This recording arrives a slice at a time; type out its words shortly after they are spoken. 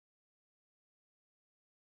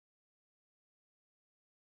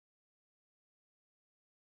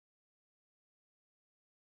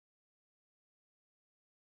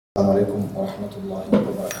السلام عليكم ورحمة الله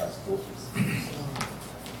وبركاته.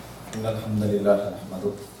 إن الحمد لله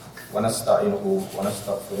نحمده ونستعينه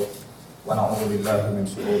ونستغفره ونعوذ بالله من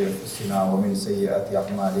شرور أنفسنا ومن سيئات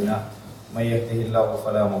أعمالنا. من يهده الله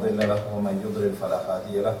فلا مضل له ومن يضلل فلا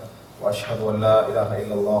هادي له. وأشهد أن لا إله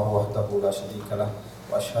إلا الله وحده لا شريك له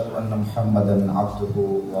وأشهد أن محمدا عبده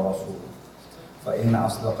ورسوله. فإن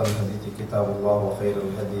أصدق الحديث كتاب الله وخير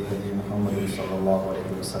الهدي هدي محمد صلى الله عليه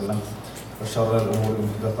وسلم وشر الأمور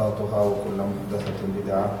محدثاتها وكل محدثة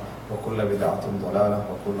بدعة وكل بدعة ضلالة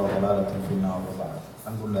وكل ضلالة في النار. وبعد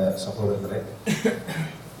அன்புள்ள சகோதரர்களே,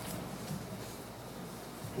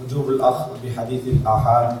 وجوب الأخذ بحديث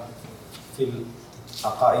الآحاد في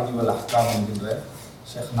العقائد والأحكام என்கின்ற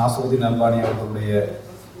ஷேக் நாசருதீன் அல்பானி அவர்களுடைய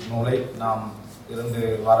நூலை நாம் 2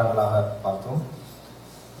 வாரங்களாக பார்த்தோம்.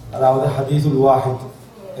 அதாவது ஹதீஸுல் வாஹித்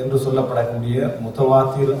என்று சொல்லப்படக்கூடிய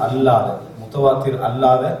முத்தவாத்திர்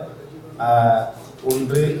அல்லாத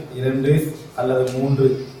 1, 2 அல்லது 3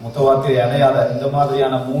 முத்தவாத்திரை அடையாத இந்த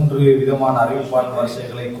மாதிரியான 3 விதமான அறிவிப்பாளர்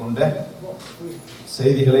வரிசைகளை கொண்ட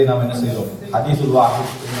செய்திகளை நாம் என்ன செய்கிறோம், ஹதீஸுல்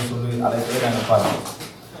வாஹித் என்று சொல்லி அழைப்பதை நாங்கள் பார்க்கிறோம்.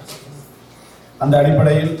 அந்த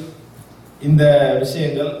அடிப்படையில் இந்த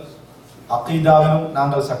விஷயங்கள் அகீதாவிலும்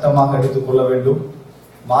நாங்கள் சட்டமாக எடுத்துக்கொள்ள வேண்டும்.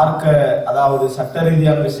 மார்க்க அதாவது சட்ட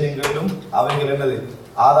ரீதியான விஷயங்களிலும் அவைகள் என்னது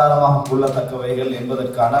ஆதாரமாக கொள்ளத்தக்கவைகள்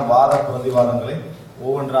என்பதற்கான வாத பிரதிவாதங்களை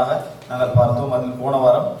ஒவ்வொன்றாக நாங்கள் பார்த்தோம். அதில் போன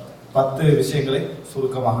வாரம் 10 விஷயங்களை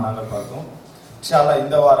சுருக்கமாக நாங்கள் பார்த்தோம். இன்ஷா அல்லாஹ்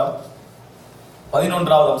இந்த வாரம்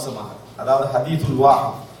 11வது அம்சமாக, அதாவது ஹதீஸுல்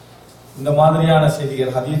வாஹித், இந்த மாதிரியான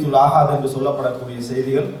செய்திகள் ஹதீஸுல் ஆஹாத் என்று சொல்லப்படக்கூடிய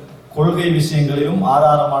செய்திகள் கொள்கை விஷயங்களிலும்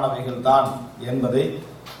ஆதாரமானவைகள் தான் என்பதை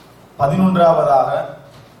 11வதாக,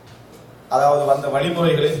 அதாவது வந்த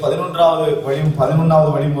வழிமுறைகளில்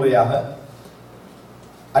 11வது வழிமுறையாக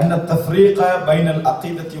أن التفريق بين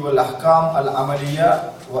العقيدة والأحكام العملية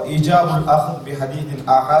وإيجاب الأخذ بحديث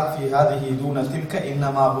الآحاد في هذه دون تلك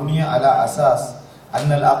إنما بني على أساس أن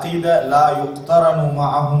العقيدة لا يقترن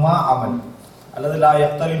معهما عمل الذي لا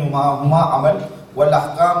يقترن معهما عمل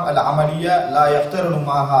والأحكام العملية لا يقترن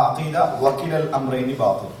معها عقيدة وكلا الأمرين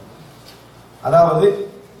باطل. அதாவது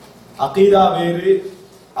அகீதா வேறு,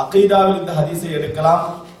 அகீதாவில் இந்த ஹதீஸை எடுக்கலாம்,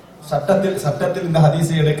 சட்டத்தில் இந்த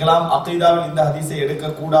ஹதீஸை எடுக்கலாம், அகீதாவில் இந்த ஹதீஸை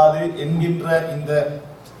எடுக்கக்கூடாது என்கின்ற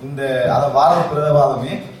இந்த வாத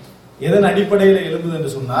பிரதவாதமே எதன் அடிப்படையில் எழுந்தது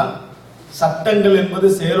என்று சொன்னால், சட்டங்கள் என்பது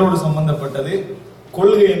செயலோடு சம்பந்தப்பட்டது,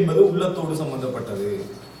 கொள்கை என்பது உள்ளத்தோடு சம்பந்தப்பட்டது.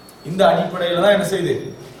 இந்த அடிப்படையில் தான் என்ன செய்யுது,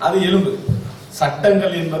 அது எழும்புது.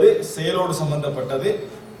 சட்டங்கள் என்பது செயலோடு சம்பந்தப்பட்டது,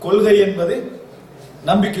 கொள்கை என்பது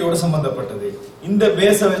நம்பிக்கையோடு சம்பந்தப்பட்டது. இந்த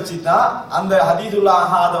பேச வச்சு தான் அந்த ஹதீஸுல்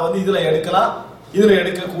ஆஹாத இதுல எடுக்கலாம், இதுல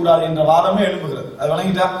எடுக்க கூடாது என்ற வாதமே எழுப்புகிறது. அது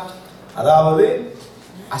வழங்கிட்டா, அதாவது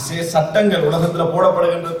சட்டங்கள் உலகத்துல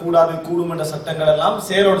போடப்படுகின்ற கூடாது கூடும் என்ற சட்டங்கள் எல்லாம்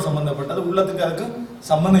செயலோடு சம்பந்தப்பட்டது, உள்ளத்துக்கு அதுக்கு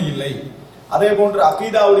சம்பந்தம் இல்லை. அதே போன்று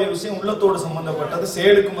அகீதாவுடைய விஷயம் உள்ளத்தோடு சம்பந்தப்பட்டது,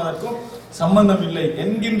 செயலுக்கும் அதற்கும் சம்பந்தம் இல்லை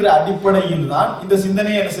என்கின்ற அடிப்படையில் தான் இந்த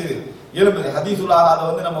சிந்தனையை என்ன செய்யுது, எழுப்புது. ஹதீஸுல்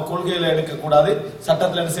ஆஹாத நம்ம கொள்கையில எடுக்க கூடாது,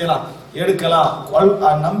 சட்டத்துல என்ன செய்யலாம், எடுக்கலாம்.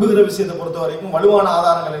 நம்புகிற விஷயத்தை பொறுத்த வரைக்கும் வலுவான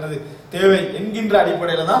ஆதாரங்கள் என்னது தேவை என்கின்ற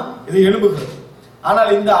அடிப்படையில தான் இது எழுப்புகிறது. ஆனால்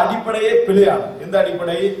இந்த அடிப்படையே பிழையான, எந்த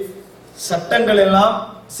அடிப்படை, சட்டங்கள் எல்லாம்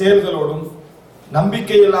செயல்களோடும்,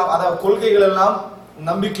 நம்பிக்கை எல்லாம், அதாவது கொள்கைகள் எல்லாம்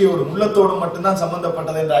நம்பிக்கையோடும் உள்ளத்தோடும் மட்டும்தான்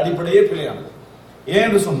சம்பந்தப்பட்டது என்ற அடிப்படையே பிழையானது. ஏன்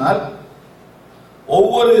என்று சொன்னால்,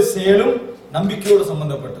 ஒவ்வொரு செயலும் நம்பிக்கையோடு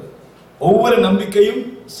சம்பந்தப்பட்டது, ஒவ்வொரு நம்பிக்கையும்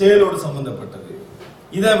செயலோடு சம்பந்தப்பட்டது.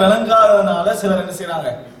 இதை விளங்காதனால சிலர் என்ன செய்யறாங்க,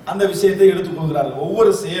 அந்த விஷயத்தை எடுத்துக்கொள்கிறார்கள்.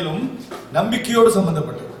 ஒவ்வொரு செயலும் நம்பிக்கையோடு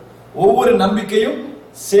சம்பந்தப்பட்டது, ஒவ்வொரு நம்பிக்கையும்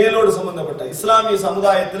செயலோடு சம்பந்தப்பட்ட. இஸ்லாமிய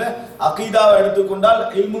சமுதாயத்துல அகீதாவை எடுத்துக்கொண்டால்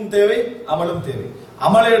இல்மும் தேவை, அமலும் தேவை.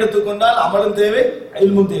 அமலை எடுத்துக்கொண்டால் அமலும் தேவை,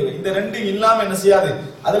 இல்மும் தேவை. இந்த 2 இல்லாம என்ன செய்யாது,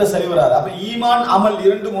 அதுல சரி வராது. அப்ப ஈமான் அமல்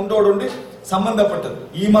 2 ஒன்றோடு ஒன்று சம்பந்தப்பட்டது.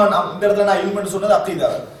 ஈமான் இந்த இடத்துல நான் இல்முன்னு சொன்னது அகீதா,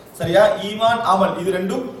 சரியா? ஈமான் அமல் இது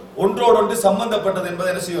 2 ஒன்றோடு ஒன்று சம்பந்தப்பட்டது என்பதை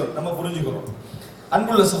என்ன செய்யும், நம்ம புரிஞ்சுக்கிறோம்.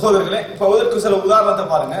 அன்புள்ள சகோதரர்களே, இப்ப அதற்கு சில உதாரணத்தை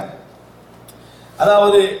பாருங்க.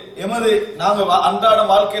 அதாவது நாங்க அன்றாட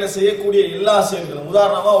வாழ்க்கையில செய்யக்கூடிய எல்லா செயல்களும்,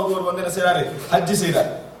 உதாரணமா ஒருவர் என்ன செய்யறாரு, ஹஜ் செய்யறார்.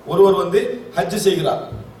 ஒருவர் ஹஜ் செய்கிறார்.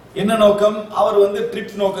 என்ன நோக்கம், அவர்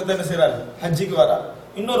ட்ரிப் நோக்கத்தை என்ன செய்யறாரு, ஹஜ்ஜிக்கு வர்றார்.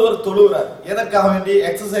 இன்னொருவர் தொழுகிறார். எதற்காக வேண்டி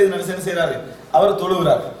எக்ஸசைஸ் என்ன செய்யறாரு, அவர்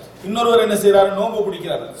தொழுகிறார். இன்னொருவர் என்ன செய்யறாரு, நோன்பு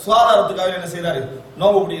பிடிக்கிறார். சுகாதாரத்துக்காக என்ன செய்யறாரு,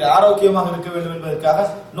 நோன்பு பிடிக்கிறார். ஆரோக்கியமாக இருக்க வேண்டும் என்பதற்காக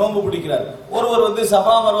நோன்பு பிடிக்கிறார். ஒருவர்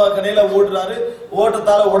சஃபா மர்வா கடையில ஓடுறாரு.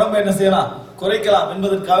 ஓட்டத்தால உடம்பை என்ன செய்யலாம், குறைக்கலாம்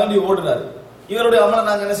என்பதற்காக வேண்டி ஓடுறாரு. இவருடைய அமலை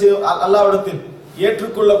நாங்க என்ன செய்வோம், அல்லாஹ்விடத்தில்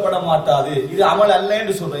ஏற்றுக்கொள்ளப்பட மாட்டாது. இது அமல் அல்ல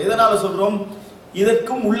என்று சொல்றோம். எதனால சொல்றோம்,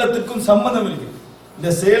 இதற்கும் உள்ளத்திற்கும் சம்பந்தம் இருக்குது. இந்த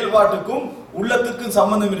செயல்பாட்டுக்கும் உள்ளத்துக்கும்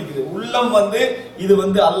சம்பந்தம் இருக்குது. உள்ளம் இது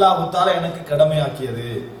அல்லாஹ் தஆலா எனக்கு கடமையாக்கியது,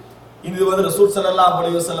 இது வந்து ரசூல் ஸல்லல்லாஹு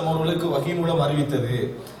அலைஹி வஸல்லம் அவர்களுக்கு வஹீ மூலம் அறிவித்தது.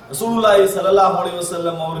 ரசூலுல்லாஹி ஸல்லல்லாஹு அலைஹி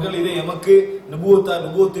வஸல்லம் அவர்கள் இதை எமக்கு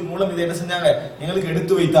நுபுவத்தின் மூலம் இதை என்ன செஞ்சாங்க, எங்களுக்கு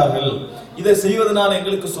எடுத்து வைத்தார்கள். இதை செய்வதனால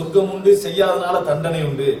எங்களுக்கு சொர்க்கம் உண்டு, செய்யாதனால தண்டனை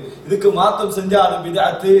உண்டு. இதுக்கு மாத்தம் செஞ்சா அது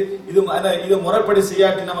பிதஅத்து, இது முறைப்படி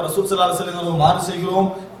செய்யாட்டி நம்ம ரசூல் ஸல்லல்லாஹு அலைஹி வஸல்லம் மாறு செய்கிறோம்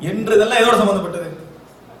என்றதெல்லாம் எதோட சம்பந்தப்பட்டது?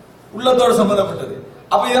 உள்ளத்தோட சம்பந்தப்பட்டது.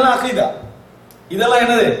 அப்ப இதெல்லாம் அகீதா, இதெல்லாம்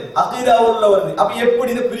என்னது அகீதாவுள்ள வருது. அப்ப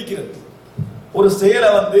எப்படி இதை பிரிக்கிறது? ஒரு செயலை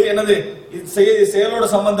வந்து என்னது செயலோட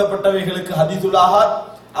சம்பந்தப்பட்டவைகளுக்கு ஹதீதுல் ஆஹாத்,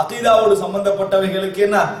 அகீதாவோடு சம்பந்தப்பட்டவைகளுக்கு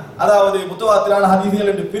என்ன, அதாவது முத்தவாத்திரான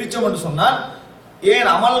ஹதீஸ்கள் என்று பிரிச்சோம் என்று சொன்னால்,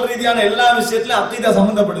 ஏன் அமல் ரீதியான எல்லா விஷயத்திலும் அகீதா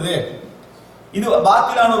சம்பந்தப்படுது. இது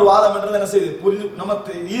பாத்திலான ஒரு வாதம் என்றது என்ன செய்யுது புரிஞ்சு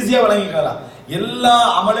நமக்கு ஈஸியா விளங்கிக்கலாம். எல்லா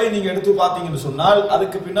அமலை நீங்க எடுத்து பார்த்தீங்கன்னு சொன்னால்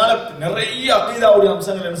அதுக்கு பின்னால நிறைய அகீதாவுடைய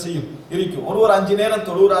அம்சங்கள் என்ன செய்யும் இருக்கும். ஒருவர் 5 நேரம்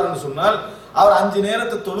தொழுகிறாருன்னு சொன்னால் அவர் 5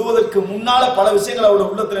 நேரத்தை தொழுவதற்கு முன்னால பல விஷயங்கள் அவருடைய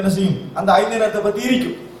உள்ளத்துல என்ன செய்யும், அந்த 5 நேரத்தை பத்தி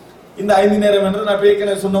இருக்கும். இந்த 5 நேரம் என்று நான்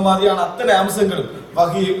ஏற்கனவே சொன்ன மாதிரியான அத்தனை அம்சங்களும்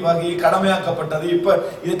வகி கடமையாக்கப்பட்டது, இப்ப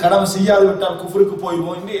இது கடமை செய்யாது விட்டால் குஃப்ருக்கு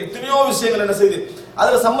போய்வோம், இன்னும் எத்தனையோ விஷயங்கள் என்ன செய்யுது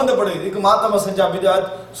அதுல சம்பந்தப்படுது. இதுக்கு மாத்தமா செஞ்சா பிதாத்,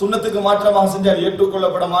 சுன்னத்துக்கு மாற்றமாக செஞ்சால்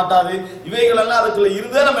ஏற்றுக்கொள்ளப்பட மாட்டாது. இவைகள் எல்லாம் அதுக்குள்ள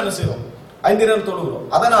இருந்தே நம்ம என்ன செய்வோம் 5 நேரம் தொழுகிறோம்.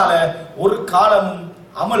 அதனால ஒரு காலமும்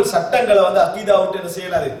அமல் சட்டங்களை வந்து அகீதா விட்டு என்ன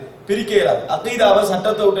செய்யலாது, பிரிக்க இயலாது. அகீதாவை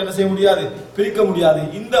சட்டத்தை விட்டு என்ன செய்ய முடியாது, பிரிக்க முடியாது.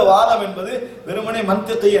 இந்த வாதம் என்பது வெறுமனே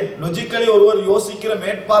மன்திகியன் லாஜிக்கலி ஒருவர் யோசிக்கிற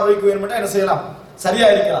மேற்பார்வைக்கு வேணும்னா என்ன செய்யலாம், சரியா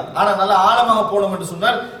இருக்கலாம். ஆனா நல்ல ஆழமாக போனோம் என்று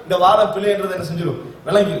சொன்னால் இந்த வாதம் பிழை என்றது என்ன செஞ்சிடும்,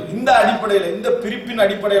 விளங்கிடும். இந்த அடிப்படையில, இந்த பிரிப்பின்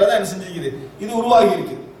அடிப்படையில தான் என்ன செஞ்சிருக்குது, இது உருவாகி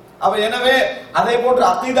இருக்கு. அப்ப எனவே அதே போன்று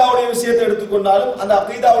அகீதாவுடைய விஷயத்தை எடுத்துக்கொண்டாலும் அந்த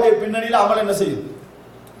அகீதாவுடைய பின்னணியில அமல் என்ன செய்யும்,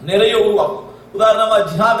 நிறைய உருவாகும். உதாரணமா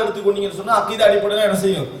ஜிஹாத் எடுத்துக்கொண்டீங்கன்னு சொன்னா அகீதா அடிப்படையில என்ன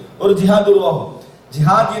செய்யும், ஒரு ஜிஹாத் உருவாகும்.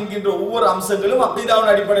 ஜிஹாத் என்கின்ற ஒவ்வொரு அம்சங்களும்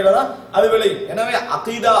அகீதாவின் அடிப்படையில தான் அது விளையும். எனவே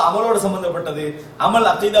அகீதா அமலோடு சம்பந்தப்பட்டது, அமல்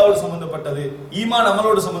அகீதாவோடு சம்பந்தப்பட்டது, ஈமான்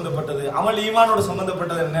அமலோடு சம்பந்தப்பட்டது, அமல் ஈமானோடு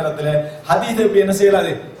சம்பந்தப்பட்டது. நேரத்தில் ஹதீஸ் எப்படி என்ன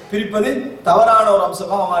செய்யலாது, பிரிப்பது தவறான ஒரு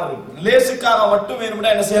அம்சமாக மாறுது. லேசுக்காக மட்டும்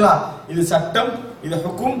வேணும்னா என்ன செய்யலாம், இது சட்டம், இது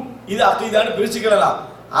ஹுக்கும், இது அகீதான்னு பிரிச்சுக்கலாம்.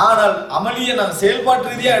 ஆனால் அமலியை நாங்கள்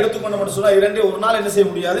செயல்பாட்டு ரீதியா எடுத்துக்கொண்டோம் சொன்னா இரண்டே ஒரு நாள் என்ன செய்ய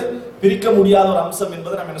முடியாது, பிரிக்க முடியாத ஒரு அம்சம்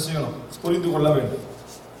என்பதை நம்ம என்ன செய்யணும், புரிந்து கொள்ள வேண்டும்.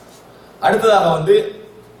 அடுத்ததாக வந்து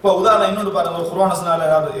இப்ப உதாரணம் இன்னொன்று பாருங்க, குர்ஆன் வசனத்துல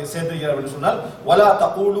ஏதாவது சேர்த்திருக்கிறார் அப்படின்னு சொன்னால், வலா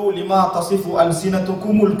தகூலு லிமா தஸிஃபு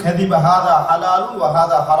அல்சினதுகுமுல் கதிப ஹாதா ஹலாலுன் வ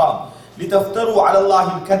ஹாதா ஹராம் லிதஃப்தரு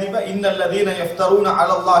அலல்லாஹில் கதிப இன்னல்லதீன யஃப்தரூன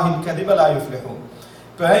அலல்லாஹில் கதிப லா யுஃப்லிஹூன்.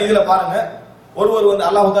 இப்ப இதுல பாருங்க, ஒருவர் வந்து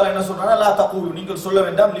அல்லாஹ் தஆலா என்ன சொல்றாரு, லா தகூலு நீங்கள் சொல்ல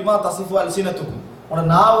வேண்டாம், லிமா தஸிஃபு அல்சினதுகும் உங்க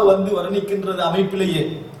நாவு வந்து வர்ணிக்கின்றது அமைப்பிலேயே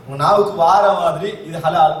உங்க நாவுக்கு வார மாதிரி இது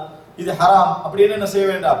ஹலால் இது ஹராம் அப்படின்னு என்ன செய்ய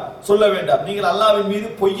வேண்டாம், சொல்ல வேண்டாம். நீங்கள் அல்லாஹ்வின் மீது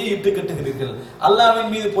பொய்யை இட்டு கட்டுகிறீர்கள்.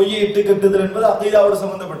 அல்லாஹ்வின் மீது பொய்யை இட்டு கட்டுதல் என்பது அகீதாவோடு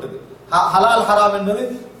சம்பந்தப்பட்டது. ஹலால் ஹராம் என்பது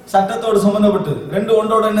சட்டத்தோடு சம்பந்தப்பட்டது. ரெண்டு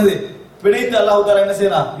ஒன்றோட என்னது பிணைத்து அல்லாஹ் தஆலா என்ன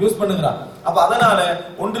செய்யறான், யூஸ் பண்ணுகிறான். அப்ப அதனால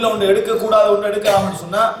ஒன்றுல ஒன்று எடுக்க கூடாது, ஒன்று எடுக்கலாம்னு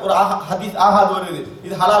சொன்னா ஒரு ஹதீஸ் ஆகாது வருது,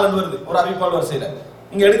 இது ஹலால் வருது ஒரு அறிவிப்பால் வரிசையில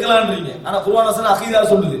நீங்க எடுக்கலான்றீங்க. ஆனா குர்ஆன் வசனம் அகீதா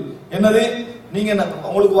சொல்லுது என்னது, நீங்க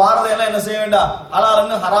உங்களுக்கு வாரதையெல்லாம் என்ன செய்ய வேண்டாம்,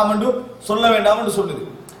 ஹலால் ஹராம் என்று சொல்ல வேண்டாம் என்று சொல்லுது.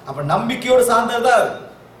 அப்ப நம்பிக்கையோடு சார்ந்ததுதான்.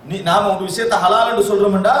 நாம ஒரு விஷயத்தை ஹலால் என்று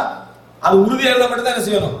சொல்றோம்டா அது உறுதியாக மட்டும் தான் என்ன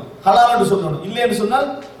செய்யணும், ஹலால் என்று சொல்லணும். இல்லை என்று சொன்னால்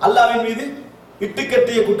அல்லாஹ்வின் மீது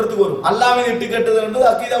இட்டுக்கட்டிய குற்றத்துக்கு வரும். அல்லாஹ்வின் இட்டுக்கட்டுதல் என்பது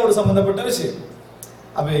அகீதாவோடு சம்பந்தப்பட்ட விஷயம்.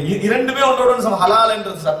 அப்ப இரண்டுமே ஒன்றோட ஹலால்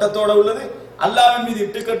என்ற சட்டத்தோட உள்ளது, அல்லாஹ்வின் மீது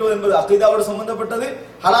இட்டுக்கட்டுவது என்பது அகீதாவோடு சம்பந்தப்பட்டது.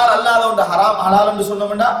 ஹலால் அல்லாத ஒன்று ஹராம் ஹலால் என்று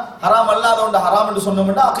சொன்னோம்னா, ஹராம் அல்லாத ஒன்று ஹராம் என்று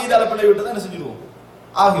சொன்னோம்னா அகீதால பிள்ளை விட்டு தான் என்ன செஞ்சிருவோம்,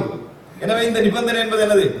 ஆகிடும். எனவே இந்த நிபந்தனை என்பது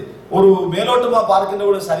என்னது, ஒரு மேலோட்டமா பார்க்கின்ற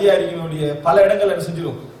ஒரு சரியா இருக்கக்கூடிய பல இடங்கள் என்ன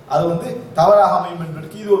செஞ்சிடும், அது வந்து தவறாக அமையும்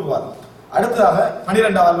என்பதற்கு இது ஒரு வாதம். அடுத்ததாக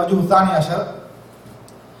 12வது வஜ்ஹு ஸானி அஷர்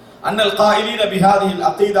அன்னல் காயிலீன பிஹாதிஹில்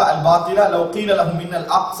அகீதா அல் பாத்திலா லவ் கீல லஹும் மின்னல்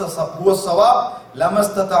அக்ஸஸ ஹுவ ஸவாப்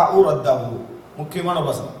லமஸ்ததஉ ரத்தஹு. முக்கியமான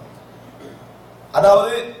வசனம்.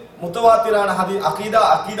 அதாவது முத்தவாத்திரான ஹதீஸ்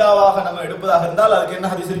அகீதாவாக நம்ம எடுப்பதாக இருந்தால் அதுக்கு என்ன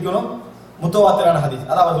ஹதீஸ் இருக்கணும், முத்தவாத்திரான ஹதீஸ்.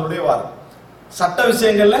 அதாவது அவர்களுடைய வாதம் சட்ட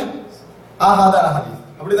விஷயங்கள்ல ஆகாதான ஹதீஸ்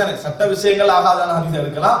அப்படித்தானே, சட்ட விஷயங்கள் ஆகாதான ஹதீஸ்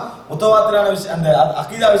எடுக்கலாம். முத்தவாத்திரான விஷயம் அந்த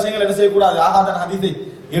அகீதா விஷயங்கள் என்ன செய்யக்கூடாது, ஆகாதான ஹதீஸை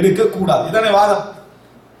எடுக்க கூடாது. இதானே வாதம்.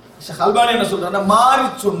 ஷேக் அல்பானி என்ன சொல்றாருன்னா, மாறி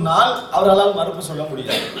சொன்னால் அவர்களால் மறுப்பு சொல்ல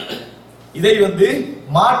முடியாது. இதை வந்து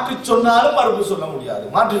மாற்றி சொன்னாலும் மறுப்பு சொல்ல முடியாது.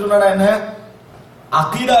 மாற்றி சொன்னா என்ன,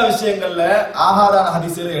 அகீதா விஷயங்கள்ல ஆகாதான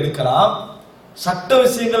ஹதீஸ்களை எடுக்கலாம், சட்ட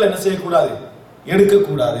விஷயங்கள் என்ன செய்யக்கூடாது,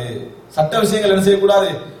 எடுக்கக்கூடாது. சட்ட விஷயங்கள் என்ன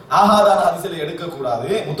செய்யக்கூடாது, ஆகாதான ஹதீஸ்களை எடுக்கக்கூடாது.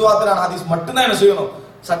 முத்தவாத்திரான ஹதீஸ் மட்டும்தான் என்ன செய்யணும்,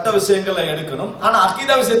 சட்ட விஷயங்களை எடுக்கணும். ஆனா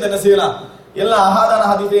அகீதா விஷயத்தை என்ன செய்யலாம், எல்லாம் ஆகாதான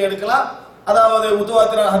ஹதீஸை எடுக்கலாம், அதாவது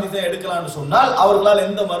முத்தவாத்திரான ஹதீஸை எடுக்கலாம்னு சொன்னால் அவர்களால்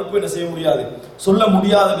எந்த மறுப்பு என்ன செய்ய முடியாது, சொல்ல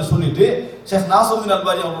முடியாதுன்னு சொல்லிட்டு ஷேக் நாசருதீன்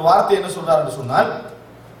அல்பானி அவர் வார்த்தை என்ன சொல்றாருன்னு சொன்னால்,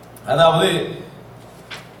 அதாவது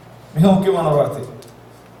மிக முக்கியமான ஒரு வார்த்தை.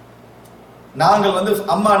 நாங்கள் வந்து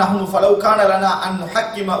அம்மா நஹ்னு ஃபலவ் கான லனா அன்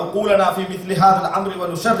நுஹக்கிம உகூலனா ஃபீ மித்லி ஹாதல் அம்ரி வ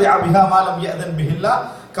நுஷர்ரிஅ பிஹா மா லம் யஅதன் பிஹில்லாஹ்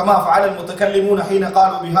கமா ஃபஅல அல் முத்தகல்லிமூன ஹீன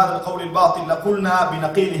قالوا بهذا القول الباطل لقلنا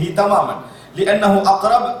بنقيله تماما لانه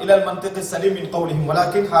اقرب الى المنطق السليم من قولهم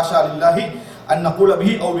ولكن حاشا لله ان نقول به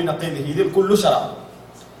او بنقيله இதில் குல்லு ஷரா.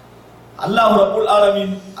 அல்லாஹ் ரப்புல்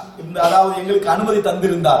ஆலமீன் இந்த அதாவது எங்களுக்கு அனுமதி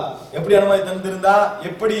தந்திருந்தால், எப்படி அனுமதி தந்திருந்தா,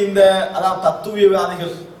 எப்படி இந்த அதாவது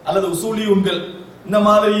தத்துவவாதிகள் அல்லது உசூலியூன்கள் இந்த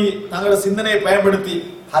மாதிரி தங்களோட சிந்தனையை பயன்படுத்தி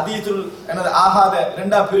ஹதீஸுல் எனது ஆகாத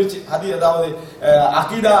ரெண்டா பிரிச்சு அதாவது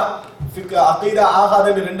அகீதா அகீதா ஆகாத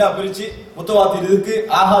ரெண்டா பிரிச்சு முத்தவாத்திர் இதுக்கு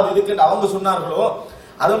ஆகாது இதுக்கு அவங்க சொன்னார்களோ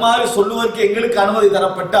அது மாதிரி சொல்லுவதற்கு எங்களுக்கு அனுமதி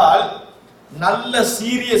தரப்பட்டால் நல்ல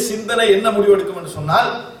சீரிய சிந்தனை என்ன முடிவெடுக்கும் என்று சொன்னால்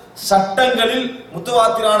சட்டங்களில்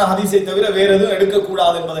முத்தவாத்திரான ஹதீஸை தவிர வேற எதுவும்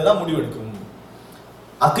எடுக்கக்கூடாது என்பதை தான் முடிவெடுக்கும்.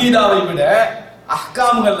 அகீதாவை விட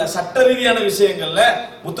அஹ்காம்கள்ல சட்ட ரீதியான விஷயங்கள்ல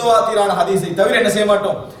முத்தவாத்திரான ஹதீஸை தவிர என்ன செய்ய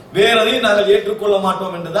மாட்டோம், வேற எதையும் நாங்கள் ஏற்றுக்கொள்ள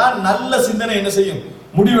மாட்டோம் என்றுதான் நல்ல சிந்தனை என்ன செய்யும்,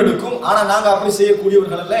 முடிவெடுக்கும். ஆனா நாங்க அப்படி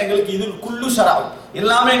செய்யக்கூடியவர்கள் அல்ல. எங்களுக்கு இது குல்லு ஷரா,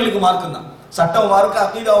 எல்லாமே எங்களுக்கு மார்க்கம் தான். சட்டம் மார்க்கம்,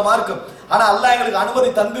 அகீதாவை மார்க்கம். ஆனா அல்லாஹ் எங்களுக்கு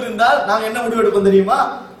அனுமதி தந்திருந்தால் நாங்க என்ன முடிவெடுப்போம் தெரியுமா,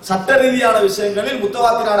 சட்ட ரீதியான விஷயங்களில்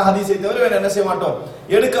முத்தவாத்திரான ஹதீஸை தவிர வேற என்ன செய்ய மாட்டோம்,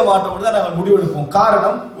 எடுக்க மாட்டோம் தான் நாங்கள் முடிவெடுப்போம்.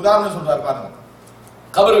 காரணம் உதாரணம் சொல்றாரு பாருங்க.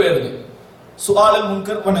 கபர் வேதனை, சுஆல்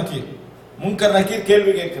முன்கர் வ நகீர், முன்கர் நகீர்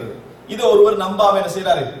கேள்வி கேட்கிறது. இது ஒருவர் நம்பாம என்ன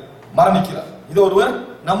செய்யறாரு, மரணிக்கிறார். இது ஒருவர்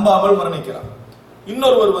நம்பாமல் மரணிக்கிறார்.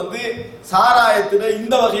 இன்னொருவர் வந்து சாராயத்தில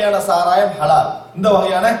இந்த வகையான சாராயம் ஹலால், இந்த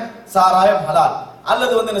வகையான சாராயம் ஹலால்,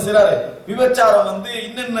 அல்லது வந்து என்ன செய்யறாரு, விபச்சாரம் வந்து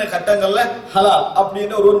இன்னென்ன கட்டங்கள்ல ஹலால்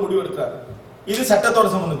அப்படின்னு ஒருவர் முடிவு எடுக்கிறார். இது சட்டத்தோடு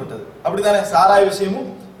சம்பந்தப்பட்டது. அப்படித்தானே, சாராய விஷயமும்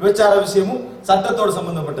விபச்சார விஷயமும் சட்டத்தோடு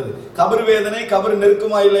சம்பந்தப்பட்டது. கபர் வேதனை, கபர்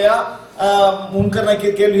நெருக்குமா இல்லையா, முன்கர்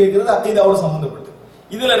நக்கீர் கேள்வி கேட்கிறது அகீதாவோடு சம்பந்தப்பட்டது.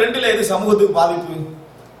 இதுல ரெண்டுல எது சமூகத்துக்கு பாதிப்பு,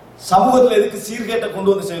 சமூகத்துல எதுக்கு சீர்கேட்டை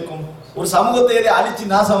கொண்டு வந்து சேர்க்கும், ஒரு சமூகத்தை எதை அழிச்சு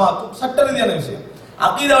நாசமாக்கும், சட்ட ரீதியான விஷயம்.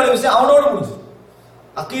 அகீதாவோட விஷயம் அவனோட முடிஞ்சு,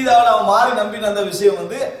 அகீதாவில் அவன் மாறி நம்பின அந்த விஷயம்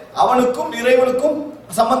வந்து அவனுக்கும் இறைவனுக்கும்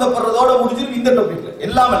சம்பந்தப்படுறதோட முடிஞ்சிருக்கு. இந்த டாபிக்ல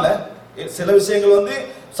எல்லாம் இல்ல, சில விஷயங்கள் வந்து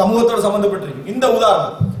சமூகத்தோட சம்பந்தப்பட்டிருக்கு. இந்த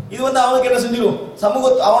உதாரணம் இது வந்து அவனுக்கு என்ன செஞ்சிடும், சமூக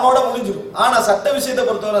அவனோட முடிஞ்சிடும். ஆனா சட்ட விஷயத்தை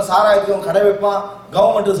பொறுத்தவரை சாராயத்துக்கு அவன் கடை வைப்பான்,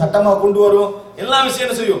 கவர்மெண்ட் சட்டமா கொண்டு வரும், எல்லா விஷயம்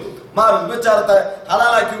என்ன செய்யும் மாறு. விபச்சாரத்தை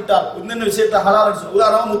ஹலாலாக்கி விட்டால் இன்னென்ன விஷயத்தை ஹலால்,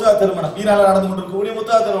 உதாரணமா முத்தா திருமணம், ஈரால நடந்து கொண்டிருக்கக்கூடிய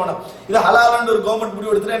முத்தா திருமணம், இது ஹலால் ஒரு கவர்மெண்ட்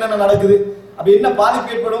முடிவு எடுத்துட்டு என்னென்ன நடக்குது, அப்ப என்ன பாதிப்பு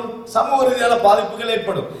ஏற்படும், சமூக ரீதியான பாதிப்புகள்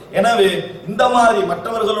ஏற்படும். எனவே இந்த மாதிரி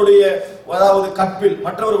மற்றவர்களுடைய அதாவது கற்பில்,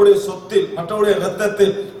 மற்றவர்களுடைய சொத்தில், மற்றவருடைய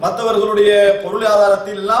ரத்தத்தில், மற்றவர்களுடைய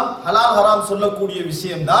பொருளாதாரத்தில் எல்லாம் ஹலால் ஹராம் சொல்லக்கூடிய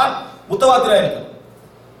விஷயம்தான் முத்தவாத்திரா இருக்கணும்.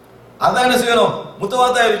 அதான் என்ன செய்யணும்,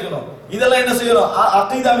 முத்தவாத்தா இருக்கணும். இதெல்லாம் என்ன செய்யணும்,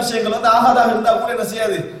 அகீதா விஷயங்கள் வந்து ஆகாதாக இருந்தா கூட என்ன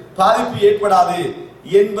செய்யாது, பாதிப்பு ஏற்படாது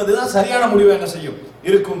என்பதுதான் சரியான முடிவு என்ன செய்யும்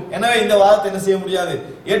இருக்கும். எனவே இந்த வாதத்தை என்ன செய்ய முடியாது,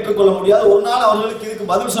 ஏற்றுக்கொள்ள முடியாது. ஒரு நாள் அவர்களுக்கு இதுக்கு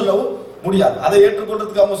பதில் சொல்லவும் முடியாது. அதை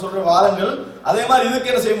ஏற்றுக்கொள்றதுக்கு அவங்க சொல்ற வாதங்கள், அதே மாதிரி இதுக்கு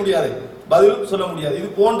என்ன செய்ய முடியாது, பதில் சொல்ல முடியாது. இது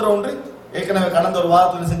போன்ற ஒன்று ஏற்கனவே கடந்த ஒரு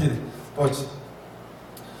வாரத்தில் செஞ்சது போச்சு.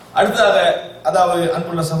 அடுத்ததாக அதாவது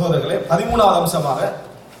அன்புள்ள சகோதரர்களே, 13வது அம்சமாக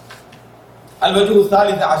அல்-வஜ்ஹு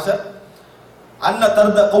ஸாலிஸ் அஷர் அன்ன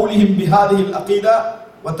தர்த கௌலிஹிம் பிஹாதிஹி அல்-அகீதா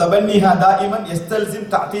وتبنيها دائما يستلزم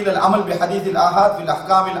تعطيل العمل بحديث الآحاد في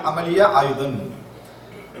الأحكام العملية أيضا.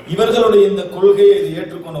 இவர்களுடைய இந்த கொள்கையை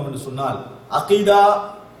ஏற்றுக்கொண்டோம் என்று சொன்னால் அகீதா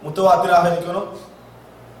முத்தவாத்திராக இருக்கணும்,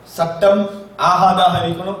 சட்டம் ஆகாதாக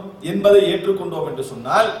இருக்கணும் என்பதை ஏற்றுக்கொண்டோம் என்று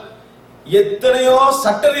சொன்னால் எத்தனையோ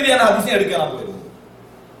சட்ட ரீதியான ஹதீஸை எடுக்கலாம் போயிடும்,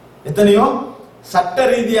 எத்தனையோ சட்ட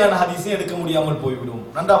ரீதியான ஹதீஸை எடுக்க முடியாமல் போய்விடும்.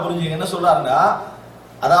 நன்றா புரிஞ்சுங்க என்ன சொல்றாருன்னா,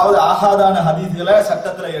 அதாவது ஆகாதான ஹதீஸ்களை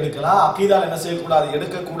சட்டத்துல எடுக்கலாம், அகீதால என்ன செய்யக்கூடாது,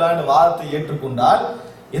 எடுக்கக்கூடாது வாதத்தை ஏற்றுக்கொண்டால்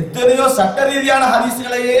எத்தனையோ சட்ட ரீதியான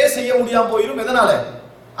ஹதீஸ்களையே செய்ய முடியாம போயிடும். எதனால,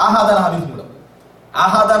 ஆகாதான ஹதீஸ் மூலம்,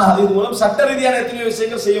 ஆகாதான ஹதீஸ் மூலம் சட்ட ரீதியான எத்தனையோ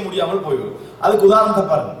விஷயங்கள் செய்ய முடியாமல் போய்விடும். அதுக்கு உதாரணத்தை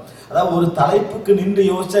பாருங்க. அதாவது ஒரு தலைப்புக்கு நின்று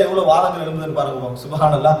யோசிச்சா எவ்வளவு வாதங்கள் எழுதுன்னு பாருங்க.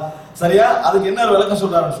 சுப்ஹானல்லாஹ். சரியா, அதுக்கு என்ன விளக்கம்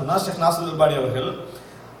சொல்றாருன்னு சொன்னா, ஷேக் நாசருல் அல்பானி அவர்கள்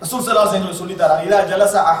ரசூல் ஸல்லல்லாஹு அலைஹி வஸல்லம் சொல்லி தராங்க, இதா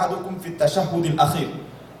ஜலஸ அஹதுக்கும் ஃபி தஷஹுதில் அഖீர்,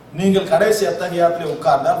 நீங்கள் கடைசி அத்தஹியாத்திலே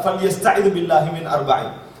உட்கார்ந்தால் ஃபல்யஸ்தஇது பில்லாஹி மின் அர்பஇ,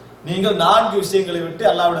 நீங்கள் 4 விஷயங்களை விட்டு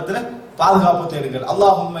அல்லாஹ்விடத்தில் பாதுகாப்பு தேடுங்கள்.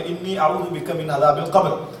 அல்லாஹும்ம இன்னி அஊது பிக்க மின் அஸாபில்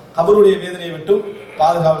கப்ர், கபருடைய வேதனையை விட்டு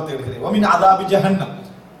பாதுகாப்பு தேடுகிறேன். வ மின் அஸாபி ஜஹன்னம்,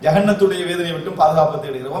 ஜஹன்னத்துடைய வேதனையை விட்டு பாதுகாப்பு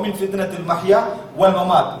தேடுகிறேன். வ மின் ஃபித்னத்தில் மஹ்யா வல்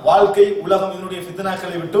மமாத், வாழ்க்கை உலகம் இதனுடைய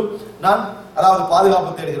ஃபித்னாக்களை விட்டு நான் அதாவது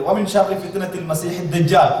பாதுகாப்பு தேடுகிறேன். வ மின் ஷர்ரி ஃபித்னத்தில் மஸீஹ்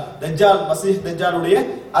தஜ்ஜால், தஜ்ஜால் மஸீஹ் தஜ்ஜாலுடைய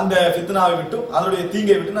அந்த ஃபித்னாவை விட்டு அதனுடைய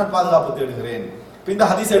தீங்கை விட்டு நான் பாதுகாப்பு தேடுகிறேன். இந்த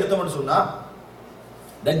ஹதீஸ் எடுத்தோம்னு சொன்னா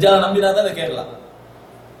தஜ்ஜால நம்பினா தான் அதை கேட்கலாம்.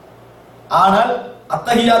 ஆனால்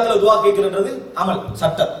அத்தஹியாத்துல துஆ கேட்கிறது அமல்,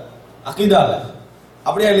 சட்டம், அகீதா இல்ல.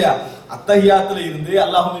 அப்படியா இல்லையா? அத்தஹியாத்துல இருந்து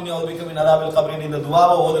அல்லாஹும்ம இன்னி அஊது பிக்க மின் அஸாபில் கப்ரின் இந்த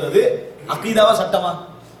துஆவை ஓதுறது அகீதாவா சட்டமா?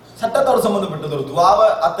 சட்டத்தோட சம்பந்தப்பட்டது. ஒரு துஆவை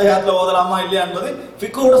அத்தஹியாத்துல ஓதலாமா இல்லையா என்பது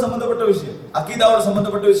ஃபிக்ஹோட சம்பந்தப்பட்ட விஷயம், அகீதாவோட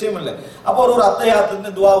சம்பந்தப்பட்ட விஷயம் இல்லை. அப்போ ஒரு அத்தஹியாத்துல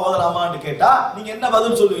இருந்து துஆ ஓதலாமான்னு கேட்டா நீங்க என்ன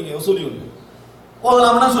பதில் சொல்லுவீங்க? உசூலியுல்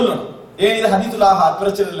ஓதலாம்னா சொல்லணும். ஏன் இது ஹதீதுல் ஆஹாத்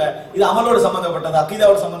பிரச்சனை இல்லை, இது அமலோட சம்பந்தப்பட்டது,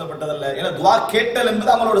 அகீதாவோட சம்பந்தப்பட்டது இல்லை. ஏன்னா துஆ கேட்டல்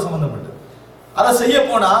என்பது அமலோட சம்பந்தப்பட்டது. அதை செய்ய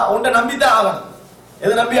போனா உன்னை நம்பித்தான் ஆகணும்.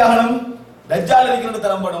 எதை நம்பி ஆகணும்? தஜ்ஜால் இருக்கிறது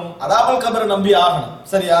நம்பணும், அதாபல் கபரை நம்பி ஆகணும்.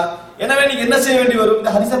 சரியா? எனவே நீங்க என்ன செய்ய வேண்டி வரும்?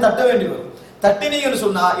 இந்த ஹதீஸை தட்ட வேண்டி வரும். தட்டினீங்கன்னு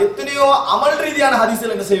சொன்னா எத்தனையோ அமல் ரீதியான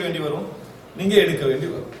ஹதீஸ்ல என்ன செய்ய வேண்டி வரும்? நீங்க எடுக்க வேண்டி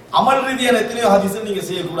வரும். அமல் ரீதியான எத்தனையோ ஹதீஸ்ல நீங்க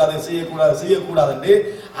செய்யக்கூடாது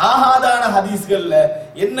ஆகாதான ஹதீஸ்கள்ல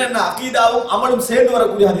என்னென்ன அகீதாவும் அமலும் சேர்ந்து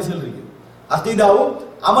வரக்கூடிய ஹதீஸ்கள் இருக்கு. அகீதாவும்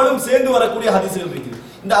அமலும் சேர்ந்து வரக்கூடிய ஹதீஸ்கள் இருக்கு.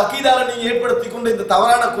 இந்த அகீதால நீங்க ஏற்படுத்தி கொண்ட இந்த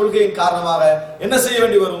தவறான கொள்கையின் காரணமாக என்ன செய்ய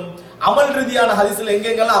வேண்டி வரும்? அமல் ரீதியான ஹதீஸ்ல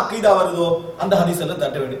எங்கெங்கெல்லாம் அகீதா வருதோ அந்த ஹதீஸ்ல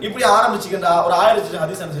தட்ட வேண்டும். இப்படி ஆரம்பிச்சுக்கிட்டா ஒரு 1000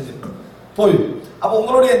 ஹதீஸ் என்ன செஞ்சிருக்கோம் போய். அப்ப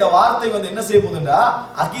உங்களுடைய இந்த வார்த்தை என்ன செய்ய போகுதுன்னா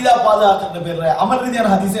அகீதா பாதுகாக்கிற பேர்ல அமல்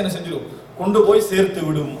ரீதியான ஹதீஸை என்ன செஞ்சிடும்? கொண்டு போய் சேர்த்து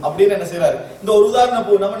விடும் அப்படின்னு என்ன செய்யறாரு. இந்த ஒரு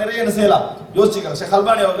உதாரணம் நம்ம நிறைய என்ன செய்யலாம் யோசிக்கிறோம். ஷேக்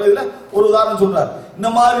அல்பானி அவர்கள் இதுல ஒரு உதாரணம் சொல்றாரு. இந்த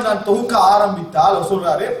மாதிரி நான் தொகுக்க ஆரம்பித்தால் அவர்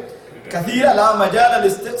சொல்றாரு கதீர லா மஜால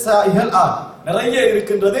லிஸ்திக்ஸாஇஹல் ஆன், நிறைய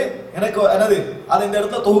இருக்கின்றது எனக்கு என்னது அதை இந்த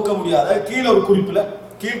இடத்துல தொகுக்க முடியாது. கீழ ஒரு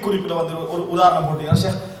கீழ்குறிப்புல வந்து ஒரு உதாரணம் போட்டீங்க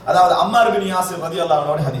ஷேக். அதாவது அம்மார் பின் யாசிர்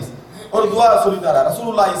ரலியல்லாஹு அன்ஹு ஹதீஸ் ஒரு துஆ சொல்லிட்டாரு.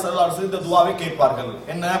 ரசூலுல்லாஹி ஸல்லல்லாஹு அலைஹி வஸல்லம் இந்த துஆவை கேட்பார்கள்.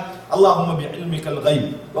 என்ன? அல்லாஹும்ம பிஇல்மிக்கல் கைப்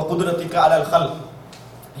வ குத்ரத்திக அலல் கல்க்,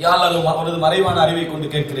 யா அல்லாஹ் உனது மறைவான அறிவை கொண்டு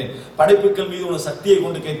கேட்கிறேன், படைப்புகள் மீது ஒரு சக்தியை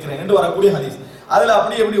கொண்டு கேட்கிறேன் என்று வரக்கூடிய ஹதீஸ். அதுல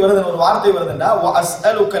அப்படி எப்படி வருது ஒரு வார்த்தை வருதுன்னா வ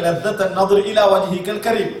அஸ்அலுக லத்தன் நظர் இலா வஜ்ஹிகல்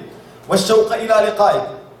கரீம் வ ஷௌக இலா லிகாயிக்,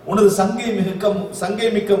 உனது சங்கை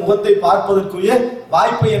மிக்க முகத்தை பார்ப்பதற்குரிய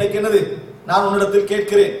வாய்ப்பை எனக்கு என்னது நான் உன்னிடத்தில்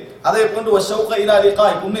கேட்கிறேன். அதை கொண்டு வ ஷௌக இலா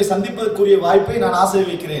லிகாயிக், உன்னை சந்திப்பதற்குரிய வாய்ப்பை நான் ஆசை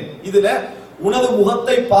வைக்கிறேன். இதுல உனது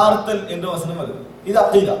முகத்தை பார்த்தல் என்ற வசனம் வருது. இது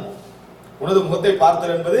அகீதா. உனது முகத்தை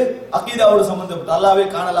பார்த்தல் என்பது அகீதாவோடு சம்பந்தப்பட்ட அல்லாஹ்வை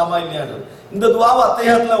காணலாமா இல்லையா. இந்த துஆவை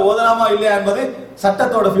அத்தஹியாத்துல ஓதலாமா இல்லையா என்பது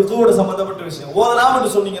சட்டத்தோட ஃபிக்ஹோட சம்பந்தப்பட்ட விஷயம். ஓதலாம்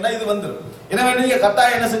என்று சொன்னீங்கன்னா இது வந்துடும். எனவே நீங்க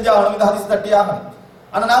கட்டாயம் என்ன செஞ்சாகணும்? இந்த ஹதீஸ் தட்டி ஆகணும்.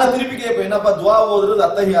 ஆனா நாங்க திருப்பி கேட்போம், என்னப்பா துஆ ஓதுறது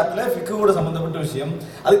அத்தஹியாத்துல ஃபிக்ஹோட சம்பந்தப்பட்ட விஷயம்,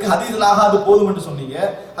 அதுக்கு ஹதீஸுல் ஆஹாத் போதும் என்று சொன்னீங்க.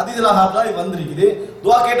 ஹதீஸுல் ஆஹாத்ல இது வந்திருக்குது.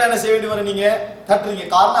 துஆ கேட்டா என்ன செய்ய வேண்டி வர? நீங்க தட்டுறீங்க.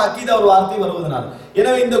 காரணம் அகீதா ஒரு வார்த்தை வருவதனால.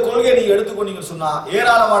 எனவே இந்த கொள்கையை நீங்க எடுத்துக்கொண்டீங்கன்னு சொன்னா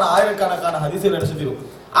ஏராளமான ஆயிரக்கணக்கான ஹதீஸ்கள் என்ன செஞ்சிடும்?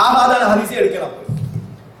 ஆகாதான ஹதீஸை எடுக்கலாம்.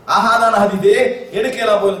 ஆகாதான ஹதீஸே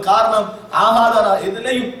எடுக்கலாம் போகும். காரணம் ஆகாதான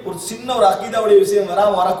எதுலையும் ஒரு சின்ன ஒரு அகீதாவுடைய விஷயம்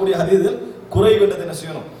வராம வரக்கூடிய ஹதீஸ்கள் குறைவு என்றது என்ன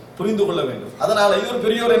செய்யணும்? புரிந்து கொள்ள வேண்டும். அதனால இது ஒரு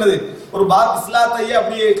பெரிய ஒரு என்னது ஒரு இஸ்லாத்தையே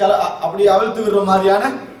அப்படியே அவிழ்த்து விடுற மாதிரியான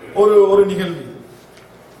ஒரு நிகழ்வு.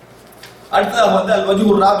 அடுத்ததாக வந்து அல்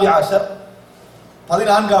வஜ்ஹுர் ராபி ஆஷர்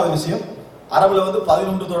 14வது விஷயம். அரபுல வந்து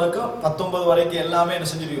 11 தொடக்கம் 19 வரைக்கும் எல்லாமே என்ன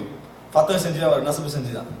செஞ்சிருக்கும்? ஃபத்ஹ் செஞ்சுதான் வரும், நஸ்பு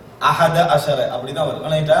செஞ்சுதான். அஹத அஷர அப்படிதான் வரும்.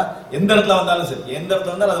 ஆனா எந்த இடத்துல வந்தாலும் சரி, எந்த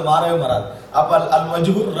இடத்துல வந்தாலும் அது மாறவே மாறாது. அப்ப அல்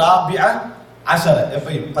வஜ்ஹுர் ராபி அஷர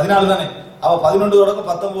எப்பயும் 14 தானே. அவ 11 தொடக்கம்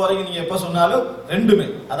 19 வரைக்கும் நீங்க எப்ப சொன்னாலும் ரெண்டுமே,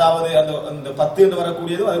 அதாவது அந்த 10 என்று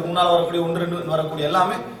வரக்கூடியது அதுக்கு முன்னால வரக்கூடிய 1 2 வரக்கூடிய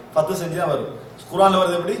எல்லாமே 10 செஞ்சுதான் வரும். குர்ஆன்ல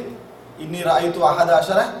வருது எப்படி? இன்னி ராயித்து அஹத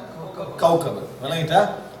அஷர கௌகப, விளங்கிட்டா?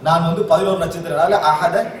 நான் வந்து 11 நட்சத்திரம்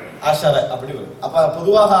அஹத அஷர அப்படி வரும். அப்ப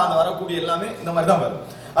பொதுவாக அந்த வரக்கூடிய எல்லாமே இந்த மாதிரி தான் வரும்.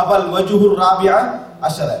 அப்ப அல் வஜ்ஹுர் ராபிஅ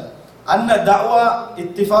அஷர அன்ன தஅவா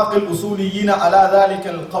இத்திஃபாக் அல் உசூலியீன அலா ذلك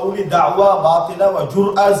القول دعوى باطله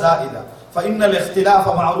وجرأة زائده فإن الاختلاف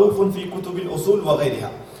معروف في كتب الأصول وغيرها.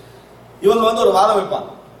 இவங்க வந்து ஒரு வாதம் வைப்பாங்க.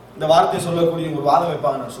 இந்த வார்த்தையை சொல்லக்கூடிய ஒரு வாதம்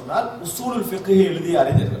வைப்பாங்கன்னு சொன்னால் உசூலுல் ஃபிக்ஹ் எழுதிய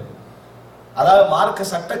அறிஞர்கள், அதாவது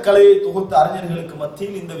மார்க்க சட்டக்கலையை தொகுத்த அறிஞர்களுக்கு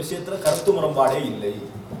மத்தியில் இந்த விஷயத்துல கருத்து முரண்பாடே இல்லை.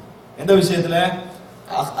 எந்த விஷயத்துல?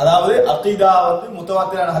 அதாவது அகீதா வந்து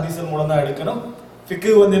முத்தவாத்திரான ஹதீஸின் மூலம் தான் எடுக்கணும்,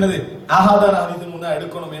 ஃபிக்ஹ் வந்து என்னது ஆஹாதான ஹதீஸின் மூலம் தான்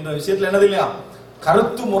எடுக்கணும் என்ற விஷயத்துல என்னது இல்லையா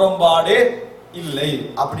கருத்து முரண்பாடே இல்லை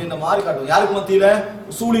அப்படின்ற மாதிரி காட்டும். யாருக்கு மத்தியில?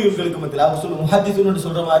 உசூலியூன்களுக்கு மத்தியில. உசூல் முஹத்திஸுன்னு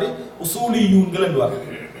சொல்ற மாதிரி உசூலியூன்கள் என்றுவாங்க.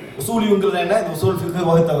 உசூலியூன்கள் என்ன? இந்த உசூல் ஃபிக்ஹ்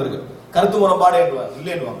வகுத்தவர்கள். கருத்து முரண்பாடே என்றுவாங்க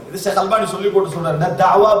இல்லைன்னுவாங்க. இது ஷேக் அல்பானி சொல்லி போட்டு சொல்றாரு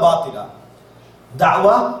தஅவா பாத்திலா.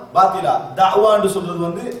 தஅவா பாத்திலா. தஅவான்னு சொல்றது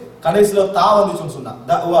வந்து கடைசில தா வந்துச்சுன்னு சொன்னா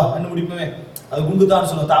தஅவா என்ன முடிப்புமே அது குண்டுதான்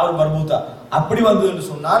சொன்ன தாவல் மர்பூத்தா அப்படி வந்து என்று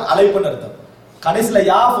சொன்னால் அழைப்புன்னு அர்த்தம். கடைசில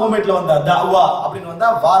யா ஃபார்மேட்ல வந்தா தஅவா அப்படின்னு வந்தா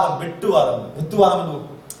வாதம்,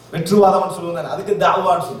 வெற்றுவாதம்னு சொல்லுவாங்க. அதுக்கு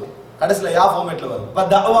தஅவான்னு சொல்லுவோம். கடைசில யா ஃபார்மேட்ல வரும். இப்ப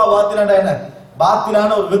தஅவா பாத்திலானா என்ன?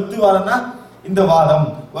 பாத்திலான ஒரு வெற்றுவாதம்னா இந்த வாதம்.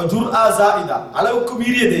 வஜுர்ஆ ஸாயிதா, அளவுக்கு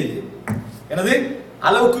மீறிய தைரியம். என்னது?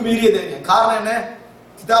 அளவுக்கு மீறிய தைரியம். காரணம் என்ன?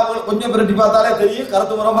 கிதாபுகள் கொஞ்சம் பிரட்டி பார்த்தாலே தெரியும்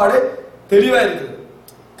கருத்து முரண்பாடு தெளிவா இருக்குது.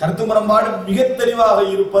 கருத்து முரண்பாடு மிக தெளிவாக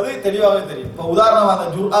இருப்பது தெளிவாக தெரியும். இப்ப உதாரணமாக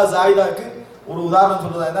ஜுர்ஆ ஸாயிதாக்கு ஒரு உதாரணம்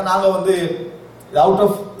சொல்றதா இருந்தா, நாங்க வந்து இது அவுட்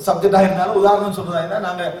ஆஃப் சப்ஜெக்டாக இருந்தாலும் உதாரணம் சொல்றதா இருந்தால்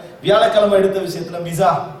நாங்கள் வியாழக்கிழமை எடுத்த விஷயத்துல மிசா,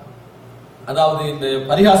 அதாவது இந்த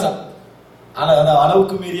பரிகாசம், அதாவது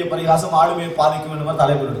அளவுக்கு மீறிய பரிகாசம் ஆளுமையை பாதிக்கும் என்ற மாதிரி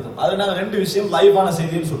தலைப்பு எடுத்தோம். அதில் நாங்கள் 2 விஷயம் லைவான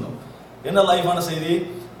செய்தின்னு சொன்னோம். என்ன லைவான செய்தி?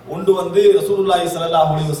 ஒன்று வந்து ரசூலுல்லாஹி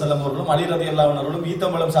ஸல்லல்லாஹு அலைஹி வஸல்லம் அவர்களும் அலி ரலியல்லாஹு அன்ஹு அவர்களும்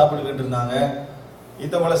ஈத்தம்பழம் சாப்பிட்டுக்கிட்டு இருந்தாங்க.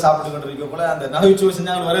 ஈத்தம்பழம் சாப்பிட்டுக்கிட்டு இருக்க போல அந்த நகைச்சுவை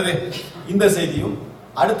செஞ்சாங்க வருது இந்த செய்தியும்.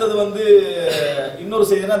 அடுத்தது வந்து இன்னொரு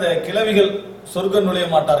செய்தினா அந்த கிழவிகள் சொர்க்கம் நுழைய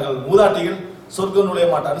மாட்டார்கள், மூதாட்டிகள் சொர்க்கம் நுழைய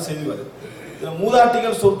மாட்டார்கள் செய்தி வருது. இதுல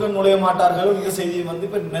மூதாட்டிகள் சொர்க்கம் நுழைய மாட்டார்கள் இந்த செய்தி வந்து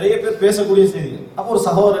இப்ப நிறைய பேர் பேசக்கூடிய செய்திகள். அப்போ ஒரு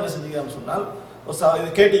சகோதரர் என்ன செஞ்சுக்கிறான்னு சொன்னால், இது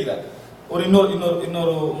கேட்டுக்கிறார், ஒரு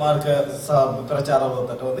இன்னொரு மார்க்க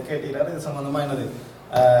பிரச்சாரத்தை வந்து கேட்டுக்கிறாரு. இது சம்பந்தமா என்னது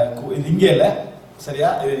இது இங்கே இல்லை சரியா,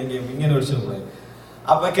 இது நீங்க இங்கே வச்சிருக்கூடாது.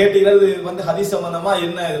 அப்ப கேட்டுக்கிறாரு இது வந்து ஹதீஸ் சம்பந்தமா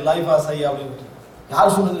என்ன லைஃபா சை அப்படின்னு.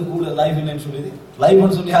 யார் சொன்னது கூட லைஃப் இல்லைன்னு சொல்லிது?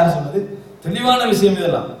 லைஃப்னு சொல்லி யார் சொன்னது? தெளிவான விஷயம்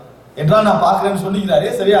இதெல்லாம் என்றால் நான் பார்க்கிறேன்னு சொல்லிக்கிறாரே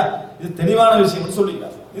சரியா, இது தெளிவான விஷயம்னு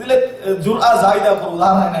சொல்லிக்கிறார். இதுல ஜுர்ஆ ஜாயிதா ஒரு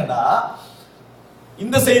உதாரணம் என்னன்னா,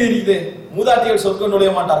 இந்த செய்தி இருக்குது மூதாட்டிகள் சொர்க்கம்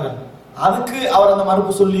நுழைய மாட்டார்கள், அதுக்கு அவர் அந்த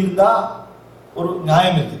மறுப்பு சொல்லி இருந்தா ஒரு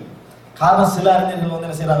நியாயம் இருக்கு. காரணம் சில அறிஞர்கள் வந்து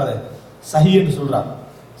என்ன செய்யறாங்க, அதை சஹி என்று சொல்றாங்க.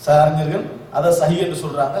 சில அறிஞர்கள் அதை சஹி என்று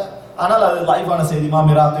சொல்றாங்க, ஆனால் அது லைஃபான செய்தி,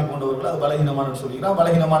 மாமிராத்தை போன்றவர்கள் அது பலகீனமான சொல்லிக்கிறான்.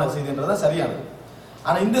 பலகீனமான செய்தின்றதான் சரியானது.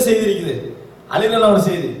 ஆனா இந்த செய்தி இருக்குது அலிரல்லாவோட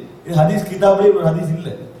செய்தி, இது ஹதீஸ் கிதாப்லயே ஒரு ஹதீஸ்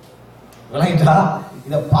இல்லை. விளங்கிட்டா?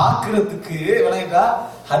 இதை பார்க்கறதுக்கு விளங்கிட்டா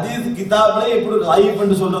ஹதீஸ் கிதாப்ல இப்படி லைஃப்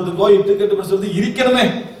என்று சொல்றதுக்கோ இட்டுக்கட்டு சொல்றது இருக்கணுமே,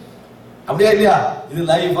 அப்படியா இல்லையா? இது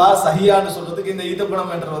லைஃபா சஹியான்னு சொல்றதுக்கு இந்த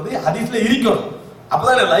ஈத்தப்பணம் என்ற வந்து ஹதீஸ்ல இருக்கணும்.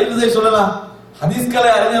 அப்பதான் லைஃப் செய்ய சொல்லலாம்.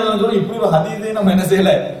 ஹதீஸ்களை அறிஞர்கள் இப்படி ஒரு ஹதீஸை நம்ம என்ன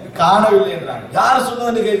செய்யல, காணவில்லை என்றாங்க. யார்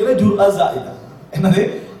சொன்னதுன்னு கேட்கிற ஜுர்ஆ ஜாயிதா, என்னது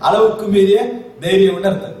அளவுக்கு மீறிய தைரியம்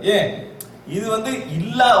அர்த்தம். ஏன் இது வந்து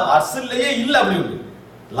இல்ல அசல்லையே இல்ல, அப்படி உண்டு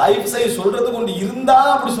லைஃப் சை சொல்றது கொண்டு இருந்தா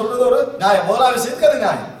அப்படி சொல்றது ஒரு நியாயம். முதலாவது விஷயத்துக்கு அது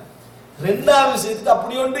நியாயம். 2வது விஷயத்துக்கு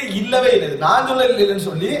அப்படி ஒன்று இல்லவே இல்லை. நான் சொல்ல இல்லைன்னு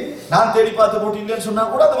சொல்லி நான் தேடி பார்த்து போட்டு இல்லைன்னு சொன்னா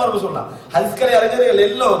கூட அந்த மரபு சொல்லலாம். ஹதீஸ்களை அறிஞர்கள்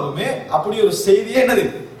எல்லோருமே அப்படி ஒரு செய்தியே என்னது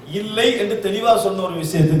இல்லை என்று தெளிவா சொன்ன ஒரு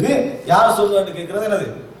விஷயத்துக்கு யார் சொல்றான்னு கேட்கறது என்னது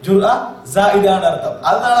ஜுர்ஆ ஜாயிதான அர்த்தம்.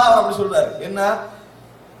 அதனால அவர் அப்படி சொல்றாரு. என்ன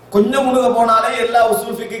கொஞ்சம் முழுக போனாலே எல்லா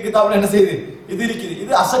உசூல் ஃபிக்ஹ் கிதாப்ல என்ன செய்யுது, இது இருக்குது.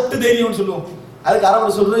 இது அசட்டு தைரியம்னு சொல்லுவோம். அதுக்கு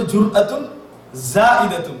அரபுல சொல்றது ஜுர்அத்துன்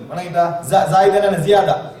ஜாயிதத்துன். வணங்கிட்டா? ஜாயிதான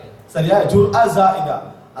ஜியாதா சரியா, ஜுர்ஆ ஜாயிதா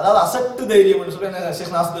அதாவது அசட்டு தைரியம் சொல்லி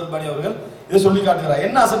ஷேக் நாசர் அல்பானி அவர்கள் இதை சொல்லி காட்டுகிறார்.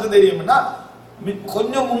 என்ன அசட்டு தைரியம்னா,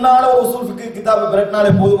 கொஞ்சம் முன்னால ஒரு உசூல் ஃபிக்ஹ் கிதாபை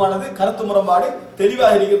பிரட்டினாலே போதுமானது, கருத்து முரண்பாடு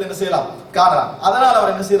தெளிவாக இருக்கிறது என்ன செய்யலாம் காணலாம். அதனால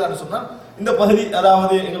அவர் என்ன செய்யறாருன்னு சொன்னா, இந்த பகுதி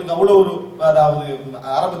அதாவது எங்களுக்கு அவ்வளவு ஒரு அதாவது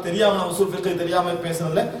அரபு தெரியாம உசூல் ஃபிக்ஹ் தெரியாம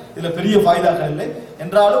பேசுறதுல இதுல பெரிய ஃபாய்தாக்கள் இல்லை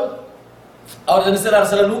என்றாலும் அவர் என்ன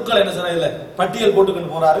செய்யறாரு, சில நூக்கள் என்ன செய்யறாரு, இதுல பட்டியல்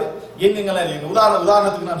போட்டுக்கிட்டு போறாரு. எங்கெங்கெல்லாம்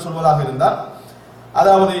உதாரணத்துக்கு நான் சொல்வதாக இருந்தால்,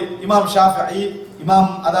 அதாவது இமாம் ஷாஃபிஈ,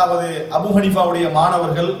 இமாம் அதாவது அபு ஹனீஃபாவுடைய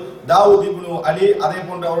மாணவர்கள் தாவூத் இப்னு அலி, அதே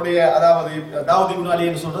போன்ற அவருடைய அதாவது தாவூத் இப்னு அலி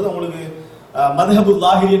என்று சொல்றது உங்களுக்கு மத்ஹபுல்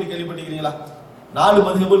லாஹிரி என்று கேள்விப்பட்டிருக்கீங்களா? 4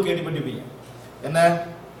 மத்ஹபுல் கேள்விப்பட்டிருப்பீங்க. என்ன?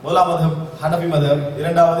 முதலாம் மத்ஹப் ஹனஃபி மத்ஹப்,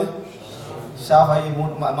 2வது ஷாஃபிஈ,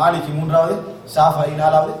 மாலிகி, 3வது ஷாஃபிஈ,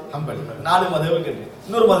 4வது ஹம்பலி. 4 மத்ஹபுல் கேட்டு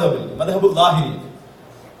இன்னொரு மத்ஹப் மத்ஹபுல் லாஹிரி.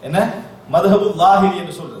 என்ன மத்ஹபுல் லாஹிரி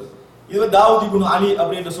என்று சொல்றது இது தாவூத் இப்னு அலி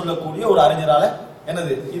அப்படி என்று சொல்லக்கூடிய ஒரு அறிஞரால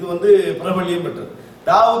என்னது இது வந்து பிரபல்யம் பெற்றது.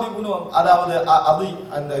 தாவூத் இப்னு அதாவது அது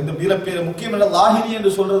அந்த இந்த பேர் முக்கியம் என்ன, லாஹிரி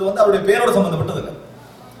என்று சொல்றது வந்து அவருடைய பேரோட சம்பந்தப்பட்டது இல்லை,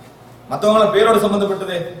 மற்றவங்கள பேரோட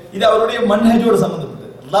சம்பந்தப்பட்டது, இது அவருடைய மன்ஹஜோட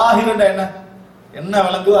சம்பந்தப்பட்டது. லாஹிரின்னா என்ன என்ன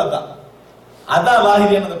விளங்குதோ அதான்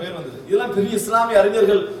லாஹிரி என்ற பேர் வந்தது. இதெல்லாம் பெரிய இஸ்லாமிய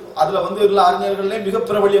அறிஞர்கள், அதுல வந்து எல்லா அறிஞர்களே மிக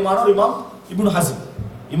பிரபல்யமான ஒரு இமாம் இப்னு ஹஸம்,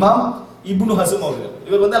 இமாம் இப்னு ஹஸம் அவர்கள்.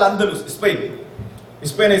 இவர் வந்து அந்தலுஸ்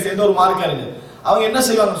ஸ்பெயினை சேர்ந்த ஒரு மார்க்க அறிஞர். அவங்க என்ன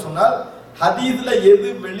செய்வாங்கன்னு சொன்னால், ஹதீஸ்ல எது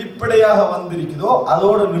வெளிப்படையாக வந்திருக்குதோ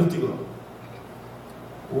அதோட நிறுத்திக்கிறோம்.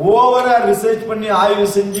 ஓவரா ரிசர்ச் பண்ணி ஆய்வு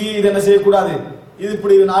செஞ்சு இது என்ன செய்யக்கூடாது, இது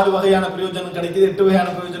இப்படி 4 வகையான பிரயோஜனம் கிடைக்குது, 8 வகையான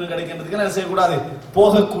பிரயோஜனம் கிடைக்கின்றதுக்கு என்ன செய்யக்கூடாது,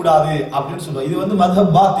 போகக்கூடாது அப்படின்னு சொல்லுவாங்க. இது வந்து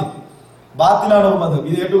மத்ஹப் பாத்திலான ஒரு மத்ஹப்,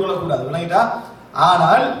 இது ஏற்றுக்கொள்ளக்கூடாது. விளங்கிட்டா?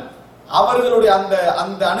 ஆனால் அவர்களுடைய அந்த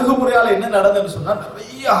அந்த அணுகுமுறையால என்ன நடந்ததுன்னு சொன்னா,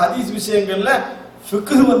 நிறைய ஹதீஸ் விஷயங்கள்ல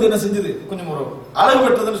ஃபிக்ஹ் வந்து என்ன செஞ்சது, கொஞ்சம் ஒரு அழகு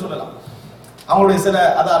பெற்றதுன்னு சொல்லலாம். அவங்களுடைய சில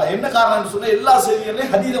அதால என்ன காரணம்னு சொன்னா, எல்லா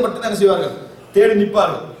செய்திகளையும் ஹதீஸை மட்டும் என்ன செய்வார்கள், தேடி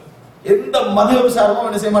நிற்பார்கள். எந்த மதுஹப் சார்பும்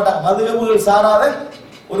என்ன செய்ய மாட்டாங்க. மதுஹபுகள் சாராத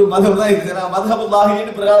ஒரு மதுஹப் தான் இருக்குது. மதுஹபுல்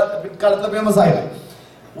லாஹிரின்னு பிற்காலத்துல ஃபேமஸ் ஆயிடும்.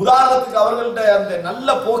 உதாரணத்துக்கு அவர்கள்ட்ட அந்த நல்ல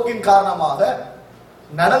போக்கின் காரணமாக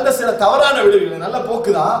நடந்த சில தவறான விளைவுகள், நல்ல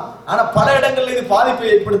போக்கு தான், ஆனா பல இடங்கள்ல இது பாதிப்பை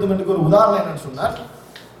ஏற்படுத்தும் என்று ஒரு உதாரணம் என்னன்னு சொன்னார்,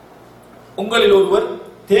 உங்களில் ஒருவர்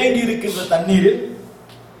தேங்கி இருக்கின்ற தண்ணீரில்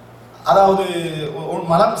அதாவது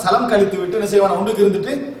சலம் கழித்து விட்டு என்ன செய்வான ஒன்றுக்கு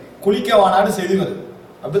இருந்துட்டு குளிக்க வானாடு செய்து வருது.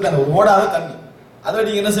 அப்படித்தானே, ஒரு ஓடாத தண்ணி, அதை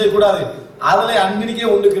நீங்க என்ன செய்யக்கூடாது, அதுல அன்னைக்கே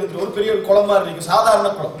ஒண்ணுக்கு இருந்து ஒரு பெரிய ஒரு குளம் மாதிரி இருக்கு, சாதாரண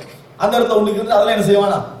குளம், அந்த இடத்துல ஒண்ணுக்கு இருந்து அதுல என்ன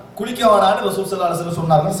செய்வானா குளிக்க வேணான்னு ரசூல் ஸல்லல்லாஹு அலைஹி வஸல்லம்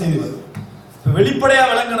சொன்னார்கள் செய்தி வருது. வெளிப்படையா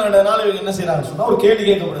விளங்கினதுனால இவங்க என்ன செய்யறாங்கன்னு சொன்னா ஒரு கேள்வி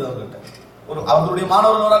கேட்கப்படுது அவர்கிட்ட. ஒரு அவர்களுடைய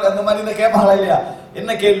மாணவர்கள் அந்த மாதிரி தான் கேட்பாங்களா இல்லையா?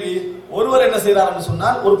 என்ன கேள்வி? ஒருவர் என்ன செய்யறாருன்னு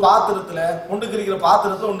சொன்னால் ஒரு பாத்திரத்துல ஒண்ணுக்கு இருக்கிற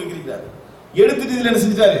பாத்திரத்துல ஒண்ணுக்கு இருக்கிறாரு, எடுத்துட்டு இதுல என்ன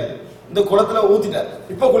செஞ்சிட்டாரு இந்த குளத்துல ஊத்திட்டாரு.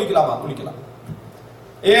 இப்ப குளிக்கலாமா? குளிக்கலாம்.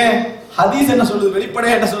 ஏன்? ஹதீஸ் என்ன சொல்லுது?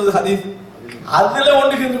 வெளிப்படையா என்ன சொல்லுது ஹதீஸ்? அதுல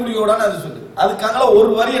ஒண்ணுக்கு இருந்து குளிக்க கூடாதுன்னு அது சொல்லுது. அதுக்காக ஒரு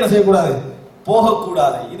வரி என்ன செய்யக்கூடாது,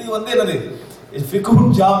 போகக்கூடாது. இது என்னது?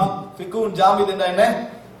 ஃபிக்ஹுன் ஜாமி. ஃபிக்ஹுன் ஜாமி என்ன?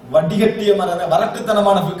 வடிகட்டிய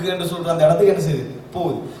வரட்டுத்தனமான ஃபிக்ஹ் என்று சொல்ற அந்த இடத்துக்கு என்ன செய்யுது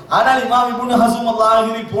போகுது. ஆனால் இமாம் இப்னு ஹஸம்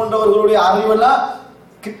அல்-லாஹிரி போன்றவர்களுடைய அறிவெல்லாம்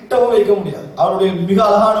கிட்டவும் வைக்க முடியாது. அவருடைய மிக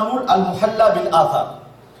அழகான நூல் அல் முஹல்லா பில் ஆதார்.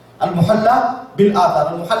 அல் முஹல்லா பில் ஆதார்.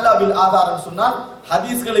 அல் முஹல்லா பில் ஆதார் என்று சொன்னால்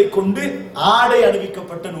ஹதீஸ்களை கொண்டு ஆடை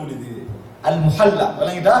அணிவிக்கப்பட்ட நூல் இது. அல் முஹல்லா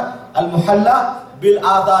விளங்கிட்டா? அல் முஹல்லா பில்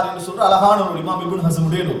ஆதார் என்று சொல்ற அழகான நூல் இமாம் இப்னு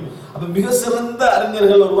ஹஸமுடைய நூல். அப்ப மிக சிறந்த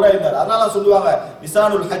அறிஞர்கள் ஒருவராக இருந்தார். அதனால சொல்லுவாங்க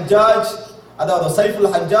லிசானுல் ஹஜ்ஜாஜ், அதாவது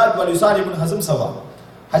சைஃபுல் ஹஜ்ஜாஜ் வல் லிசான் இப்னு ஹஸம் சவா.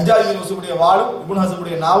 ஹஜ்ஜாஜ் இப்னு யூசுஃபுடைய வாளும் இப்னு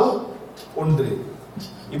ஹஸமுடைய நாவும் ஒன்று.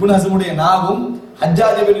 இப்னு ஹஸமுடைய நாவும்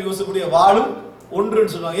ஹஜ்ஜாஜ் இப்னு யூசுஃபுடைய வாளும்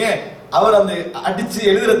ஒன்றுன்னு சொல்லுவாங்க. ஏன்? அவர் அந்த அடிச்சு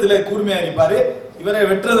எழுதுறதுல கூர்மையா இருப்பாரு, இவரை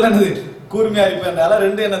வெட்டுறதுல என்னது கூர்மையா இருப்பாருனால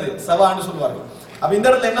ரெண்டு என்னது சவான்னு சொல்லுவார்கள். அப்ப இந்த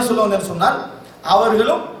இடத்துல என்ன சொல்லுவாங்கன்னு சொன்னால்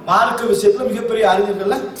அவர்களும் மார்க்க விஷயத்துல மிகப்பெரிய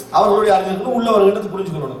அறிஞர்கள்ல அவர்களுடைய அறிஞர்களும் உள்ளவர்கள்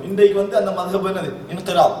புரிஞ்சுக்கணும். இன்றைக்கு அந்த மதுஹப் என்னது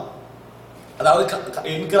இன்கிராத், அதாவது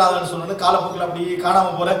இன்கிராத்னு சொன்னா காலப்போக்கில் அப்படி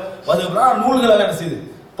காணாம போற மதுஹப்னா நூல்கள் என்ன செய்யுது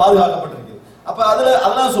பாதுகாக்கப்பட்டிருக்கு. அப்ப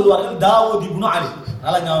அதெல்லாம் சொல்லுவார்கள் தாவூத் இப்னு அலி.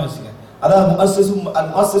 நல்லா ஞாபகம் வச்சுங்க. அதாவது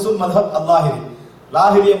முஅஸ்ஸிஸுல் மதுஹப் அல்-லாஹிரி,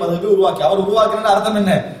 லாஹிரிய மதுஹபை உருவாக்கி, அவர் உருவாக்கின அர்த்தம்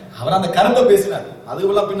என்ன? அவர் அந்த கருத்தை பேசினார்,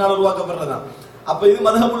 அதுவெல்லாம் பின்னால் உருவாக்கப்படுறதுதான். அப்ப இது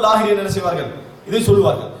மதுஹபுல் லாஹிரி என்ன செய்வார்கள், இதை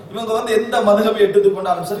சொல்லுவார்கள். இவங்க எந்த மதுஹபை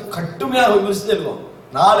எடுத்துக்கொண்டாலும் சரி கடுமையாக விமர்சித்து எழுதுவாங்க.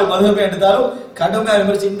 4 மதுஹபை எடுத்தாலும் கடுமையாக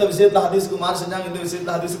விமர்சி இந்த விஷயத்துல ஹதீஸ்க்கு மாறு செஞ்சாங்க, இந்த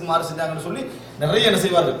விஷயத்துல ஹதீஸ்க்கு மாறு செஞ்சாங்கன்னு சொல்லி நிறைய என்ன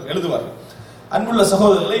செய்வார்கள், எழுதுவார்கள். அன்புள்ள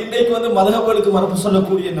சகோதரர்களை, இன்றைக்கு மதுஹபுகளுக்கு மறுப்பு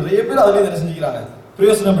சொல்லக்கூடிய நிறைய பேர் அதிலே என்ன செஞ்சுக்கிறாங்க,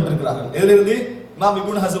 பிரயோஜனம் பெற்றிருக்கிறார்கள். எதிலிருந்து? இமாம்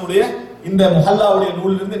இப்னு ஹஸமுடைய இந்த முஹல்லாவுடைய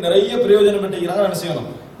நூலிலிருந்து நிறைய பிரயோஜனம் பெற்றிருக்கிறாங்க. என்ன செய்யணும்,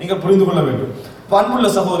 நீங்க புரிந்து கொள்ள வேண்டும். அன்புள்ள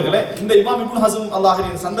சகோதரர்களே, இந்த இமாம் இப்னு ஹஸம்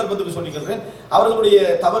அல்-லாஹிரியின் சந்தர்ப்பத்துக்கு சொல்லிக்கிறேன். அவர்களுடைய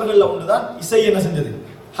தவறுகள்ல ஒன்றுதான் இசை என்ன செஞ்சது,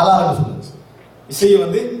 ஹலால் சொன்னது. இசையை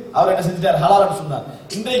அவர் என்ன செஞ்சிட்டார், ஹலால் சொன்னார்.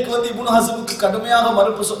 இன்றைக்கு இப்னு ஹஸமுக்கு கடுமையாக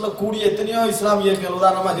மறுப்பு சொல்லக்கூடிய எத்தனையோ இஸ்லாமிய இயக்கங்கள்,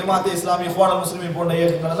 உதாரணமா ஜமாத்தே இஸ்லாமிய, இஹ்வானுல் முஸ்லிமீன் போன்ற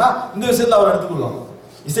இயக்கங்கள் எல்லாம் இந்த விஷயத்துல அவர் எடுத்துக்கொள்வாங்க.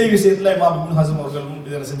 இசை விஷயத்துல இமாம் இப்னு ஹஸம் அவர்களும்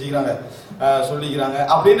இதை செஞ்சுக்கிறாங்க, சொல்லிக்கிறாங்க.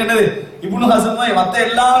 அப்படின்னு என்னது, இப்னு ஹஸம் மற்ற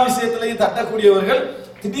எல்லா விஷயத்திலையும் தட்டக்கூடியவர்கள்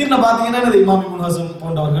திடீர்னு பாத்தீங்கன்னா இமாம் இப்னு ஹஸம்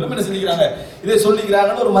போன்றவர்களும் என்ன செஞ்சுக்கிறாங்க, இதை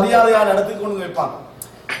சொல்லிக்கிறாங்கன்னு ஒரு மரியாதையான இடத்துக்கு கொண்டு வைப்பாங்க.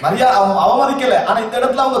 அவமதிக்கல, ஆனா இந்த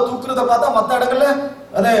இடத்துல அவங்க தூக்குறத பார்த்தா மற்ற இடங்கள்ல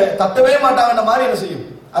அதை தட்டவே மாட்டாங்கன்ற மாதிரி என்ன செய்யும்,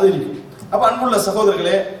 அது இருக்கும். அப்ப அன்புள்ள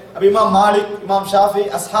சகோதரர்களே, அப்ப இமாம் மாலிக், இமாம் ஷாஃபி,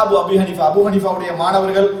 அஸ்ஹாபு அபூ ஹனீஃபா, அபூ ஹனீஃபாவுடைய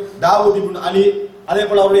மாணவர்கள் தாவூத் இப்னு அலி, அதே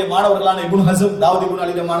போல அவருடைய மாணவர்களான இப்னு ஹஸம், தாவூத் இப்னு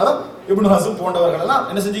அலியுடைய மாணவர் இப்னு ஹஸம் போன்றவர்கள் எல்லாம்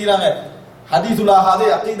என்ன செஞ்சுக்கிறாங்க, ஹதீஸுல் ஆஹாதை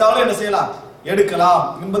அகீதாவுல என்ன செய்யலாம், எடுக்கலாம்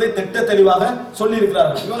என்பதை திட்ட தெளிவாக சொல்லி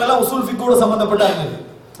இருக்கிறார்கள். இவங்க எல்லாம் உசூல் ஃபிக்ஹோட சம்பந்தப்பட்டார்கள்.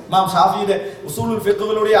 இமாம் ஷாஃபியுடைய உசூலுல்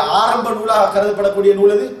ஃபிக்ஹுடைய ஆரம்ப நூலாக கருதப்படக்கூடிய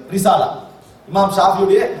நூல் எது, ரிசாலா. இமாம்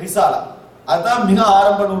ஷாஃபியுடைய ரிசாலா அதுதான் மிக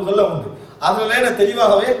ஆரம்ப நூல்கள்ல உண்டு. அதுல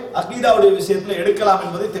தெளிவாகவே அகீதாவுடைய விஷயத்துல எடுக்கலாம்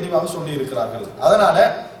என்பதை தெளிவாக சொல்லி இருக்கிறார்கள். அதனால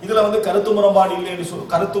இதுல கருத்து முரண்பாடு இல்லை என்று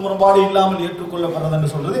கருத்து முரண்பாடு இல்லாமல் ஏற்றுக்கொள்ளப்படுறது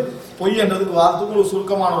என்று சொல்றது பொய் என்றதுக்கு வார்த்தைக்கு ஒரு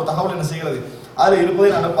சுருக்கமான ஒரு தகவல் என்ன செய்கிறது அதுல இருப்பதை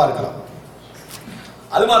நான் பார்க்கலாம்.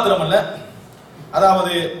 அது மாத்திரமல்ல,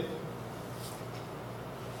 அதாவது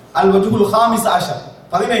அல் வஜ்ஹுல் ஹாமிஸ் ஆஷர்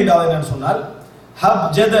 15வது என்னன்னு சொன்னால் hub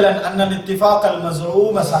ஜதலன் an al-ittifaq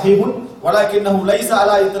al-maz'um sahih ولكنه ليس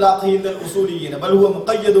على اطلاقه عند الاصوليين بل هو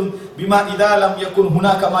مقيد بما اذا لم يكن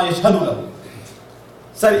هناك ما يشهد له.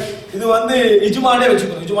 சரி, இது இஜ்மானே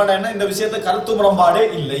வெச்சுக்கணும். இஜ்மானா என்ன, இந்த விஷயத்தை கருத்து முரண்பாடே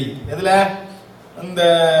இல்லை. எதுல, இந்த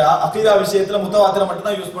அகீதா விஷயத்துல முத்தவாத்திர மட்டும்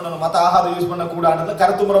தான் யூஸ் பண்ணணும், மத்த ஆகாத யூஸ் பண்ண கூடாதுல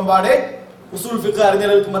கருத்து முரண்பாடே உசூல் ஃபிக்ஹ்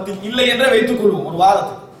அறிஞர்களுக்கு மத்தியில் இல்லை என்றே வைத்துக் கொள்வோம். ஒரு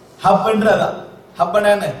வாதத்துக்கு ஹப் என்றதான், ஹப்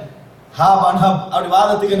என்ன, ஹப் அன்ஹப் அப்படி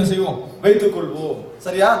வாதத்துக்கு என்ன செய்வோம், வைத்துக் கொள்வோம்.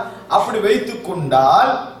 சரியா? அப்படி வைத்துக்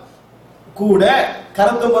கொண்டால் கூட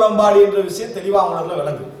கருத்து முரண்பாடு என்ற விஷயம் தெளிவா உணர்வுல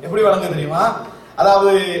விளங்கு. எப்படி விளங்கு தெரியுமா?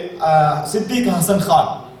 அதாவது சித்திக் ஹசன்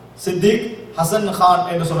கான், சித்திக் ஹசன் கான்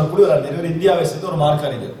என்று சொல்லக்கூடிய ஒரு அறிஞர், இந்தியாவை சேர்ந்த ஒரு மார்க்க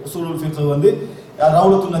அறிஞர். உசூலுல் ஃபிக்ஹ்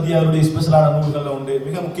ரவுலத்துன் நதியாவுடைய ஸ்பெஷலான நூல்கள்ல உண்டு,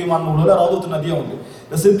 மிக முக்கியமான நூல்கள் ரவுலத்துன் நதியா உண்டு.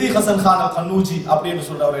 இந்த சித்திக் ஹசன் கான் கன்னூஜி அப்படின்னு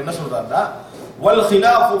சொல்றவர் என்ன சொல்றாருன்னா, வல்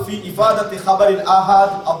ஹிலாஃபு ஃபீ இஃபாதத்தி ஹபரில்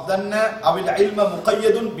ஆஹாத் அஃதன்ன அவில் இல்ம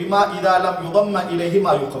முகய்யதுன் பிமா இதா லம் யுதம்ம இலைஹி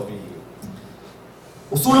மா யுகஃபி.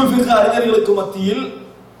 உசூலுல் ஃபிக்ஹ் அறிஞர்களுக்கு மத்தியில்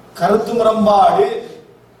கருத்து முரண்பாடு,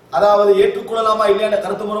 அதாவது ஏற்றுக்கொள்ளலாமா இல்லையா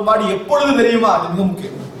கருத்து முரண்பாடு எப்பொழுது தெரியுமா, அது மிக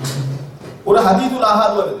முக்கியம். ஒரு ஹதீதுல்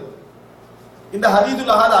ஆஹாத் வருது. இந்த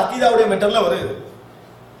ஹதீதுல் ஆஹாத் அகீதாவுடைய மெட்டர்ல வருது.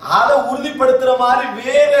 அதை உறுதிப்படுத்துற மாதிரி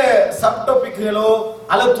வேற சப் டாபிக்களோ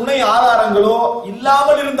அல்லது துணை ஆதாரங்களோ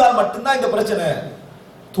இல்லாமல் இருந்தால் மட்டும்தான் இந்த பிரச்சனை.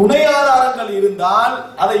 துணை ஆதாரங்கள் இருந்தால்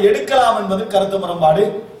அதை எடுக்கலாம் என்பது கருத்து முரண்பாடு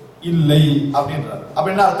இல்லை அப்படின்றார். அப்ப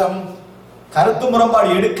என்ன அர்த்தம்? கருத்து முரண்பாடு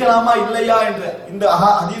எடுக்கலாமா இல்லையா என்ற இந்த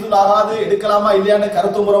ஹதீதுல் ஆஹாத் எடுக்கலாமா இல்லையான்னு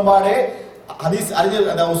கருத்து முரண்பாடு ஹதீஸ்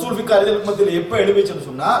அறிஞர் உசூல் ஃபிக்ஹ் அறிஞர்கள் மத்தியில் எப்ப எழுப்பிச்சுன்னு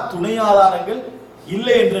சொன்னா துணை ஆதாரங்கள்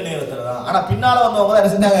இல்லை என்ற நேரத்துல தான். ஆனா பின்னால வந்தவங்க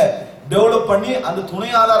என்ன செஞ்சாங்க? டெவலப் பண்ணி அந்த துணை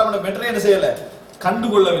ஆதாரம் மெட்டரை என்ன செய்யல,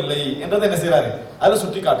 கண்டுகொள்ளவில்லை என்றதை என்ன செய்யறாரு, அதை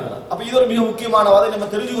சுட்டி காட்டுகிறார். அப்ப இது ஒரு மிக முக்கியமான வாதை நம்ம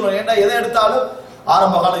தெரிஞ்சுக்கணும். ஏன்னா எதை எடுத்தாலும்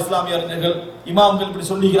ஆரம்ப கால இஸ்லாமிய அறிஞர்கள் இமாம்கள் இப்படி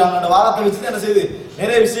சொல்லிக்கிறாங்க அந்த வாதத்தை வச்சு என்ன செய்யுது,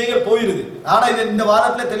 நிறைய விஷயங்கள் போயிருது. ஆனா இது இந்த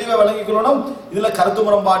வாதத்துல தெளிவா விளங்கிக் கொள்ளணும். இதுல கருத்து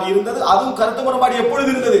முரண்பாடு இருந்தது. அதுவும் கருத்து முரண்பாடு எப்பொழுது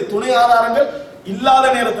இருந்தது? துணை ஆதாரங்கள் இல்லாத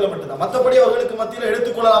நேரத்தில் மட்டும்தான். மற்றபடி அவர்களுக்கு மத்தியில்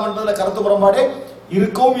எடுத்துக்கொள்ளலாம் என்பதில் கருத்து முரண்பாடு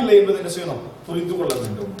இருக்கவும் இல்லை என்பதை என்ன செய்யணும், புரிந்து கொள்ள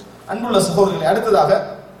வேண்டும். அன்புள்ள சகோதரர்களை, அடுத்ததாக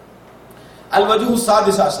அல் வஜ்ஹு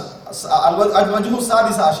சாதிஸ் ஆஷர், அல் வஜ்ஹு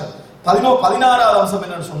சாதிஸ் ஆஷர் 16வது அம்சம்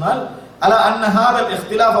என்னன்னு சொன்னால் على أن هذا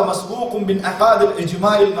الاختلاف مسبوق بالعقاد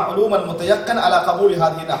الإجماع المعلوم المتيقن على قبول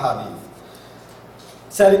هذه الأحاديث.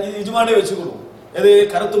 சரி, இது இஜ்மானே வெச்சுக்குறோம். இது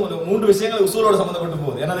கருத்து மூன்று விஷயங்கள் உசூலோட சம்பந்தப்பட்டு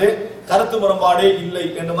போகுது. எனவே கருத்து முரண்பாடே இல்லை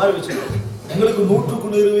என்ற மாதிரி வெச்சுக்குறோம். எங்களுக்கு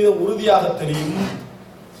 100% உறுதியாக தெரியும்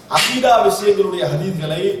அகீதா விஷயங்களுடைய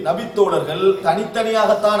ஹதீஸ்களை நபித்தோழர்கள்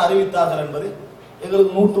தனித்தனியாகத்தான் அறிவித்தார்கள் என்பது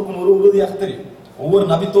எங்களுக்கு 100% உறுதியாக தெரியும். ஒவ்வொரு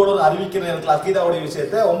நபித்தோழர் அறிவிக்கிற நேரத்தில் அகீதாவுடைய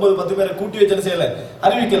விஷயத்தை 9-10 பேரை கூட்டி வச்சு செய்யல,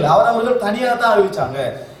 அறிவிக்கல. அவர்கள் தனியாக தான் அறிவிச்சாங்க.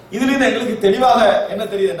 இதுல எங்களுக்கு தெளிவாக என்ன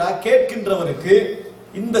தெரியுதுன்னா, கேட்கின்றவருக்கு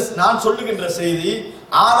இந்த நான் சொல்லுகின்ற செய்தி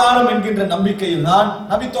ஆதாரம் என்கின்ற நம்பிக்கையில் தான்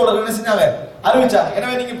நபித்தோழர்கள் என்ன செஞ்சாங்க, அறிவிச்சாங்க.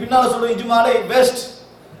 எனவே நீங்க பின்னால சொல்ற இஜ்மாலே வேஸ்ட்,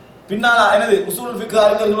 பின்னால என்னது உசூல் ஃபிக்ஹ்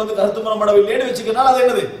அறிஞர்கள் வந்து கருத்து முரண்படவில்லைன்னு வச்சுக்கனால அது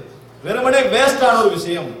என்னது வெறுமனே வேஸ்டான ஒரு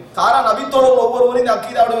விஷயம். காரணம் நபித்தோழர்கள் ஒவ்வொருவரும் இந்த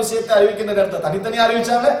அகீதாவுடைய விஷயத்தை அறிவிக்கின்ற நேரத்தை தனித்தனியா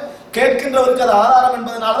அறிவிச்சாங்க. கேட்கின்றவருக்கு அது ஆதாரம்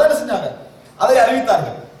என்பதனால என்ன செஞ்சாங்க, அதை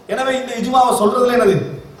அறிவித்தார்கள். எனவே இந்த இஜ்மாவை சொல்றதுல என்னது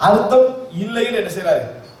அர்த்தம் இல்லைன்னு என்ன செய்யறாரு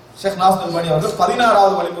ஷேக் நாஸ்ர் அல்பானி அவர்கள்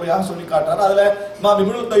 16வது வழிமுறையாக சொல்லி காட்டுறாரு. அதுல இமாம்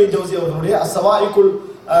இப்னுல் கையிம் ஜௌஸி அவர்களுடைய அஸ்ஸவாயிகுல்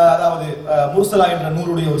அதாவது முர்சலா என்ற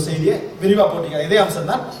நூலுடைய ஒரு செய்தியை விரிவா போட்டிருக்காங்க. இதே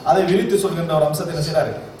அம்சம் தான், அதை விரித்து சொல்கின்ற ஒரு அம்சத்தை என்ன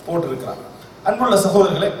செய்யறாரு போட்டிருக்கிறார். அன்புள்ள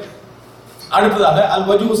சகோதரர்களே, அடுத்ததாக அல்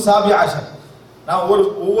வஜ்ஹு சாபி ஆஷர். நான்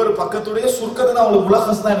ஒவ்வொரு பக்கத்துடைய சுருக்கத்தை தான் உங்களுக்கு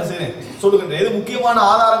முலஹஸ் தான் என்ன செய்வேன் சொல்லுகின்றேன். எது முக்கியமான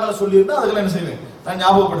ஆதாரங்களை சொல்லியிருந்தா அதுல என்ன செய்வேன் நான்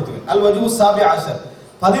ஞாபகப்படுத்துவேன். அல் வஜ்ஹு சாபி ஆஷர்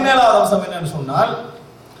 17வது அம்சம் என்னன்னு சொன்னால்,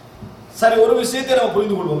 சரி ஒரு விஷயத்தை நம்ம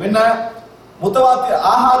புரிந்து கொள்வோம். என்ன, முத்தவாத்திர்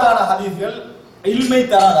ஆஹாதான ஹதீஸ்கள் இல்மை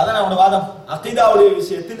தராது. அதான் நம்மளோட வாதம். அகீதாவுடைய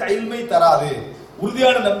விஷயத்தில் இல்மை தராது,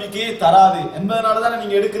 உறுதியான நம்பிக்கையை தராது என்பதனாலதான்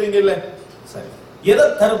நீங்க எடுக்கிறீங்க இல்ல. சரி, எதை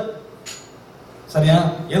தரும்? சரியா,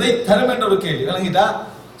 எதை தரும் என்ற ஒரு கேள்வி விளங்கிட்டா,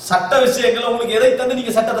 சட்ட விஷயங்கள் உங்களுக்கு எதை தந்து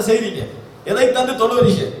நீங்க சட்டத்தை செய்றீங்க, எதை தந்து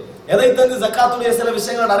தொழுவீங்க, எதை தந்து ஜக்காத்துடைய சில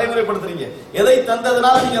விஷயங்களை நடைமுறைப்படுத்துறீங்க, எதை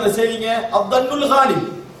தந்ததுனால நீங்க அதை செய்றீங்க. அப்தன்னுல் காலிப்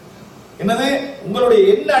என்னது, உங்களுடைய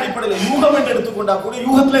என்ன அடிப்படையில் யூகம் என்று எடுத்துக்கொண்டா கூட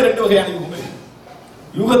யூகத்துல 2 வகையான யூகம் இருக்கு.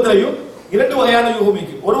 யூகத்திலையும் 2 வகையான யூகம்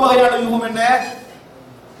இருக்கு. ஒரு வகையான யூகம் என்ன,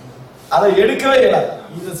 அதை எடுக்கவே இயலாது.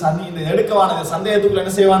 இந்த எடுக்கவான சந்தேகத்துக்குள்ள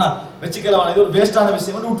என்ன செய்வானா வச்சுக்கலவான, இது ஒரு வேஸ்டான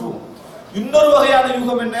விஷயம் விட்டுருவோம். இன்னொரு வகையான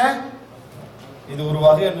யூகம் என்ன, இது ஒரு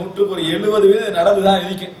வகையை 170% நடந்துதான்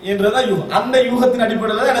இருக்கு என்றதான் யூகம். அந்த யூகத்தின்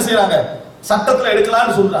அடிப்படையில் தான் என்ன செய்யறாங்க, சட்டத்துல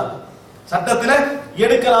எடுக்கலாம்னு சொல்றாங்க. சட்டத்துல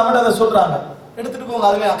எடுக்கலாம்னு அதை சொல்றாங்க. எடுத்துட்டு போங்க,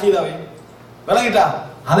 அதுவே அகீதாவே விளங்கிட்டா.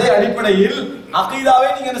 அதே அடிப்படையில் அகீதாவே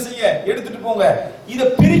நீங்க என்ன செய்ய எடுத்துட்டு போங்க. இதை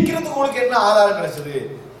பிரிக்கிறதுக்கு உங்களுக்கு என்ன ஆதாரம் கிடைச்சது?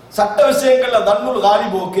 சட்ட விஷயங்கள்ல தன்னுல்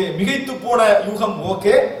காலிப் ஓகே, மிகைத்து போன யூகம்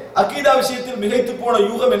ஓகே, அகீதா விஷயத்தில் மிகைத்து போன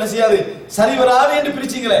யூகம் என்ன செய்யாது, சரி வராது என்று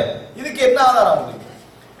பிரிச்சீங்களே, இதுக்கு என்ன ஆதாரம் உங்களுக்கு?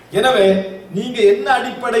 எனவே நீங்க என்ன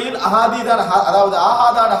அடிப்படையில் அதாவது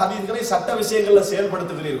ஆஹாதான ஹதீஸ்களை சட்ட விஷயங்கள்ல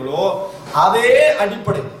செயல்படுத்துகிறீர்களோ அதே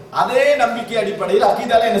அடிப்படை, அதே நம்பிக்கை அடிப்படையில்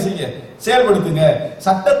அகீதால என்ன செய்ய செயல்படுத்துங்க.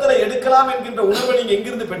 சட்டத்துல எடுக்கலாம் என்கின்ற உணர்வை நீங்க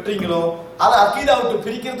எங்கிருந்து பெற்றீங்களோ அதை அகீதா விட்டு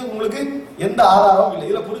பிரிக்கிறதுக்கு உங்களுக்கு எந்த ஆதாரமும் இல்லை.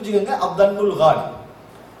 இதுல புரிஞ்சுக்கங்க, அப்தன்னுல் காலிப்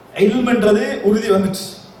இல்ம்ன்றது உறுதி வந்துச்சு,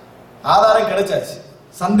 ஆதாரம் கிடைச்சாச்சு,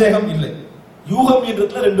 சந்தேகம் இல்லை. யூகம்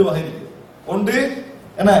என்றதுல 2 வகை இருக்கு. ஒன்று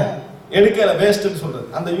என்ன, எடுக்கல வேஸ்ட்னு சொல்றது,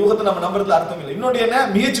 அந்த யூகத்தை நம்ம நம்புறதுல அர்த்தம் இல்லை. இன்னொன்று என்ன,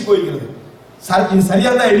 மிகைச்சு போய்கிறது, இது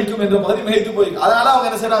சரியா தான் இருக்கும் என்ற பகுதி மிகைத்து போயிருக்கு. அதனால அவங்க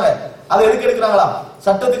என்ன செய்யறாங்க, அதை எதுக்கு எடுக்கிறாங்களா,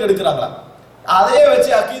 சட்டத்துக்கு எடுக்கிறாங்களா. அதே வச்சு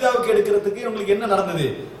அகீதாவுக்கு எடுக்கிறதுக்கு உங்களுக்கு என்ன நடந்தது,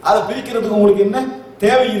 அதை பிரிக்கிறதுக்கு உங்களுக்கு என்ன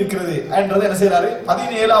தேவை இருக்கிறது என்றதை என்ன செய்யறாரு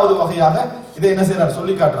 17வது வகையாக இதை என்ன செய்யறாரு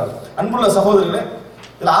சொல்லி காட்டுறாரு. அன்புள்ள சகோதரர்களே,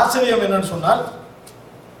 இதுல ஆச்சரியம் என்னன்னு சொன்னால்,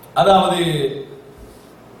 அதாவது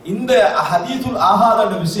இந்த ஹதீதுல் ஆஹாத்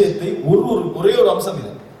என்ற விஷயத்தை ஒரே ஒரு அம்சம்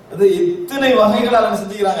இது, அது எத்தனை வகைகளால் என்ன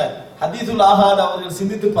செஞ்சுக்கிறாங்க ஹதீதுல் ஆஹாத் அவர்கள்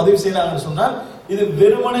சிந்தித்து பதிவு செய்யறாங்கன்னு சொன்னால் இது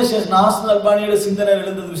வெறுமனே ஷேக் நாசர் அல்பானியோட சிந்தனை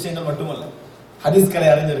எழுந்தது விஷயங்கள் மட்டுமல்ல. ஹதீஸ் கலை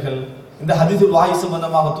அறிஞர்கள், இந்த ஹதீதுல் வாஹி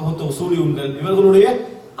சம்பந்தமாக தொகுத்த உசூலியுன்கள், இவர்களுடைய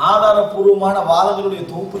ஆதாரபூர்வமான வாதங்களுடைய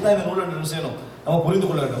தொகுப்பு தான் இந்த நூல் என்று செய்யணும் நம்ம புரிந்து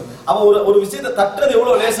கொள்ள வேண்டும். அப்ப ஒரு விஷயத்தை தட்டுறது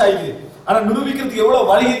எவ்வளவு லேசாயிக்குது, ஆனா நிரூபிக்கிறதுக்கு எவ்வளவு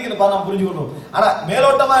வழி இருக்குன்னு நம்ம புரிஞ்சுக்கணும். ஆனா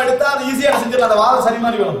மேலோட்டமா எடுத்தா அது ஈஸியா செஞ்சிடலாம், அந்த வாதம் சரி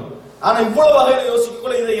மாதிரி வரும். ஆனா இவ்வளவு வகையில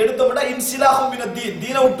யோசிக்கக்குள்ள இதை எடுத்தோம்னா இன்சிலாஹும் மின தீன்,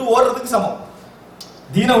 தீனை விட்டு ஓடுறதுக்கு சமம்,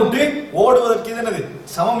 தீனை விட்டு ஓடுவதற்கு இது என்னது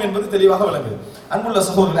சமம் என்பது தெளிவாக விளங்குது. அன்புள்ள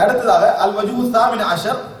சகோதரர்கள், அடுத்ததாக அல் வஜூஹு தாமின்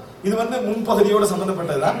அஷர், இது முன்பகுதியோடு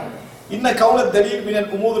சம்பந்தப்பட்டதுதான். இன்ன கவுல தலீல் மினல்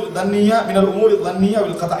உமூர் தன்னியா மினல் உமூர் தன்னியா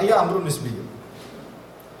வில் கதய்யா அம்ருன் நிஸ்பி.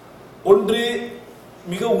 ஒன்று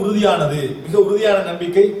மிக உறுதியானது, மிக உறுதியான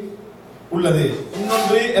நம்பிக்கை உள்ளது.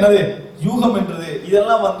 இன்னொன்று எனது யூகம் என்றது.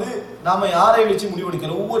 இதெல்லாம் நாம யாரை வச்சு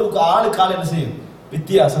முடிவெடுக்கல, ஒவ்வொரு ஆளுக்கால என்ன செய்யும்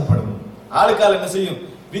வித்தியாசப்படும், ஆளுக்கால என்ன செய்யும்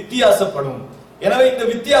வித்தியாசப்படும். எனவே இந்த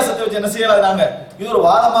வித்தியாசத்தை வச்சு என்ன செய்யலாம், நாங்க இது ஒரு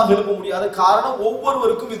வாதமாக எழுப்ப முடியாத காரணம்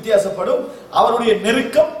ஒவ்வொருவருக்கும் வித்தியாசப்படும், அவருடைய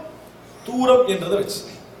நெருக்கம் தூரம் என்றதை வச்சு.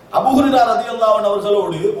 அபூ ஹுரைரா ரலியல்லாஹு அன்ஹு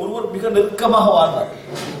அவர்களோடு ஒருவர் மிக நெருக்கமாக வாழ்ந்தார்.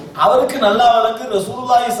 அவருக்கு நல்லா வழங்கு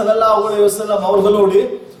ரசூலுல்லாஹி ஸல்லல்லாஹு அலைஹி வஸல்லம் அவர்களோடு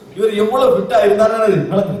இவர் எவ்வளவு ஃபிட்டா இருந்தார்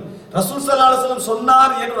விளங்கு. ரசூல் ஸல்லல்லாஹு அலைஹி வஸல்லம்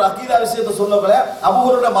சொன்னார் என்ற ஒரு அகீதா விஷயத்தை சொல்லப்பல அபூ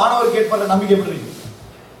ஹுரைரா மாணவர் கேட்பற நம்பிக்கை எப்படி இருக்கு.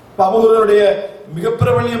 இப்ப அபூ ஹுரைராவுடைய மிக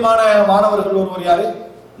பிரபல்யமான மாணவர்கள் ஒருவர் யாரு,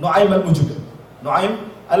 நுஐம் அல் முஜ்மிர். நுஐம்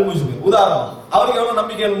அல் முஜ்மிர் உதாரணம், அவருக்கு எவ்வளவு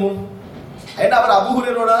நம்பிக்கை இருக்கும். ஏன்னா அவர் அபூ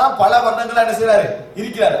ஹுரைராவோட பல வருடங்களா என்ன செய்யறாரு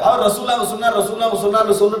இருக்கிறார். அவர் ரசூலுல்லாஹ்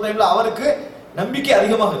சொன்னார் சொல்ற டைம்ல அவருக்கு நம்பிக்கை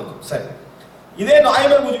அதிகமாக இருக்கும். சரி, இதே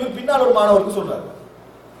நுஐம் அல் முஜ்மிர் பின்னால் ஒரு மாணவருக்கு சொல்றாரு,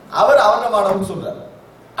 அவர் அவரோட மாணவருக்கு சொல்றாரு.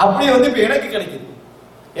 அப்படியே இப்ப எனக்கு கிடைக்குது,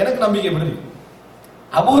 எனக்கு நம்பிக்கை எப்படி இருக்கு.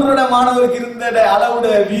 அபூ ஹுரைரா மாணவருக்கு இருந்த அளவுட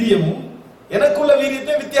வீரியமும் எனக்குள்ள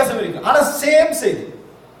வீரியத்தை வித்தியாசம் இருக்கு. ஆனா சேம் செய்தி,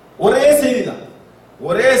 ஒரே செய்தி தான்,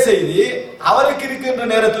 ஒரே செய்தி. அவருக்கு இருக்கின்ற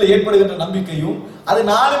நேரத்தில் ஏற்படுகின்ற நம்பிக்கையும் அது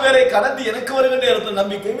 4 பேரை கடந்து எனக்கு வருகின்ற நேரத்தில்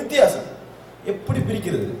நம்பிக்கையும் வித்தியாசம். எப்படி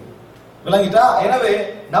பிரிக்கிறது விளங்கிட்டா? எனவே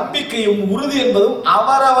நம்பிக்கையும் உறுதி என்பதும்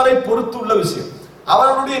அவரவரை பொறுத்துள்ள விஷயம்,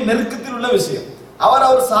 அவருடைய நெருக்கத்தில் உள்ள விஷயம்,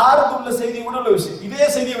 அவர் சார்ந்துள்ள செய்தியோடு உள்ள விஷயம். இதே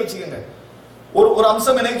செய்தியை வச்சுக்கோங்க, ஒரு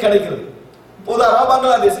அம்சம் எனக்கு கிடைக்கிறது. உதாரணம்,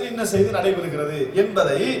 பங்களாதேஷில் என்ன செய்தி நடைபெறுகிறது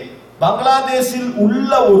என்பதை பங்களாதேஷில்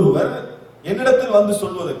உள்ள ஒருவர் என்னிடத்தில்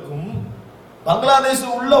சொல்வதற்கும்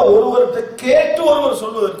பங்களாதேஷில் உள்ள ஒருவர்கிட்ட கேட்டு ஒருவர்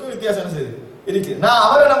சொல்வதற்கும் வித்தியாசம் என்ன செய்யுது இருக்கு. நான்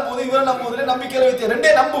அவரை நம்புவது இவரை நம்புவதில் நம்பிக்கையில வித்தியாசம்,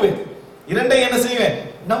 ரெண்டே நம்புவேன், இரண்டை என்ன செய்வேன்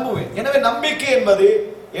நம்புவேன். எனவே நம்பிக்கை என்பது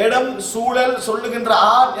இடம், சூழல், சொல்லுகின்ற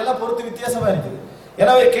ஆள் எல்லாம் பொறுத்து வித்தியாசமா இருக்குது.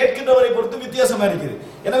 எனவே கேட்கின்றவரை பொறுத்து வித்தியாசமா இருக்குது.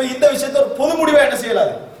 எனவே இந்த விஷயத்தை ஒரு பொது முடிவை என்ன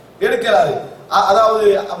செய்யலாது எடுக்கலாது. அதாவது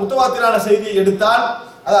முத்தவாத்திரான செய்தியை எடுத்தால்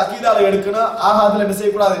அது அகீதால எடுக்கணும், ஆகாதுல என்ன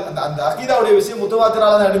செய்யக்கூடாது. அந்த அகீதாவுடைய விஷயம்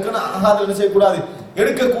முத்தவாத்திரால தான் எடுக்கணும், ஆகாதுல என்ன செய்யக்கூடாது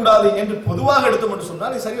எடுக்கக்கூடாது என்று பொதுவாக எடுத்தோம் என்று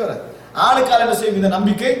சொன்னால் இது சரி வராது. ஆளுக்கால என்ன செய்யும், இந்த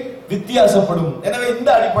நம்பிக்கை வித்தியாசப்படும். எனவே இந்த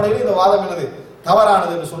அடிப்படையில் இந்த வாதம் என்னது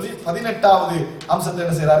தவறானது என்று சொல்லி 18வது அம்சத்தை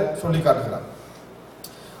என்ன செய்யறாரு சொல்லி காட்டுகிறார்.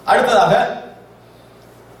 அடுத்ததாக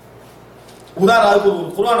உதாரணத்துக்கு ஒரு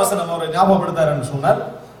குர்ஆன் வசனம் அவரை ஞாபகப்படுத்தார் சொன்னார்.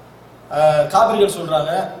 காபிர்கள்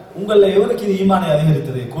சொல்றாங்க, உங்கள எவருக்கு இது ஈமானை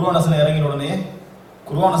அதிகரித்தது? குர்ஆன் வசனம் இறங்கின உடனே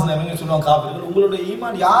குர்ஆன் வசனம் இறங்கி சொல்லுவாங்க காபிர்கள், உங்களுடைய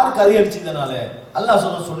ஈமான் யாருக்கு அதிகரிச்சதுனால? அல்லாஹ்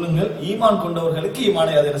சொல்லுங்கள், ஈமான் கொண்டவர்களுக்கு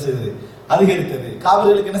ஈமானை அது என்ன செய்தது அதிகரித்தது,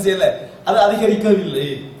 காபிர்களுக்கு என்ன செய்யல அது அதிகரிக்கவில்லை.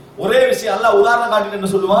 ஒரே விஷயம் அல்லாஹ் உதாரணம் காட்டிட்டு என்ன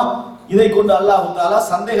சொல்லுவான், இதை கொண்டு அல்லாஹ் தஆலா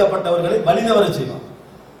சந்தேகப்பட்டவர்களை வழிதவர செய்வான்,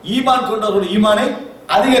 ஈமான் கொண்டவர்களுடைய ஈமானை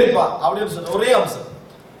அதிகரிப்பான் அப்படின்னு சொல்ற ஒரே அம்சம்.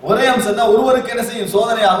 ஒரே அம்சம் தான் ஒருவருக்கு என்ன செய்யும்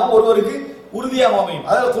சோதனையாகும், ஒருவருக்கு உறுதியாக அமையும்.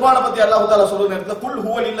 அதாவது குர்ஆனை பத்தி அல்லாஹ் தஆலா சொல்ற நேரத்தில் குல்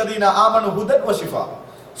ஹுவல் இல்லதீன ஆமனு ஹுதன் வ ஷிஃபா,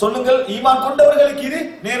 சொல்லுங்கள் ஈமான் கொண்டவர்களுக்கு இது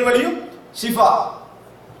நேர்வழியும் ஷிஃபா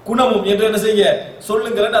குணமும் என்று என்ன செய்ய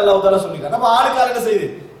சொல்லுங்கள் என்று அல்லாஹ் தஆலா சொல்லிருக்கார். நம்ம ஆளுக்கால என்ன செய்யுது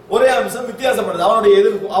ஒரே அம்சம் வித்தியாசப்படுது.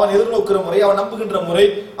 அவன் எதிர்நோக்குற முறை, அவன் நம்புகின்ற முறை,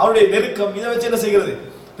 அவனுடைய நெருக்கம், இதை வச்சு என்ன செய்கிறது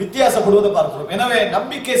வித்தியாசப்படுவதை பார்க்கிறோம். எனவே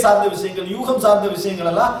நம்பிக்கை சார்ந்த விஷயங்கள், யூகம் சார்ந்த விஷயங்கள்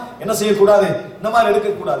எல்லாம் என்ன செய்யக்கூடாது, இந்த மாதிரி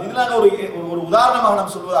எடுக்கக்கூடாது. இதனால ஒரு உதாரணமாக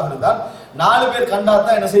நாம் சொல்வதாக இருந்தால், 4 பேர்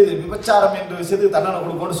கண்டாத்தான் என்ன செய்யுது விபச்சாரம் என்ற விஷயத்துக்கு தண்டனை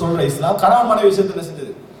கொடுக்கணும்னு சொல்ற இஸ்லாம் கணவன் மனைவி விஷயத்தை என்ன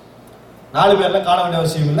செஞ்சது 4 பேர்ல காண வேண்டிய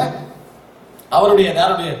அவசியம் இல்லை. அவருடைய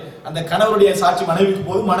அந்த கணவருடைய சாட்சி மனைவிக்கு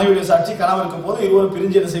போது, மனைவியுடைய சாட்சி கணவருக்கு போது, இருவரும்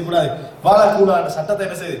பிரிஞ்சு என்ன செய்யக்கூடாது வாழக்கூடாது சட்டத்தை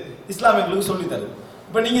என்ன செய்யுது இஸ்லாம் எங்களுக்கு சொல்லி தருது.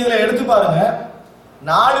 இப்ப நீங்க இதுல எடுத்து பாருங்க,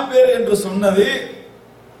 4 பேர் என்று சொன்னது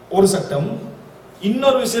ஒரு சட்டம்,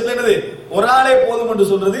 இன்னொரு விஷயத்துல என்னது ஒரு ஆளே போதும் என்று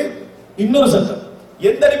சொல்றது இன்னொரு சட்டம்.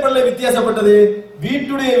 எந்த அடிப்படையில் வித்தியாசப்பட்டது?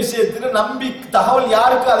 வீட்டுடைய விஷயத்துல தகவல்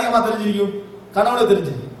யாருக்கு அதிகமா தெரிஞ்சிருக்கும்? கணவனுக்கு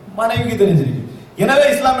தெரிஞ்சிருக்கும், மனைவிக்கு தெரிஞ்சிருக்கும். எனவே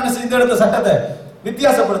இஸ்லாம் என்ன செய்த எடுத்த சட்டத்தை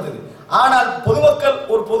வித்தியாசப்படுத்துது. ஆனால் பொதுமக்கள்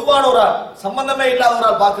ஒரு பொதுவான ஒரு ஆள், சம்பந்தமே இல்லாத ஒரு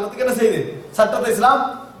ஆள் பார்க்கறதுக்கு என்ன செய்யுது சட்டத்தை இஸ்லாம்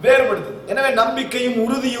வேறுபடுது. எனவே நம்பிக்கையும்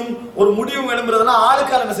உறுதியும் ஒரு முடிவும் எழும்புறதுனா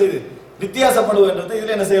ஆளுக்கால் என்ன செய்யுது வித்தியாசப்படுவதுன்றது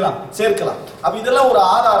இதுல என்ன செய்யலாம், சேர்க்கலாம். அப்ப இதெல்லாம் ஒரு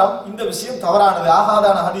ஆதாரம். இந்த விஷயம் தவறானது,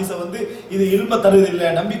 ஆகாதான ஹதீஸை இது இல்ம தருதில்லை,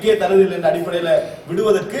 நம்பிக்கையை தருதில்லை என்ற அடிப்படையில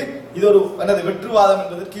விடுவதற்கு இது ஒரு என்னது வெற்றுவாதம்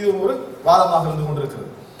என்பதற்கு இது ஒரு வாதமாக இருந்து கொண்டிருக்கிறது.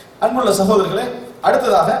 அன்புள்ள சகோதரர்களே,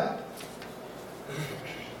 அடுத்ததாக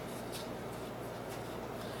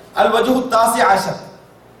அல் வஜ்ஹு தாசி ஆஷர்,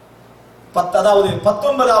 அதாவது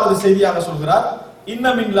 19வது செய்தியாக சொல்கிறார், இன்ன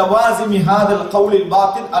மின் லவாசிமி ஹாதல் கௌலில்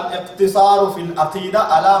பாத்தில் அல் இக்திசாரு ஃபில் அகீதா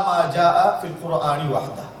அலா மா ஜாஅ ஃபில் குர்ஆனி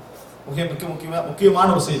வஹ்தா. முக்கியமான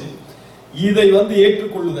ஒரு செய்தி. இதை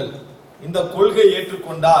ஏற்றுக்கொள்ளுதல், இந்த கொள்கை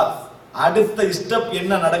ஏற்றுக்கொண்டால் அடுத்த ஸ்டெப்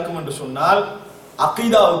என்ன நடக்கும் என்று சொன்னால்,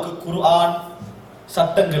 அகீதாவுக்கு குர்ஆன்,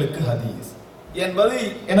 சட்டங்களுக்கு ஹதீஸ் என்பது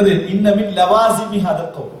எனது இன்ன மின் லவாசிமி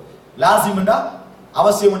ஹாதல் கௌல். லாசிம் என்றால்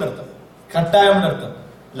அவசியம் என்று அர்த்தம், கட்டாயம் என்று அர்த்தம்.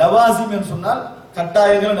 லவாசிம் என்று சொன்னால்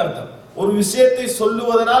கட்டாயங்கள் என்று அர்த்தம். ஒரு விஷயத்தை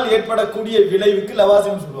சொல்லுவதனால் ஏற்படக்கூடிய விளைவுக்கு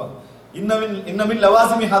லவாசிம் சொல்லுவாங்க. இன்னமின்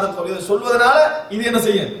லவாசிமி ஹாதல் கௌல், இதை சொல்வதனால இது என்ன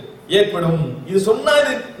செய்யும், ஏற்படும். இது சொன்னா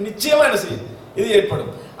இது நிச்சயமா என்ன செய்யும், இது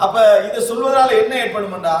ஏற்படும். அப்ப இதை சொல்வதனால என்ன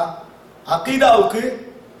ஏற்படும் என்றா, அகீதாவுக்கு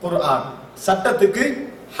குர்ஆன், சட்டத்துக்கு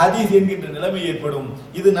ஹதீஸ் என்கின்ற நிலைமை ஏற்படும்.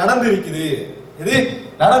 இது நடந்திருக்குது, இது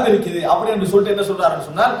நடந்திருக்குது அப்படி என்று சொல்லிட்டு என்ன சொல்றாருன்னு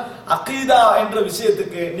சொன்னால், அகீதா என்ற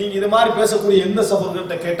விஷயத்துக்கு நீங்க இது மாதிரி பேசக்கூடிய எந்த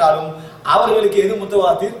சகோதரர்கிட்ட கேட்டாலும் அவர்களுக்கு எது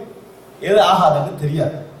முத்தவாத்திர் எது ஆகாதுன்னு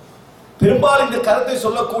தெரியாது. பெரும்பாலும் இந்த கருத்தை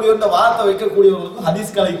சொல்லக்கூடிய இந்த வார்த்தை வைக்கக்கூடியவர்களுக்கும்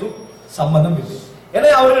ஹதீஸ் கலைக்கும் சம்பந்தம் இல்லை.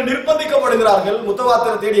 எனவே அவர்கள் நிர்பந்திக்கப்படுகிறார்கள்.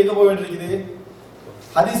 முத்தவாத்திரை தேடி எங்க போக வேண்டியிருக்குது,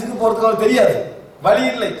 ஹதீஸுக்கு போறதுக்கு தெரியாது, வழி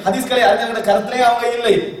இல்லை. ஹதீஸ் கலை அறிஞர்கிட்ட கருத்திலே அவங்க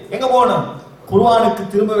இல்லை, எங்க போகணும், குர்ஆனுக்கு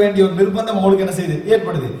திரும்ப வேண்டிய ஒரு நிர்பந்தம் அவங்களுக்கு என்ன செய்யுது,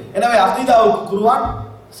 ஏற்படுது. எனவே அகீதாவுக்கு குர்ஆன்,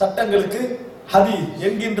 சட்டங்களுக்கு ஹதீஸ்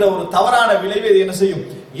என்கின்ற ஒரு தவறான விளைவை என்ன செய்யும்,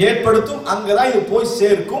 ஏற்படுத்தும். அங்கதான் இது போய்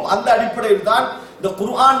சேர்க்கும். அந்த அடிப்படையில் தான் இந்த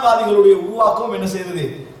குர்ஆன்வாதிகளுடைய உருவாக்கம் என்ன செய்தது,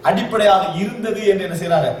 அடிப்படையாக இருந்தது என்று என்ன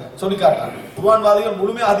செய்யறாங்க, சொல்லி காட்டுறாங்க. குர்ஆன்வாதிகள்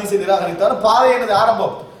முழுமையாக ஹதீஸை நிராகரித்தார், பாதை எனது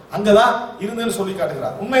ஆரம்பம் அங்கதான் இருந்ததுன்னு சொல்லி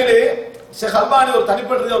காட்டுகிறார். உண்மையிலேயே ஷேக் அல்பானி ஒரு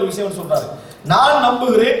தனிப்பட்ட ஒரு விஷயம் சொல்றாரு. நான்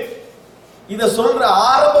நம்புகிறேன், இதை சொல்ற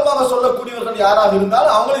ஆரம்பமாக சொல்லக்கூடியவர்கள் யாராக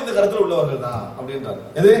இருந்தாலும் அவங்களும் இந்த கருத்துல உள்ளவர்கள் தான் அப்படின்றாங்க.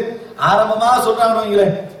 எது ஆரம்பமாக சொல்றாங்க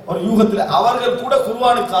ஒரு யூகத்துல, அவர்கள் கூட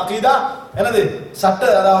குர்ஆனுக்கு அகீதா என்னது சட்ட,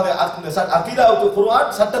 அதாவது அகீதாவுக்கு குர்ஆன்,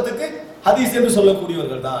 சட்டத்துக்கு ஹதீஸ் என்று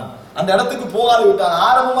சொல்லக்கூடியவர்கள் தான். அந்த இடத்துக்கு போகாது விட்டாங்க.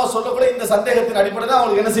 ஆரம்பமா சொல்லக்கூட இந்த சந்தேகத்தின் அடிப்படையில்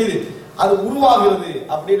அவங்களுக்கு என்ன செய்யுது, அது உருவாகிறது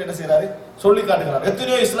அப்படின்னு என்ன செய்யறாரு, சொல்லி காட்டுகிறார்.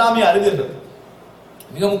 எத்தனையோ இஸ்லாமிய அறிஞர்கள்,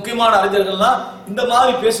 மிக முக்கியமான அறிஞர்கள்லாம் இந்த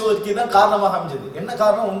மாதிரி பேசுவதற்கு தான் காரணமாக அமைஞ்சது. என்ன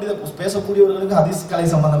காரணம், ஒன்று பேசக்கூடியவர்களுக்கு ஹதீஸ் கலை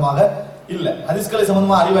சம்பந்தமாக இல்ல, ஹதீஸ் கலை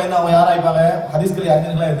சம்பந்தமா அறிவாய்னா அவங்க யாரா இருப்பாங்க, ஹதீஸ் கலை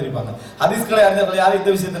அறிஞர்களா இருந்திருப்பாங்க. ஹதீஸ் கலை அறிஞர்கள் யாரும்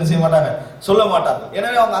இந்த விஷயத்தை செய்ய மாட்டாங்க, சொல்ல மாட்டாங்க.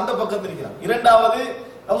 எனவே அவங்க அந்த பக்கத்தில் இருக்கிறாங்க. இரண்டாவது,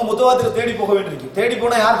 அவங்க முத்தவாத்திரை தேடி போக வேண்டியிருக்கு. தேடி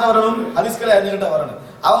போனா யார்கிட்ட வரணும், ஹதீஸ் கலை அறிஞர்கிட்ட வரணும்.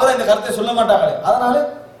 அவங்க தான் இந்த கருத்தை சொல்ல மாட்டாங்களே, அதனால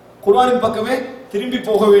குர்ஆனின் பக்கமே திரும்பி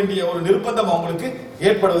போக வேண்டிய ஒரு நிர்பந்தம் அவங்களுக்கு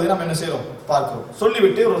ஏற்படுவதை நாம் என்ன செய்யறோம், பார்க்கிறோம்.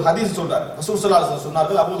 சொல்லிவிட்டு ஒரு ஹதீஸ் சொல்றார். ரசூல் ஸல்லல்லாஹு அலைஹி வஸல்லம்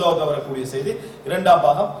சொன்னார்கள், அபூ தாவூத் வரக்கூடிய செய்தி, 2ஆம்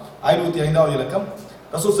பாகம் 505வது இலக்கம்.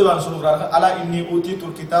 ரசூல் ஸல்லல்லாஹு அலைஹி வஸல்லம் சொல்கிறார்கள், அலா இன்னி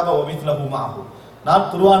ஊதீதுல் கிதாப வ மித்லஹு மஅஹு, நான்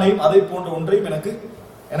குர்ஆனையும் அதை போன்ற ஒன்றையும்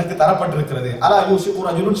எனக்கு தரப்பட்டிருக்கிறது. அலா யூஷிகு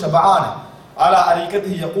ரஜுலுன் ஷபஆன அலா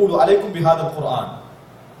அரிகதிஹி யகூலு அலைக்கும் பிஹாதல் குர்ஆன்,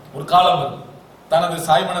 ஒரு காலம் தனது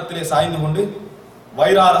சாய்மனத்திலே சாய்ந்து கொண்டு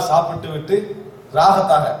வயிறார சாப்பிட்டு விட்டு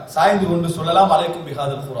ராகத்தாக சாய்ந்து கொண்டு சொல்லலாம், அலைக்கும்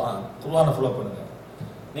பிஹாதல் குர்ஆன், குர்ஆனை ஃபாலோ பண்ணுங்க.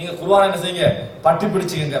 நீங்க குர்ஆனை என்ன செய்யுங்க, பற்றி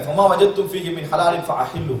பிடிச்சுக்கங்க. ஃபமா வஜத்தும் ஃபீஹி மின் ஹலாலின்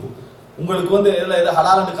ஃபஅஹில்லுஹு, உங்களுக்கு எதை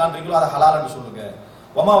ஹலால் என்று காண்றீங்களோ அதை ஹலால் என்று சொல்லுங்க.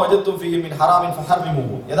 வமா வஜத்தும் ஃபீஹி மின் ஹராமின்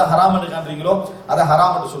ஃபஹர்ரிமுஹு, எதை ஹராம் என்று காண்றீங்களோ அதை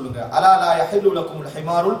ஹராம் என்று சொல்லுங்க. அலா லா யஹில்லு லக்குமுல்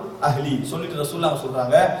ஹிமாருல் அஹ்லி, சொல்லிட்டு ரசூலுல்லாஹ்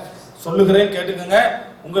சொல்றாங்க, சொல்லுகிறேன் கேட்டுக்கங்க,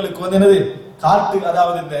 உங்களுக்கு என்னது காட்டு,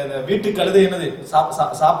 அதாவது இந்த வீட்டு கழுதை என்னது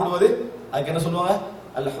சாப்பிடுவது, அதுக்கு என்ன சொல்லுவாங்க,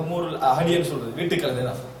 அல்ல ஹுமூருல் அஹ்லின்னு சொல்றது, வீட்டு கழுதை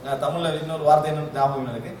தான். நான் தமிழ்ல இன்னொரு வார்த்தை என்ன ஞாபகம்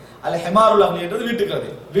எனக்கு, அல்ல ஹிமாருல் அஹ்லி என்றது வீட்டு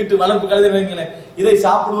கழுதை, வீட்டு வளர்ப்பு கழுதை வைங்களேன். இதை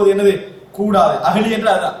சாப்பிடுவது என்னது கூடாது. அஹ்லி என்ற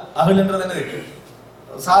அதுதான், அஹ்ல் என்றது என்னது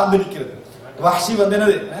சார்ந்து இருக்கிறது. வஹ்ஷி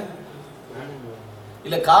என்னது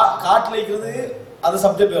இல்ல காட்டுல இருக்கிறது, அது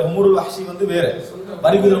சப்ஜெக்ட் வேற. ஹுமூருல் வஹ்ஷி வேற,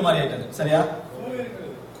 வரிகுதிர மாதிரி ஆயிட்டாங்க. சரியா,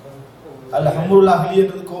 அல்ல ஹுமூருல் அஹ்லி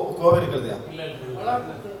என்றது கோவை இருக்கிறது,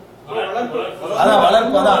 அதான்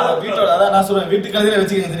வளர்ப்பு, அதான் வீட்டோட, அதான் நான் சொல்றேன் வீட்டு கழுதையில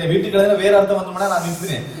வச்சுக்கோங்க. சரியா, வீட்டு கழுதையில வேற அர்த்தம் வந்தோம்னா நான்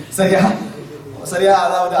நிறுத்தினேன். சரியா சரியா,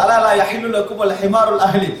 அதாவது அலா லா யஹில்லு லக்கும் அல் ஹிமாருல்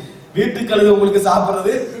அஹ்லி, வீட்டு கழுதை உங்களுக்கு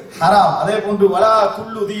சாப்பிடுறது ஹராம். அதே போன்று வலா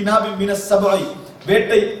குல்லு தீனாபின் மினஸ் சபஇ,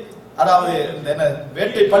 வேட்டை, அதாவது என்ன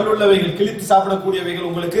வேட்டை பல்லுள்ளவைகள் கிழித்து சாப்பிடக்கூடியவைகள்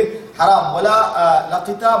உங்களுக்கு ஹராம். வலா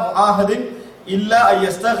லகிதா முஆஹதின் இல்லா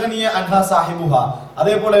அய்யஸ்தகனிய அன்ஹா சாஹிபுஹா,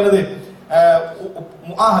 அதே போல என்னது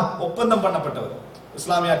முஆஹத், ஒப்பந்தம் பண்ணப்பட்டவர்.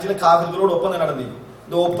 இஸ்லாமிய ஆட்சியில காவிர்களோடு ஒப்பந்தம் நடந்தது.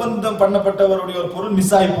 இந்த ஒப்பந்தம் பண்ணப்பட்டவருடைய ஒரு பொருள்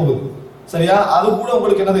மிஸ் ஆகி போகுது, சரியா? அது கூட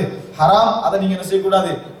உங்களுக்கு என்னது ஹராம், அதை நீங்க என்ன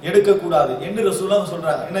செய்யக்கூடாது, எடுக்க கூடாது என்று ரசூலுல்லாஹ்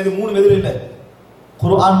சொல்றாங்க. என்ன இது மூணு எதிர இல்ல,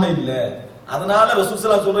 குர்ஆன்ல இல்ல. அதனால ரசூல்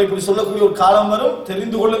ஸல்லல்லாஹு அலைஹி வஸல்லம் இப்படி சொல்லக்கூடிய ஒரு காலம் வரும்,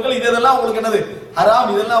 தெரிந்து கொள்ளுங்கள், இதெல்லாம் உங்களுக்கு என்னது ஹராம்,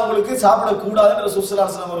 இதெல்லாம் உங்களுக்கு சாப்பிடக்கூடாதுன்னு ரசூல் ஸல்லல்லாஹு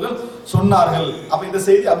அலைஹி வஸல்லம் அவர்கள் சொன்னார்கள். அப்ப இந்த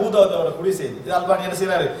செய்தி அபூ தாவூத் வரக்கூடிய செய்தி. இது அல்பானி என்ன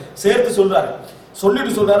செய்யறாரு, சேர்த்து சொல்றாரு.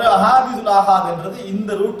 சொல்லிட்டு சொல்றாரு அஹாதீதுல் ஆஹாத் என்றது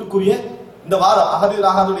இந்த ரூட்டுக்குரிய இந்த வாதம், அஹாதீதுல்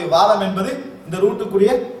ஆஹாதுடைய வாதம் என்பது இந்த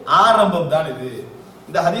ரூட்டுக்குரிய ஆரம்பம் தான். இது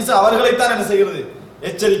இந்த ஹதீஸ் அவர்களைத்தான் என்ன செய்கிறது,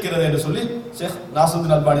 எச்சரிக்கிறது என்று சொல்லி ஷேக்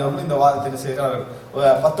நாசருதீன் அல்பானி அவர்கள் இந்த வாதத்தை என்ன செய்கிறார்கள்,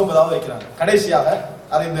 19வது வைக்கிறாங்க. கடைசியாக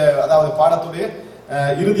அது இந்த அதாவது பாடத்துடைய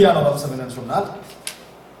இறுதியான ஒரு அம்சம் என்னன்னு சொன்னால்,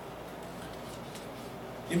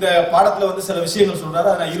 இந்த பாடத்துல வந்து சில விஷயங்கள் சொல்றாரு,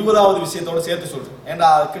 அதை நான் 20வது விஷயத்தோட சேர்த்து சொல்றேன். ஏன்னா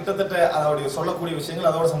கிட்டத்தட்ட அதோடைய சொல்லக்கூடிய விஷயங்கள்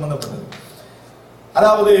அதோட சம்பந்தப்பட்டது.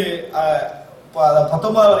 அதாவது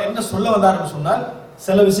 19வது என்ன சொல்ல வந்தாருன்னு சொன்னால்,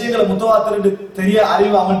 சில விஷயங்களை முத்தவாத்திர் தெரிய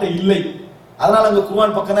அறிவு அவன்கிட்ட இல்லை, அதனால அங்க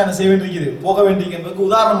குர்ஆன் பக்கம் தான் என்ன செய்ய வேண்டியிருக்குது, போக வேண்டியது என்பதுக்கு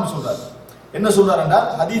உதாரணம் சொல்றாரு. என்ன சொல்றாரு என்றால்,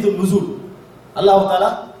 ஹதீதுல் நுசூல், அல்லாஹ் தஆலா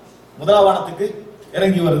முதலாம் வானத்துக்கு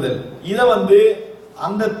இறங்கி வருதல். இதை வந்து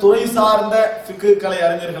அந்த துறை சார்ந்த ஃபிக்ஹ் கலை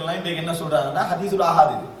அறிஞர்கள்லாம் இன்றைக்கு என்ன சொல்றாங்கன்னா, ஹதீதுல்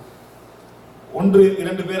ஆஹாத், இது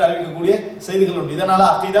 1-2 பேர் அறிவிக்கக்கூடிய செய்திகள் உண்டு, இதனால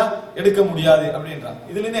அகீதா எடுக்க முடியாது அப்படின்றாங்க.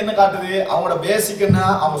 இதுல இருந்து என்ன காட்டுது, அவங்களோட பேசிக் என்ன,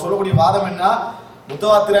 அவங்க சொல்லக்கூடிய வாதம் என்ன,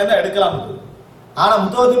 முத்தவாத்திரா இருந்தா எடுக்கலாம். ஆனா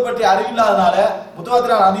முத்தவாத்திர் பற்றி அறிவில்லாதனால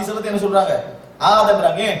முத்தவாத்திரான ஹதீஸ் என்ன சொல்றாங்க,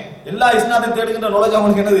 ஆகாதுன்றாங்க. எல்லா இஸ்னாதையும் தேடுகின்ற நாலேஜ்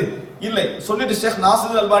அவங்களுக்கு என்னது இல்லை. சொல்லிட்டு ஷேக்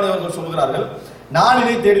நாசருதீன் அல்பானி அவர்கள் சொல்கிறார்கள், நான்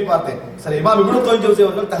இதை தேடி பார்த்தேன். சரி, இமாம் இப்னு கய்யிம் ஜௌஸி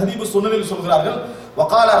அவர்கள் தஹ்தீபு சுன்னனில் சொல்கிறார்கள்,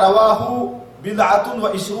 வகால ரவாஹு பித்அத்துன் வ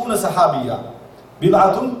 20 சஹாபியா,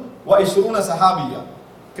 பித்அத்துன் வ 20 சஹாபியா,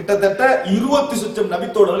 கிட்டத்தட்ட 20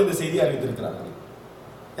 நபித்தோழர்கள் இந்த செய்தியை அறிவித்திருக்கிறார்கள்.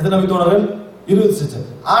 எத்தனை நபித்தோழர்கள்? 20.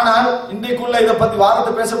 ஆனால் இன்றைக்குள்ள இதை பத்தி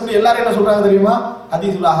வாதத்தை பேசக்கூடிய எல்லாரும் என்ன சொல்றாங்க தெரியுமா,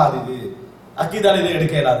 ஹதீதுல் ஆஹாத் இது அகீதால இதை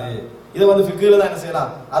எடுக்க இயலாது, இதை வந்து ஃபிக்ஹ்ல தான் என்ன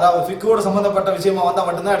செய்யலாம், அதாவது ஃபிக்ஹோட சம்பந்தப்பட்ட விஷயமா வந்தா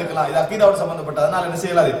மட்டும்தான் எடுக்கலாம், இது அகீதாவோட சம்பந்தப்பட்ட, அதனால என்ன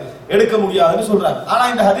செய்யலாது, எடுக்க முடியாதுன்னு சொல்றாங்க. ஆனா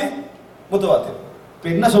இந்த ஹதீஸ் முத்தவாத்திர். இப்ப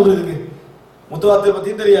என்ன சொல்றதுக்கு, முத்தவாத்திர்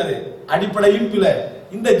பத்தியும் தெரியாது, அடிப்படையும் பிழை.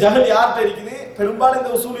 இந்த ஜஹல் யார்கிட்ட இருக்குது, பெரும்பாலும் இந்த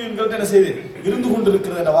உசூலியன்கள்ட்ட என்ன செய்து இருந்து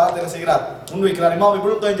கொண்டிருக்கிறது என்ற வாதத்தை என்ன செய்கிறார், முன்வைக்கிறார். இமாம்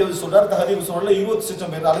இப்னு கய்யிம் சொல்றார், தஹதீபு சுன்னன்ல 20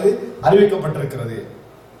 பேர் அளவு அறிவிக்கப்பட்டிருக்கிறது.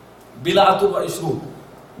 பித்அத்து வ 20,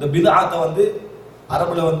 இந்த பித்அத்தை வந்து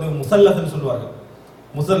அரபுல வந்து முஸல்லத்னு சொல்வாங்க.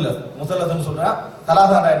 முஸல்லத்னு சொல்றா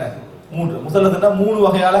தலாசானா என்ன, 3. முஸல்லத்னா 3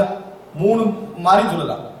 வகையால 3 மாதிரி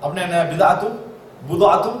சொல்லலாம். அப்படின்னா என்ன, பித்அத்து,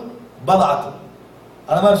 புத்அத்து, பத்அத்து,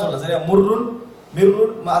 அந்த மாதிரி சொல்லலாம். சரியா? முர்ருன்,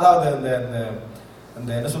 மிர்ருன், அதாவது இந்த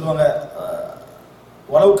என்ன சொல்லுவாங்க,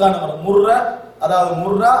 வலவுக்கான முர்ர, அதாவது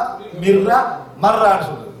முர்ரா, மிர்ரா, மர்ரான்னு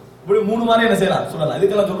சொல்றது. இப்படி 3 மாதிரி என்ன செய்யலாம் சொல்லலாம்.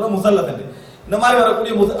 இதுக்கெல்லாம் சொல்றோம் முஸல்லத். இந்த மாதிரி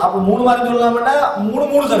வரக்கூடிய அப்ப 3 மாதிரி சொல்லலாம்னா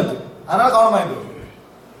 3 கருத்து, அதனால கவனமா இருக்கு.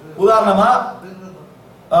 உதாரணமா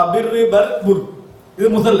பிர்ரு, பர், புர், இது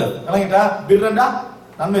முஸல்லத். கலங்கிட்டா, பிர்ரண்டா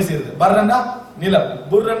நன்மை செய்யுது, பர்ரண்டா நிலம்,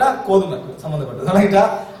 புர்ரண்டா கோதுமை சம்பந்தப்பட்டது. கலங்கிட்டா.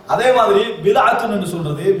 அதே மாதிரி பித்அத்துன் என்று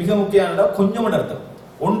சொல்றது மிக முக்கியமான கொஞ்சம் அர்த்தம்,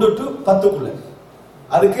 1 to 10க்குள்ள.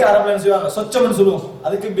 அதுக்கு அரபுல என்ன செய்வாங்க, சொச்சம்னு சொல்லுவோம்,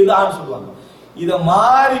 அதுக்கு பித்ஆன்னு சொல்லுவாங்க. இத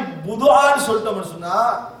மாதிரி புதுஆன்னு சொல்லிட்டோம்னு சொன்னா,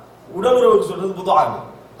 உடல் உறவுக்கு சொல்றது புதுஆன்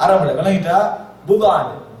அரபுல. விளங்கிட்டா?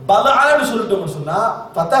 புதுஆன். பத்ஆன்னு சொல்லிட்டோம்னு சொன்னா,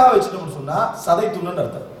 பத்தஹா வச்சிட்டோம்னு சொன்னா சதை துண்டுன்னு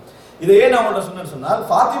அர்த்தம். இதை ஏன் நான் உங்கள்ட்ட சொன்னேன்னு சொன்னால்,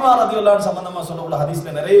 ஃபாத்திமா ரலியல்லாஹு அன்ஹா சம்பந்தமா சொல்லக்கூடிய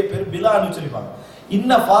ஹதீஸ்ல நிறைய பேர் பிலான்னு உச்சரிப்பாங்க.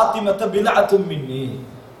 இன்ன ஃபாத்திமத்த பில்அத்தும் மின்னி,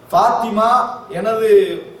 ஃபாத்திமா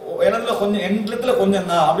எனதுல கொஞ்சம், என்னத்துல கொஞ்சம்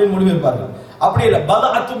தான் அப்படின்னு முடிவெடுப்பார்கள். அப்படி இல்ல,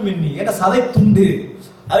 பத்அத்தும் மின்னி, என்ன சதை துண்டு.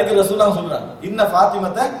 அதுக்கு ரசூலுல்லாஹ் சொல்றாங்க, இன்ன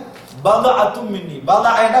ஃபாத்திமத்த பத்அத்தும் மின்னி,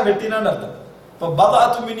 பத்அனா வெட்டினான்னு அர்த்தம். இப்ப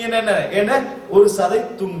பத்அத்தும் மின்னி என்ன, ஒரு சதை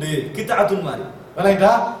துண்டு, கித்அத்துன் மாதிரி.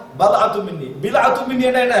 விளங்கிட்டா? பத்அத்தும் மின்னி. பில்அத்தும் மின்னி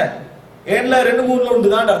என்ன, ஏன்ல 2-3ல உண்டு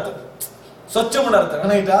தான் அர்த்தம், சொச்சம்னு அர்த்தம்.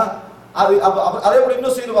 விளங்கிட்டா? அது அதே போல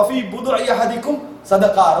இன்னும் செய்து வஃபி புதுஇ அஹதிக்கும்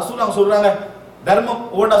சதகா, ரசூலுல்லாஹ் சொல்றாங்க, தர்மம்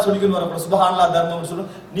ஓடா சொல்லிக்கணும் வரப்போ சுப்ஹானல்லாஹ் தர்மம் சொல்லும்,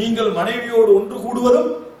 நீங்கள் மனைவியோடு ஒன்று கூடுவதும்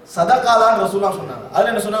சதகா தான் ரசூலுல்லாஹ் சொன்னாங்க.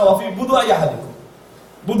 அதுல என்ன சொன்னாங்க, வஃபி புதுஇ அஹதிக்கும்,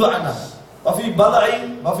 புதுஅனா வஃபி பத்இ,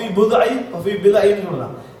 வஃபி புதுஇ, வஃபி பித்இன்னு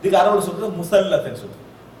சொல்லலாம். இதுக்கு அரபுல சொல்றது முஸல்லத்னு சொல்றது,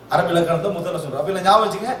 அரபு இலக்கணத்தை முஸல்லத் சொல்றது. அப்ப இல்ல ஞாபகம்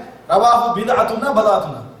வச்சுங்க, ரவாஹு பித்அத்துன்னா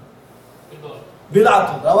பத்அத்துன்னா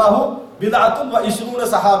பித்அத்துன், ரவாஹு பித்அத்துன் வ 20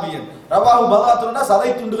 சஹாபியன், ரவாஹு பத்அத்துன்னா சதை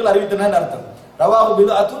துண்டுகள் அறிவித்தனன்னு அர்த்தம். ரவாஹு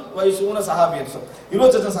பித்அத்துன் வ 20 சஹாபியன்,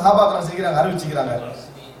 20 சஹாபாக்கள் செய்கிறாங்க, அறிவிச்சுக்கிறாங்க.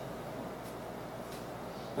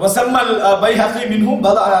 வஸம்மல் பைஹகி மின்ஹும்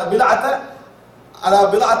பித்அத, அதாவது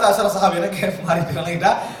பித்அத 10 சஹாபியன் கேஃப் மாதிரி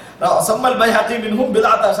சொல்லிட்டா, வஸம்மல் பைஹகி மின்ஹும்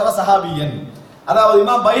பித்அத 10 சஹாபியன். அதாவது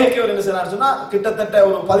இமாம் பைஹகி அவர் என்ன செய்றாரு சொன்னா, கிட்டத்தட்ட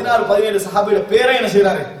ஒரு 16-17 சஹாபியோட பேரை என்ன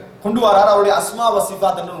செய்றாரு, கொண்டு வராரு. அவருடைய அஸ்மா வ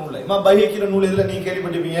சிஃபாத் என்ற நூல்ல, இமாம் பைஹகியோட நூல் இதுல நீங்க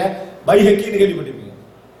கேள்விப்பட்டிருப்பீங்க, பைஹகின்னு கேள்விப்பட்டிருப்பீங்க.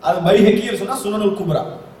 அது பைஹகி சொன்னா சுனனுல் குப்ரா,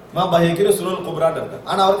 இமாம் பஹைக்கிற சுனல் குப்ரான் இருக்கு.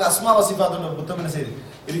 ஆனா அவருக்கு அஸ்மா வசிஃபாத்துன்ற ஒரு புத்தகம் என்ன செய்யுது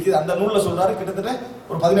இருக்குது. அந்த நூல்ல சொல்றாரு கிட்டத்தட்ட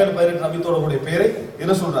ஒரு 17-18 நபித்தோட பேரை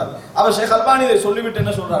இதுல சொல்றாரு. அப்ப ஷேக் அல்பானி இதை சொல்லிவிட்டு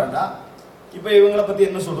என்ன சொல்றாருன்னா, இப்ப இவங்களை பத்தி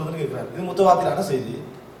என்ன சொல்றதுன்னு கேட்கிறாரு. இது முத்தவாத்திரான செய்தி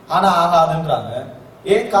ஆனா ஆகாதுன்றாங்க.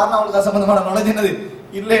 ஏன் காரணம்? அவங்களுக்கு சம்பந்தமான நாலேஜ் என்னது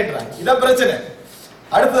இல்லைன்றாங்க. இதான் பிரச்சனை.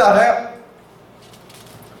 அடுத்ததாக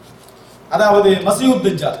அதாவது மசீஹுத்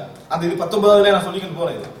தஜ்ஜால், அந்த இது 19ல நான் சொல்லிக்கிட்டு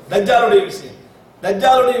போறேன். தஜ்ஜாலுடைய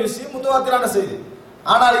விஷயம் முத்தவாத்திரான செய்தி.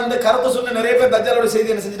 ஆனால் இந்த கருத்தை சொன்ன நிறைய பேர் தஜ்ஜாலுடைய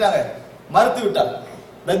செய்தி என்ன செஞ்சிட்டாங்க, மறுத்து விட்டார்கள்.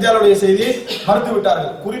 தஜ்ஜாலுடைய செய்தியை மறுத்து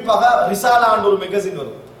விட்டார்கள். குறிப்பாக ரிசாலா என்ற ஒரு மேகசின்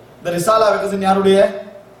வரும். இந்த ரிசாலா மேகசின் யாருடைய?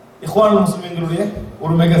 இஹ்வானுல் முஸ்லிமீன்களுடைய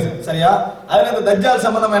ஒரு மேகசின். சரியா? அதுல இந்த தஜ்ஜால்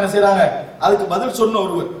சம்பந்தமா என்ன செய்றாங்க, அதுக்கு பதில் சொன்ன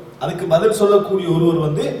ஒருவர், அதுக்கு பதில் சொல்லக்கூடிய ஒருவர்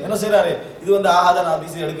வந்து என்ன செய்யறாரு, இது வந்து ஆகாத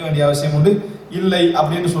ஹதீஸ் எடுக்க வேண்டிய அவசியம் உண்டு இல்லை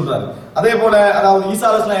அப்படின்னு சொல்றாரு. அதே போல அதாவது ஈசா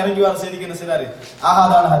அலைஹிஸ்ஸலாம் இறங்கி வர செய்திக்கு என்ன செய்யறாரு,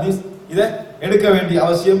 ஆகாதான ஹதீஸ் இதை எடுக்க வேண்டிய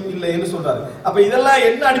அவசியம் இல்லை என்று சொல்றாரு. அப்ப இதெல்லாம்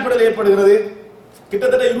என்ன அடிப்படையில் ஏற்படுகிறது?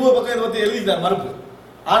 கிட்டத்தட்ட 20 பக்கம் இதை பத்தி எழுதிட்டார் மறுப்பு.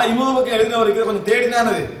 ஆனா 20 பக்கம் எழுதினவருக்கு கொஞ்சம்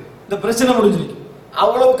தேடினானது இந்த பிரச்சனை முடிஞ்சிருக்கு.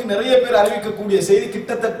 அவ்வளவுக்கு நிறைய பேர் அறிவிக்கக்கூடிய செய்தி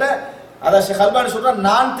கிட்டத்தட்ட அதான் ஷேக் அல்பானி சொல்றார்,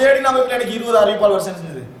 நான் தேடின அமைப்பில் எனக்கு 20 அறிவிப்பால் வரிசை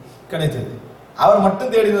செஞ்சது கிடைத்தது. அவர்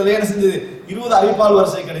மட்டும் தேடினதுல என்ன செஞ்சது, 20 அறிவிப்பால்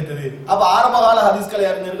வரிசை கிடைத்தது. அப்ப ஆரம்ப கால ஹதீஸ் கலை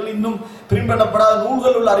அறிஞர்கள் இன்னும் பிரிண்ட் பண்ணப்படாத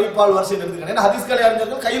நூல்கள் உள்ள அறிவிப்பால் வரிசை எடுத்துக்காங்க. ஏன்னா ஹதீஸ் கலை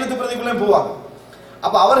அறிஞர்கள் கையெழுத்து பிரதிக்குள்ளே போவாங்க.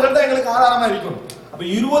 அப்ப அவர்கள் தான் எங்களுக்கு ஆதாரமா இருக்கணும். அப்ப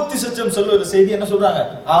 20 சொல்லுற செய்தி என்ன சொல்றாங்க,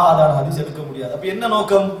 ஆதார ஹதீஸ் எடுக்க முடியாது. அப்ப என்ன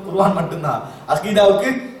நோக்கம்? குர்ஆன் மட்டும்தான். அகீதாவுக்கு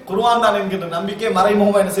குர்ஆன் தான் என்கின்ற நம்பிக்கை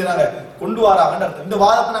மறைமுகமா என்ன செய்யறாங்க, கொண்டு வராங்கன்னு அர்த்தம். இந்த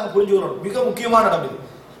வாதத்தை நாங்க புரிஞ்சுக்கிறோம். மிக முக்கியமான இடம் இது.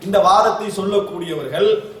 இந்த வாதத்தை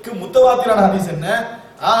சொல்லக்கூடியவர்களுக்கு முத்தவாத்திரான ஹதீஸ் என்ன,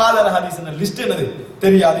 ஆதார ஹதீஸ் என்ன, லிஸ்ட் என்னது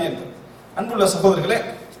தெரியாது என்று. அன்புள்ள சகோதரர்களே,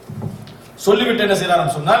 சொல்லிவிட்டு என்ன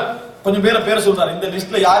செய்யறாங்கன்னு சொன்னால் கொஞ்சம் பேரை சொல்றாரு. இந்த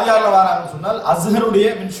லிஸ்ட்ல யார் யாரெல்லாம் வராங்கன்னு சொன்னால் அஸ்ஹருடைய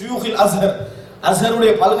மின் ஷுயூஹில் அஸ்ஹர்,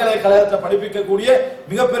 அஸ்ஹருடைய பல்கலைக்கழகத்தில் படிப்பிக்கக்கூடிய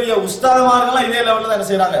மிகப்பெரிய உஸ்தாதுமார்கள் இதே லெவல்ல தான் என்ன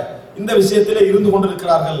செய்யறாங்க, இந்த விஷயத்திலே இருந்து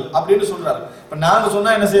கொண்டிருக்கிறார்கள் அப்படின்னு சொல்றாரு. இப்ப நாங்க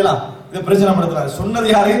சொன்னா என்ன செய்யலாம், இதை பிரச்சனை படுத்துறாரு. சொன்னது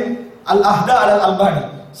யாரு? அல் அஹ்தா அல் அல்பானி,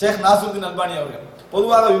 ஷேக் நாசருதீன் அல்பானி அவர்கள்.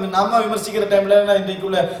 பொதுவாக நம்ம விமர்சிக்கிற டைம்ல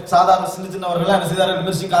இன்றைக்குள்ள சாதாரண சின்ன சின்னவர்கள் என்ன செய்தாரு,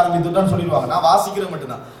 விமர்சிக்க ஆரம்பித்துட்டான்னு சொல்லிடுவாங்க. நான் வாசிக்கிறேன்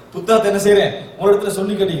மட்டும்தான், புத்தகத்தை என்ன செய்யறேன் உங்களிடத்துல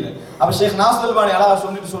சொல்லி கட்டிக்கிறேன். அப்ப ஷேக் நாசர் அல்பானி அழகா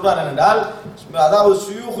சொல்லிட்டு சொல்றாரு என்றால், அதாவது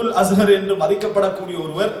ஷுயூஹுல் அஸ்ஹர் என்று மதிக்கப்படக்கூடிய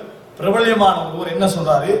ஒருவர், பிரபல்யமான ஒருவர் என்ன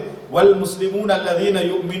சொல்றாரு, வல் முஸ்லிமூன் அல்லதீன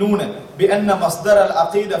யுமினூன பிஅன்ன மஸ்தர் அல்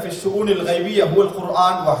அகீதா ஃபி ஷுஊனில் கைபிய்யா ஹுவல்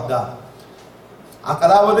குர்ஆன் வஹ்தா.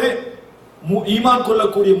 அதாவது ஈமான்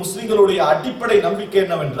கொள்ளக்கூடிய முஸ்லிம்களுடைய அடிப்படை நம்பிக்கை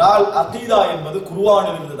என்னவென்றால் அகீதா என்பது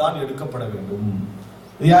குர்ஆனிலிருந்து தான் எடுக்கப்பட வேண்டும்.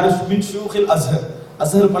 இது யாரு? மின் ஷுயூஹில் அஸ்ஹர்,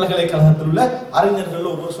 அஸ்ஹர் பல்கலைக்கழகத்தில் உள்ள அறிஞர்கள்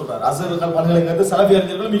ஒருவர் சொல்றாரு. அஸ்ஹர் பல்கலைக்கழகத்தில் சலஃபி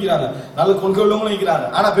அறிஞர்களும் இருக்கிறாங்க, நல்ல கொள்கை உள்ளவங்களும் இருக்கிறாங்க.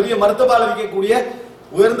 ஆனா பெரிய மர்த்தபால இருக்கக்கூடிய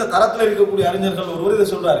உயர்ந்த தரத்தில் இருக்கக்கூடிய அறிஞர்கள் ஒருவர் இதை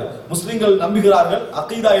சொல்றாரு, முஸ்லிம்கள் நம்புகிறார்கள்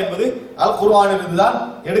அகீதா என்பது அல் குர்ஆனிலிருந்து தான்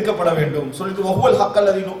எடுக்கப்பட வேண்டும் சொல்லிட்டு, வஹுவல் ஹக்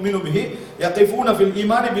அல்லதி நுமினு பிஹி யகிஃபூன ஃபில்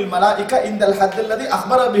ஈமானி பில் மலாயிகா இன்தல் ஹத் அல்லதி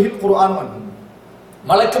அக்பர பிஹில் குர்ஆன்.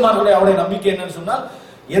 மலக்குமார்களுடைய அவருடைய நம்பிக்கை என்னன்னு சொன்னால்,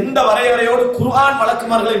 எந்த வரையறையோடு குர்ஆன்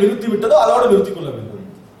மலக்குமார்களை நிறுத்தி விட்டதோ அதோடு நிறுத்திக் கொள்ள வேண்டும்.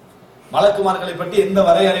 மலக்குமார்களை பற்றி எந்த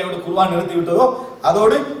வரையறையோடு குர்ஆன் நிறுத்தி விட்டதோ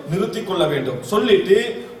அதோடு நிறுத்திக் கொள்ள வேண்டும் சொல்லிட்டு,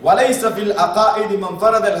 வலைஸ ஃபில் அகாயிதி மன்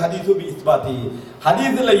ஃபரதல் ஹதீது பி இஸ்பாத்தி,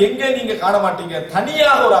 ஹதீஸ்ல எங்க நீங்க காண மாட்டீங்க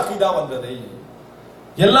தனியாக ஒரு அகீதா வந்ததை.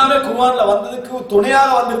 எல்லாமே குர்ஆன்ல வந்ததுக்கு துணையாக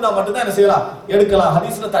வந்திருந்தா மட்டும்தான் என்ன செய்யலாம், எடுக்கலாம்.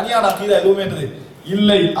 ஹதீஸ்ல தனியான அகீதா எதுவுமே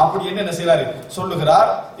இல்லை அப்படி என்ன செய்யறாரு சொல்லுகிறார்.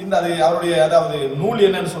 இந்த அது அவருடைய அதாவது நூல்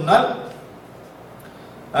என்னன்னு சொன்னால்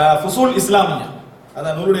ஃபுசூல் இஸ்லாமியா, அந்த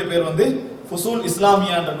நூலுடைய பேர் வந்து ஃபுசூல்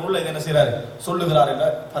இஸ்லாமியா என்ற நூல்ல இது என்ன செய்யறாரு சொல்லுகிறார் என்ற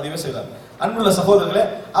பதிவை செய்யறார். அன்புள்ள சகோதரர்களே,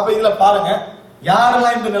 அப்ப இதுல பாருங்க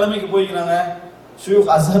யாரெல்லாம் இந்த நிலைமைக்கு போய்க்கிறாங்க. ஷுயூக்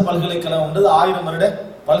அஸ்ஹர் பல்கலைக்கழகம் 1000 வருட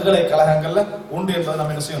பல்கலைக்கழகங்கள்ல உண்டு என்பதை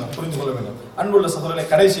நம்ம என்ன செய்யணும், புரிந்து கொள்ள வேண்டும். அன்புள்ள சகோதரர்களை,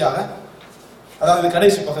 கடைசியாக அதாவது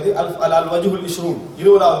கடைசி பகுதி அல் வஜ்ஹுல் இஷ்ரூன்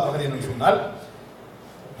 20வது பகுதி என்று சொன்னால்,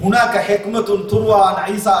 هناك حكمة تروى عن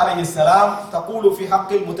عيسى عليه السلام تقول في حق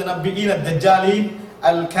المتنبئين الدجالين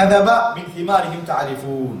الكذب من ثمارهم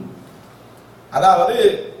تعرفون. அதாவது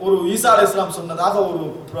ஒரு ஈசா அலைஹிஸ்ஸலாம் சொன்னதாக ஒரு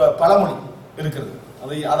பழமொழி இருக்கிறது.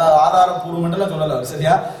 அது ஆதாரப்பூர்வம் என்றெல்லாம் சொல்லலாம்,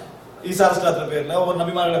 சரியா? ஈசா அலைஹிஸ்ஸலாம் பேர்ல ஒரு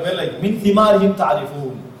நபிமார்கள பேர்ல மின் திமாரிஹிம்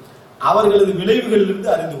தாரிஃபூன், அவர்களது விளைவுகளிலிருந்து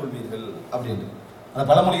அறிந்து கொள்வீர்கள் அப்படின்னு. அந்த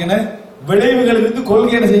பழமொழி என்ன? விளைவுகளிலிருந்து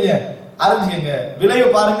கொள்கை என்ன செய்ய அறிஞ்சுங்க, விளைவு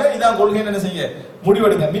பாருங்க, இதான் கொள்கை என்ன செய்ய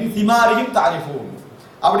முடிவெடுங்க. மின் திமாரிஹிம் தாரிஃபூன்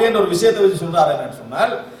அப்படின்ற ஒரு விஷயத்தை வச்சு சொல்றாரு. என்னன்னு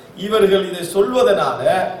சொன்னால், இவர்கள் இதை சொல்வதனால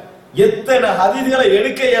எத்தனை ஹதீஸ்களை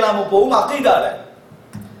எடுக்க இயலாம போகும் அகீதால.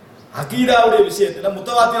 அகீதாவுடைய விஷயத்துல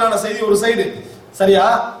முத்தவாத்திரான செய்தி ஒரு சைடு, சரியா?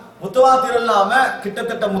 முத்தவாத்திர் இல்லாம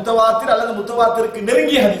கிட்டத்தட்ட முத்தவாத்திர் அல்லது முத்தவாத்திற்கு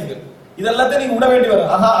நெருங்கிய ஹதீஸ்கள் இதெல்லாத்தையும் நீங்க விட வேண்டி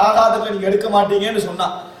வரும். ஆகாதத்துல நீங்க எடுக்க மாட்டீங்கன்னு சொன்னா,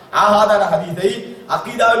 ஆகாதான ஹதீஸை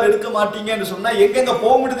அகீதாவில் எடுக்க மாட்டீங்கன்னு சொன்னா எங்கெங்க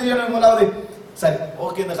போக முடியுது? முதலாவது சரி,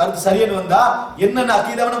 ஓகே, இந்த கருத்து சரின்னு வந்தா என்னென்ன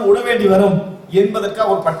அகீதாவை நம்ம விட வேண்டி வரும் என்பதற்காக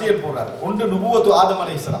ஒரு பட்டியல் போடுறாரு. ஒன்று நுபுவத்து ஆதம்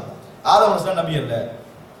அலைஹிஸ்ஸலாம். ஆதம் அலைஹிஸ்ஸலாம் நபி அல்ல.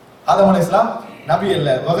 ஆதம் அலைஹிஸ்ஸலாம் நபி அல்ல.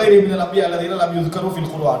 வகைரி மினல் அன்பியா அல்லதீன லம் யுஸ்கரு ஃபில்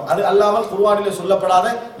குர்ஆன். அது அல்லாமல் குர்ஆனிலே சொல்லப்படாத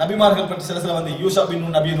நபிமார்கள் பற்றி சில வந்து யூசா பின்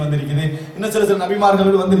நூன் நபின்னு வந்திருக்குது. இன்னும் சில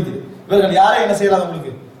நபிமார்கள் வந்திருக்குது. இவர்கள் யாரை என்ன செய்யறாங்க?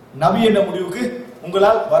 உங்களுக்கு நபி என்ற முடிவுக்கு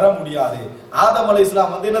உங்களால் வர முடியாது. ஆதம்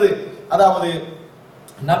அலைஹிஸ்ஸலாம் வந்து என்னது, அதாவது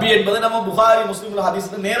நபி என்பது நம்ம புகாரி முஸ்லிம்ல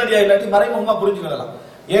ஹதீஸ்ல நேரடியா இல்லாட்டி மறைமுகமா புரிஞ்சுக்கலாம்.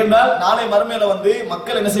 ஏனால் நாளை மறுமையில வந்து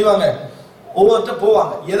மக்கள் என்ன செய்வாங்க? ஒவ்வொருத்தர்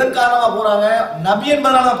போவாங்க. எதன் காரணமா போறாங்க? நபி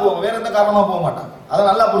என்பதனால தான் போவாங்க, வேற எந்த காரணமா போக மாட்டாங்க. அதை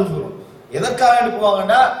நல்லா புரிஞ்சுக்கணும். எதற்காக வேண்டி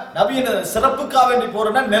போவாங்கன்னா நபி என்ன சிறப்புக்காக வேண்டி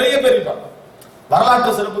போறேன்னா நிறைய பேர் இருப்பாங்க.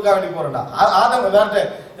 வரலாற்று சிறப்புக்காக வேண்டி போறேன்னா ஆதம்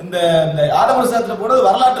இந்த ஆதம் அலைஹிஸ்ஸலாத்துல போறது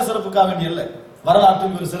வரலாற்று சிறப்புக்காக வேண்டி இல்லை.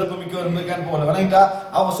 வரலாற்று ஒரு சிறப்பு மிக்க போல விளங்கிட்டா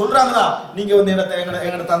அவங்க சொல்றாங்கதான், நீங்க வந்து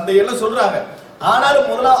எங்க தந்தை எல்லாம் சொல்றாங்க. ஆனாலும்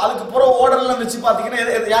முதல்ல அதுக்கு புற ஓடர்லாம் வச்சு பாத்தீங்கன்னா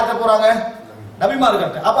யார்கிட்ட போறாங்க?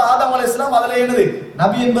 நபிமார்கிட்ட. அப்ப ஆதம் அலைஹிஸ்ஸலாம் அதுல என்னது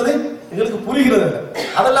நபி என்பது எங்களுக்கு புரிகிறது.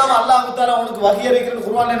 அதெல்லாம் அல்லாஹ் தஆலா அவனுக்கு வஹி இறக்கிறது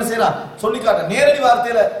குர்ஆன்ல என்ன செய்யறான் சொல்லி காட்ட. நேரடி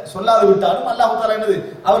வார்த்தையில சொல்லாது விட்டாலும் அல்லாஹ் தஆலா என்னது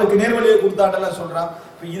அவருக்கு நேர்வழியை கொடுத்தாட்டெல்லாம் சொல்றான்.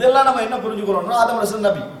 இதெல்லாம் நம்ம என்ன புரிஞ்சுக்கிறோம்னா ஆதம்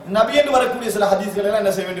அலைஹிஸ்ஸலாம் நபி என்று வரக்கூடிய சில ஹதீஸ்கள் எல்லாம்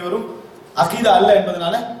என்ன செய்ய வேண்டி வரும்? அகீதா அல்ல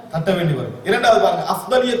என்பதனால தட்ட வேண்டி வரும். இரண்டாவது பாருங்க,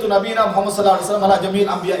 அஃதலியத்து நபீனா முஹம்மது ஸல்லல்லாஹு அலைஹி வஸல்லம் அலா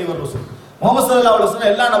ஜமீல் அன்பியாஇ வ ரசூல். முஹம்மது ஸல்லல்லாஹு அலைஹி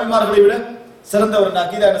வஸல்லம் எல்லா நபிமார்களை விட சிறந்தவர்.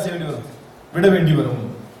 அகீதா என்ன செய்ய வேண்டி வரும்? விட வேண்டி வரும்.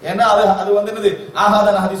 ஏன்னா அது வந்து என்னது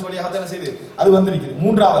ஆகாதான ஹதீஸ் வழியாக என்ன செய்யுது அது வந்திருக்குது.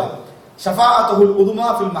 மூன்றாவது ஷஃபாஅத்துல் உதுமா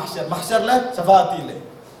ஃபில் மஹ்ஷர். மஹ்ஷர்ல ஷஃபாஅத் இல்லை.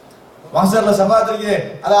 மஹ்ஷர்ல ஷஃபாஅத் இருக்குது,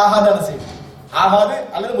 அது ஆகாதான செய்தி. ஆகாது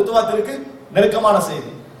அல்லது முத்தவாத்திருக்கு நெருக்கமான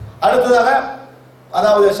செய்தி. அடுத்ததாக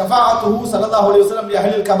அதாவது ஷஃபாஅத்துஹு ஸல்லல்லாஹு அலைஹி வஸல்லம் லி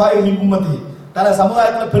அஹ்லில் கபாயிர் மின் உம்மத்திஹி. தனது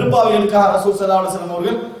சமுதாயத்தில் பெரும்பாவங்களுக்காக ரசூல் ஸல்லல்லாஹு அலைஹி வஸல்லம்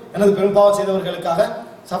அவர்கள் எனது பெரும்பாவம் செய்தவர்களுக்காக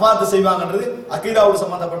ஷஃபாஅத் செய்வாங்கன்றது அகீதாவோடு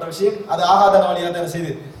சம்பந்தப்பட்ட விஷயம். அது ஆகாதான வழியாக என்ன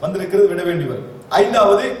செய்து வந்திருக்கிறது, விட வேண்டி வரும்.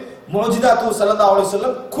 ஐந்தாவது முஜிதாத்து ஸல்லல்லாஹு அலைஹி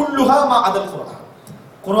வஸல்லம் குல்லுஹா மா அதல் குர்ஆன்.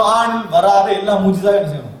 குர்ஆனில் வராத எல்லா முஜிதா என்ன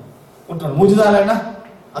செய்யணும்? விட்டுறணும். முஜிதா என்ன?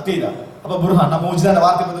 அகீதா. அப்ப புர்ஹான், நான் முஜிதா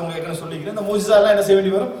வார்த்தை பத்தி உங்களுக்கு ஏற்கனவே சொல்லிக்கிறேன். இந்த முஜிதா எல்லாம் என்ன செய்ய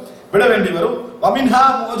வேண்டி வரும்? விட வேண்டி வரும். வமின்ஹா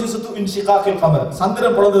முஜிசத்து இன்ஷிகாகில் கமர்.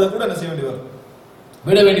 சந்திரன் பொழுதுதை கூட என்ன செய்ய வேண்டி வரும்?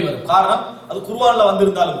 விட வேண்டி வரும். காரணம் அது குர்ஆன்ல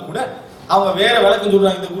வந்திருந்தாலும் கூட அவங்க வேற விளக்கம்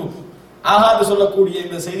சொல்றாங்க. இந்த குரூப் ஆகாது சொல்லக்கூடிய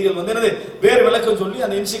இந்த செய்திகள் வந்து என்னது வேறு விளக்கம் சொல்லி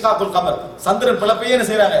அந்த இன்ஷிகாகுல் கமர் சந்திரன் பிளப்பையே என்ன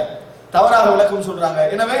செய்யறாங்க? தவறாக விளக்கம் சொல்றாங்க.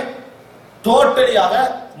 எனவே டோட்டலியாக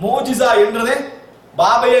மோஜிசா என்றதே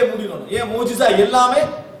பாபையே மூடிடணும். ஏன் மோஜிசா எல்லாமே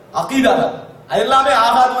அகீதா தான், எல்லாமே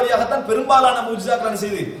ஆகாது வழியாகத்தான் பெரும்பாலான மோஜிசாக்கள்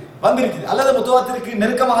செய்து வந்திருக்குது, அல்லது முத்தவாத்திற்கு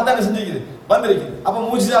நெருக்கமாகத்தான் செஞ்சிருக்குது வந்திருக்குது. அப்ப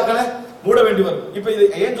மோஜிசாக்களை மூட வேண்டி வரும். இப்ப இது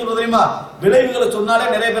ஏன் சொல்றது தெரியுமா? விளைவுகளை சொன்னாலே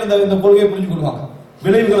நிறைய பேர் இந்த கொள்கையை புரிஞ்சு கொள்வாங்க.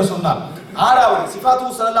 விளைவுகளை சொன்னால். ஆறாவது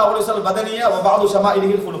சிஃபாத்து ஸல்லல்லாஹு அலைஹி வஸல்லம் பதனியா வ பஅது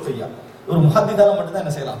ஷமாயிலிஹில் குலுகியா. ஒரு முஹத்திஸால மட்டும் தான்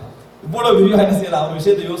என்ன செய்யலாம், இவ்வளவு விரிவாக என்ன செய்யலாம், ஒரு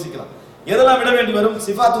விஷயத்தை யோசிக்கலாம். எதெல்லாம் விட வேண்டி வரும்?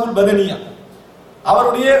 சிஃபாத்துல் பதனியா,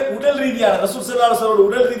 அவருடைய உடல் ரீதியான ரசூல் ஸல்லல்லாஹு அலைஹி வஸல்லம்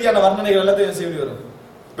உடல் ரீதியான வர்ணனைகள் எல்லாத்தையும் செய்ய வேண்டி வரும்,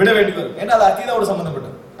 விட வேண்டி வரும். ஏன்னா அது அகீதாவோடு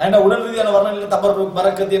சம்பந்தப்பட்டது. ஏன்னா உடல் ரீதியான வர்ணனைகள் தபர்ருக்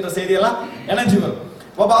பரக்கத் என்ற செய்தியெல்லாம் இணைஞ்சு வரும்.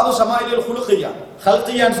 வ பஅது ஷமாயிலில் குலுகியா.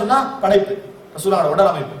 ஹல்கியான்னு சொன்னா படைப்பு, ரசூலோட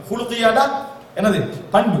உடல் அமைப்பு. குலுகியாடா என்னது?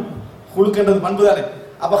 பண்பு. குலுக்ன்றது பண்பு தானே.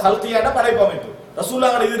 அப்ப ஹல்கியாடா படைப்பு அமைப்பு.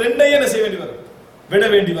 ரசூலுல்லாஹ் இது ரெண்டையும் என்ன செய்ய வேண்டி வரும்? விட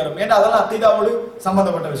வேண்டி வரும். ஏன்னா அதெல்லாம் அகீதாவோடு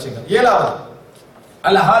சம்பந்தப்பட்ட விஷயங்கள். ஏழாவது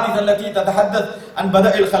الأحاديث التي تتحدث عن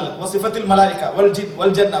بدء الخلق وصفة الملائكة والجن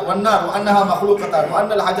والجنة والنار وأنها مخلوقتان وأن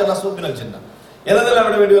الحجر الأسود من الجنة. எதெல்லாம்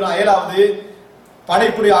விட வேண்டி வரும்? ஏழாவது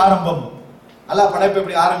படைப்புடைய ஆரம்பம், அல்லாஹ் படைப்பை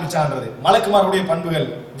எப்படி ஆரம்பிச்சான்றது, மலக்குமாருடைய பண்புகள்,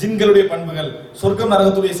 ஜின்களுடைய பண்புகள், சொர்க்கம்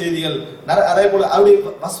நரகத்துடைய செய்திகள், அதே போல அவருடைய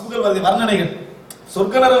வஸ்புகள் வருது, வர்ணனைகள்,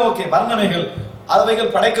 சொர்க்க நரகம் ஓகே, வர்ணனைகள்,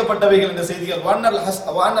 அவைகள் படைக்கப்பட்டவைகள் என்ற செய்திகள்,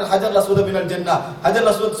 வானல் ஹஜர் அஸ்வத் மினல் ஜன்னah, ஹஜர்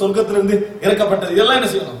அஸ்வத் சொர்க்கத்திலிருந்து இறக்கப்பட்டது, இதெல்லாம் என்ன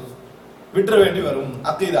செய்யணும்? விட்டுற வேண்டி வரும்.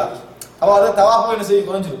 அகீதா. அவ அதை தவாஃபு என்ன செய்ய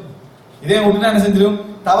குறைஞ்சிடும். இதே விட்டுனா என்ன செஞ்சிடும்?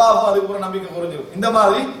 தவாஃபு அதுக்கு ஒரு நம்பிக்கை குறைஞ்சிடும். இந்த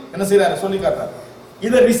மாதிரி என்ன செய்யறாரு சொல்லி காட்டுறாரு.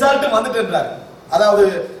 இத ரிசல்ட் வந்துட்டுன்றாரு. அதாவது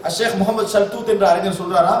ஷேக் முகமது ஷல்தூத் என்ற அறிஞர்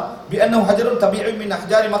சொல்றாரா, பி அன்னஹு ஹஜருன் தபீஇ மின்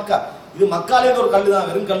அஹ்ஜாரி மக்கா. இது மக்காலே ஒரு கல்லு தான்,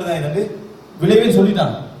 வெறும் கல்லு தான். இது விளைவே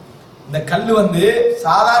சொல்லிட்டாங்க. இந்த கல்லு வந்து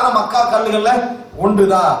சாதாரண மக்கா கல்லுகள்ல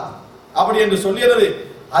ஒன்றுதான் அப்படி என்று சொல்லியது.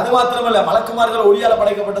 அது மாத்திரமல்ல, மலக்குமார்கள் ஒளியால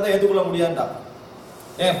படைக்கப்பட்டதை ஏற்றுக்கொள்ள முடியாதுட்டாங்க.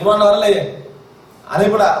 ஏன் குர்ஆன்ல வரலையே? அதே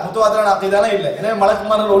போல முத்தவாத்திரான அகீதானே இல்லை. எனவே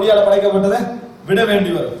மலக்குமார்கள் ஒளியால படைக்கப்பட்டதை விட வேண்டி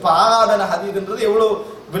வரும். இப்ப ஆகாதான ஹதீஸ்ன்றது எவ்வளவு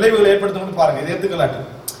விளைவுகளை ஏற்படுத்தும் பாருங்க. இதை எடுத்துக்கலாட்டு.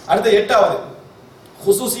 அடுத்த எட்டாவது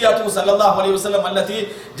خصوصياته ஸல்லல்லாஹு அலைஹி வஸல்லம் அல்லதி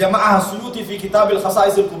ஜமஅஹ சுயூதி ஃபீ கிதாபில்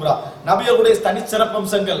ஹஸாயிஸுல் குப்ரா. நபியர்களுடைய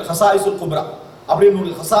தனிச்சிறப்பம்சங்கள் ஹஸாயிஸுல் குப்ரா அப்படின்னு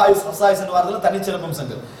நூல். ஹஸாயிஸ் என்ற வார்த்தையில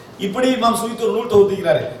தனிச்சிறப்பம்சங்கள். இப்படி இமாம் சுயூத்தி ஒரு நூல்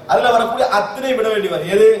தொகுத்திக்கிறாரு. அதுல வரக்கூடிய அத்தனை விட வேண்டி வரும்.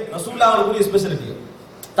 எது? ரசூலுல்லாஹ் அவர்களுடைய ஸ்பெஷாலிட்டிகள்,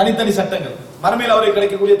 தனித்தனி சட்டங்கள், மறுமையில் அவருக்கு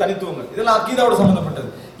கிடைக்கக்கூடிய தனித்துவங்கள், இதெல்லாம் அகீதாவோட சம்பந்தப்பட்டது.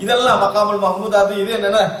 இதெல்லாம் மகாமுல் மஹ்மூத் அது இது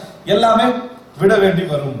என்னன்னா எல்லாமே விட வேண்டி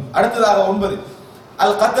வரும். அடுத்ததாக 9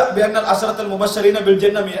 அல் கத் பிஅன்னல் அஷரத்துல் முபஷ்ஷரீன பில்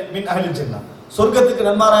ஜன்னah மின் அஹ்லில் ஜன்னah. சொர்க்கத்துக்கு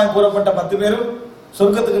நன்மாராயம் கூறப்பட்ட 10 பேரும்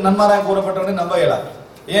சொர்க்கத்துக்கு நன்மாராயம் கூறப்பட்டவனை நம்ப இயலாது.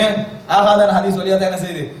 ஏன்? ஆகாதான ஹதீஸ் வழியா தான் என்ன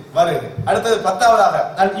செய்யுது வருது. அடுத்தது 10வதாக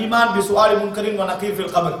அல் ஈமான் பி சுஆலி முன்கரின் வ நகீர்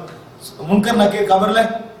ஃபில் கபர். முன்கர் நகீர் கபர்ல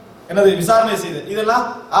என்னது விசாரணை செய்து, இதெல்லாம்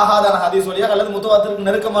ஆகாதான ஹதீஸ் வழியாக அல்லது முத்தவாத்திற்கு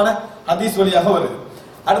நெருக்கமான ஹதீஸ் வழியாக வருது.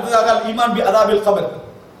 அடுத்ததாக அல் ஈமான் பி அதாபில் கபர்.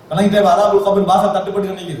 வணங்கிட்டே அதாபுல் கபர் வாசல்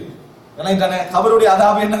தட்டுப்பட்டு நினைக்குது. வணங்கிட்டானே கபருடைய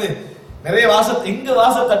அதாபு என்னது? நிறைய வாசல், எங்க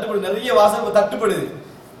வாசல் தட்டுப்படுது, நிறைய வாசல் தட்டுப்படுது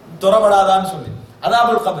துறப்படாதான்னு சொல்லி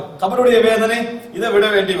அதாபுல் கபர், கபருடைய வேதனை, இதை விட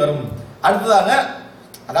வேண்டி வரும். அடுத்ததாக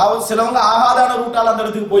அதாவது சிலவங்க ஆகாதான ரூட்டால அந்த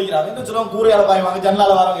இடத்துக்கு போய்க்கிறாங்க, இன்னும் சிலவங்க கூரையால பாய்வாங்க,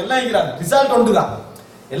 ஜன்னலால வரவங்க எல்லாம் இருக்கிறாங்க. ரிசல்ட் ஒன்று தான்.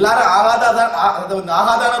 எல்லாரும்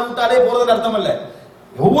ஆகாதான ரூட்டாலே போறதுக்கு அர்த்தம் இல்ல.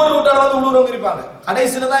 ஒவ்வொரு ரூட்டால வந்து உள்ளூரவங்க இருப்பாங்க.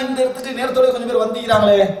 கடைசியில தான் இந்த இடத்துக்கு நேரத்தோட கொஞ்சம் பேர்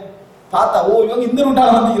வந்திக்கிறாங்களே பார்த்தா, ஓ இவங்க இந்த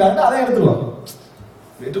ரூட்டால வந்திக்கிறாங்க, அதை எடுத்துருவாங்க.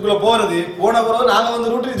 வீட்டுக்குள்ள போறது போன பிறகு நாங்க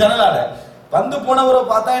வந்து ரூட்டுக்கு ஜன்னலால வந்து போனவரை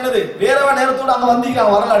பார்த்தா என்னது வேறவா நேரத்தோட அங்க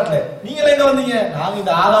வந்திருக்காங்க வரலாற்றுல. நீங்களே எங்க வந்தீங்க? நாங்க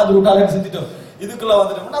இந்த ஆகாத ரூட்டால செஞ்சுட்டோம், இதுக்குள்ள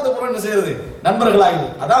வந்துட்டோம். அந்த புறம் என்ன செய்யறது? நண்பர்கள் ஆகுது.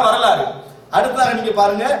 அதான் வரலாறு. அடுத்ததாக நீங்க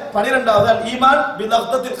பாருங்க 12வது அல் ஈமான் பில்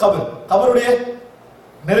லஃதத்தில் கபர், கபருடைய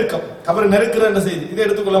நெருக்கம், கபர் நெருக்கிற என்ன செய்தி, இதை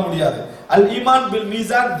எடுத்துக்கொள்ள முடியாது. அல் ஈமான் பில்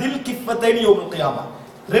மீசான் தில் கிஃபத்தைனி யௌமுல் கியாமா,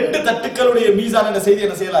 2 தட்டுக்களுடைய மீசான் என்ற செய்தி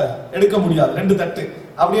என்ன செய்யலாது எடுக்க முடியாது. 2 தட்டு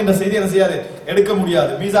அப்படி என்ற செய்தி என்ன செய்யாது எடுக்க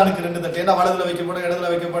முடியாது. மீசானுக்கு 2 தட்டு, என்ன வலதுல வைக்கப்படும் இடத்துல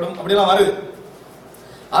வைக்கப்படும் அப்படிலாம் வருது,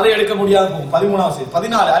 அதை எடுக்க முடியாது போகும். 13வது செய்தி.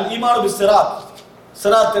 14 அல் ஈமானு பிஸ் சிராத்,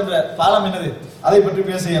 சிராத் என்ற பாலம் என்னது அதை பற்றி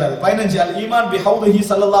பேசுகிறது. 15 அல் ஈமான் பி ஹவுதிஹி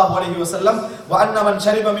ஸல்லல்லாஹு அலைஹி வஸல்லம் வ அன்ன மன்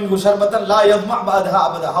ஷரிப மின்ஹு ஷர்பத்தன் லா யத்மா பஅதஹா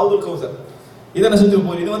அபதா, ஹவுதுல் கௌசர். இத என்ன செஞ்சு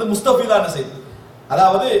போறீங்க, இது வந்து முஸ்தஃபிதான செய்தி.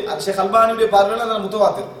 அதாவது அல் ஷேக் அல்பானியுடைய பார்வையில அது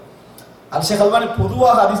முத்தவாத்திர். அல் ஷேக் அல்பானி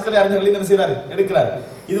பொதுவாக ஹதீஸ்களை அறிஞர்கள் என்ன செய்றாரு எடுக்கிறாரு.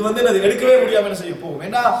 இது வந்து என்னது எடுக்கவே முடியாம என்ன செய்ய போகும்.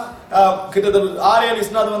 ஏன்னா கிட்டத்தட்ட 6-7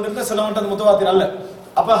 இஸ்னாத் வந்திருந்தா சில மட்டும் அந்த முத்தவாத்திர் அல்ல.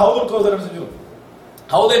 அப்ப ஹவுதுல் கௌசர் என்ன செஞ்சு,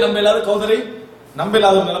 ஹவுதை நம்ப இல்லாத கௌசரை நம்ப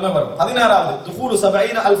இல்லாத ஒரு நிலைமை வரும். 16வது துஹூலு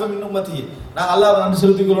 70,000 மின் உம்மத்தி, நான் அல்லாஹ்வை நன்றி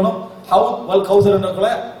செலுத்திக் கொள்ளணும். ஹவுத் வல் கௌசர் என்றக்குள்ள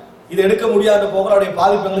இது எடுக்க முடியாத போகிறோடைய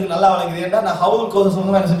பாதிப்பு எங்களுக்கு நல்லா வழங்குது. ஏன்னா நான் ஹவுதுல் கௌசர்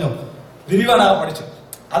சொந்தமா என்ன செஞ்சோம் விரிவானாக படிச்சோம்.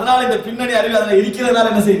 அதனால இந்த பின்னணி அறிவு அதில்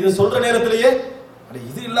இருக்கிறதுனால என்ன செய்யுது, சொல்ற நேரத்திலேயே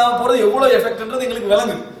இது இல்லாம போறது எவ்வளவு எஃபெக்ட்ன்றது எங்களுக்கு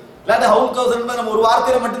விளங்குது. இல்லாத ஹவுல் கௌசர் நம்ம ஒரு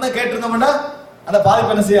வார்த்தையில மட்டும்தான் கேட்டிருந்தோம்னா அந்த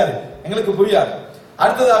பாதிப்பு என்ன செய்யாது எங்களுக்கு புரியாது.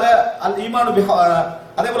 அடுத்ததாக அல் ஈமானு பி,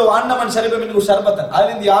 அதே போல வான்னமன் ஷரிப மின்ஹு ஷர்பத்தன்,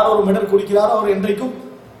 அதிலிருந்து யார் ஒரு மிடர் குடிக்கிறாரோ அவர் என்றைக்கும்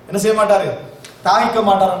என்ன செய்ய மாட்டாரு தாகிக்க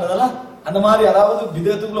மாட்டாருன்றதெல்லாம் அந்த மாதிரி. அதாவது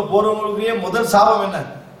விதத்துக்குள்ள போறவங்களுடைய முதல் சாபம் என்ன,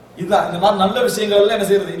 இதுதான். இந்த மாதிரி நல்ல விஷயங்கள் எல்லாம் என்ன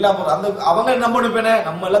செய்யறது இல்லாம போறது. அந்த அவங்க நம்பணும்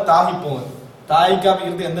நம்ம எல்லாம் தாகிப்போம், தாய்க்காம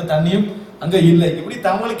இருந்து எந்த தண்ணியும் அங்க இல்லை. இப்படி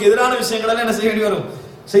தங்களுக்கு எதிரான விஷயங்கள் எல்லாம் என்ன செய்ய வேண்டி வரும்,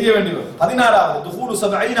 செய்ய வேண்டி வரும். 16வது துஹூலு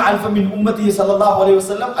 70,000 மின் உம்மத்தி ஸல்லல்லாஹு அலைஹி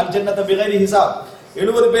வஸல்லம் அல் ஜன்னத பிகைரி ஹிசாப்,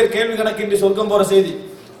 70 பேர் கேள்வி கணக்கின்றி சொர்க்கம் போற செய்தி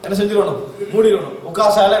என்ன செஞ்சிடணும் மூடிடணும்.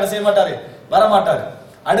 உகாசால என்ன செய்ய மாட்டாரு வர மாட்டாரு.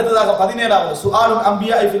 அடுத்ததாக 17வது சுஆலுல்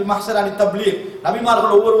அன்பியா ஃபில் மஹ்ஷர் அனி தப்லீக்,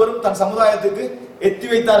 நபிமார்கள் ஒவ்வொருவரும் தன் சமுதாயத்துக்கு எத்தி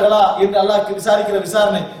வைத்தார்களா என்று அல்லாஹ்க்கு விசாரிக்கிற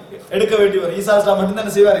விசாரணை எடுக்க வேண்டி வரும். ஈசா அலைஹிஸ்ஸலாம் மட்டும்தான்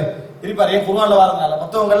என்ன செய்வாரு இருப்பார். ஏன் குர்ஆன்ல வரதுனால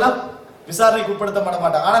மற்றவங்க எல்லாம் விசாரணைக்கு உட்படுத்தப்பட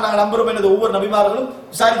மாட்டாங்க. ஆனா நாங்க நம்புறோம் என்னது ஒவ்வொரு நபிமார்களும்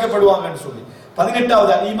விசாரிக்கப்படுவாங்கன்னு சொல்லி.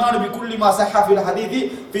 18வது அல் ஈமானு பி குல்லி மா ஸஹஹ ஃபில் ஹதீதி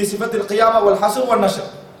ஃபீ சிஃபத்தில் கியாமா வல் ஹஸ்ர் வன் நஷ்ர்,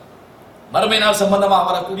 மறுமை நாள் சம்பந்தமாக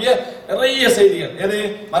வரக்கூடிய நிறைய செய்திகள். எது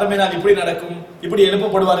மறுமை நாள் இப்படி நடக்கும், இப்படி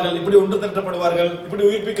எழுப்பப்படுவார்கள், இப்படி ஒன்று திரட்டப்படுவார்கள், இப்படி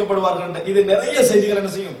உயிர்ப்பிக்கப்படுவார்கள், இது நிறைய செய்திகள்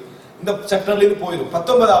என்ன செய்யும் இந்த செக்டர்ல இருந்து போயிடும்.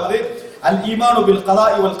 19வது அல் ஈமானு பில்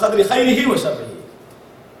கதாஇ வல் கத்ரி கைரிஹி வ ஷர்ரிஹி,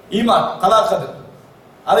 ஈமான் கதா கத்ர்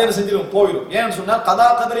அதை என்ன செஞ்சிடும் போயிடும். ஏன்னு சொன்னா கதா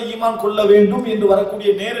கத்ரை ஈமான் கொள்ள வேண்டும் என்று வரக்கூடிய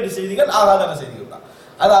நேரடி செய்திகள் ஆகாதான செய்திகள் தான்.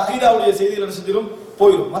 அது அகீதாவுடைய செய்திகள் என்ன செஞ்சிடும்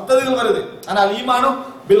போயிடும். மற்றதுகள் வருது, ஆனால் ஈமானும்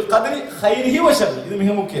பில் கத்ரி கைரிஹி வ ஷர்ரிஹி இது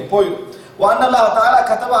மிக முக்கியம் போயிடும். وأن الله تعالى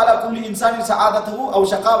كتب على كل إنسان سعادته أو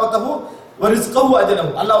شقاوته ورزقه أجله,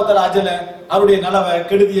 அல்லாஹ் தஆலா அஜல அவருடைய நலவை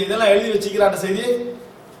கெடுதியை இதெல்லாம் எழுதி வச்சிருக்கிற செய்தியை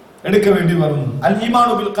எடுக்க வேண்டி வரும். அல்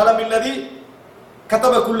ஈமானு பில் கலம் இல்லதி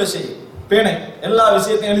கதப குல்ல ஷை, பேனை எல்லா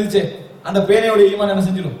விஷயத்தையும் எழுதிச்சே அந்த பேனையோட ஈமான் என்ன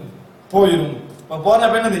செஞ்சிடும் போயிடும். போன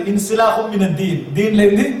பேனது இன்சிலாஹும் மினத் தீன், தீன்ல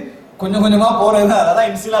இருந்து கொஞ்சம் கொஞ்சமா போறது, அதான்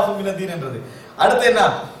இன்சிலாஹும் மினத் தீன் என்றது. அடுத்து என்ன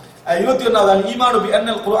 21வது அல் ஈமானு பி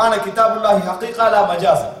அன்னல் குர்ஆன கிதாபுல்லாஹி ஹகீகா லா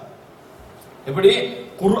மஜாஸ், எப்படி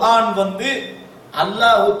குர்ஆன் வந்து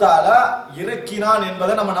அல்லாஹ் தஆலா இறக்கினான்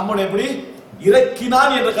என்பதை நம்ம நம்பணும். எப்படி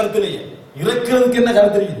இறக்கினான் என்ற கருத்திலேயே, இறக்கிறதுக்கு என்ன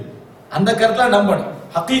கருத்து இருக்குது அந்த கருத்துல நம்பணும்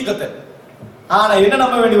ஹகீகத்தை. ஆனா என்ன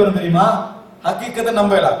நம்ப வேண்டி வரும் தெரியுமா, ஹகீகத்தை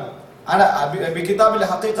நம்பலாம். ஆனா கிதாபில்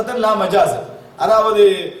ஹகீகத்தன் லா மஜாஸ், அதாவது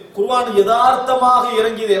குர்ஆன் யதார்த்தமாக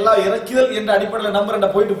இறங்கியது எல்லாம் இறக்குதல் என்ற அடிப்படையில்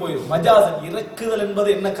நம்புறேன் போயிட்டு போயிடும். மஜாஸ் இறக்குதல் என்பது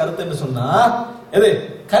என்ன கருத்து என்று சொன்னா எது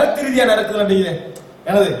கருத்து ரீதியான இறக்குதல்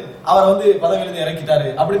என்னது, அவர் வந்து பதவியிலிருந்து இறக்கிட்டாரு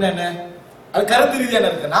அப்படின்னா என்ன, அது கருத்து ரீதியான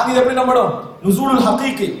இருக்கு. நாங்க இதை எப்படி நம்பணும்? நுசூலுல்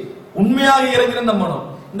ஹகீகி, உண்மையாக இறங்குறது நம்பணும்.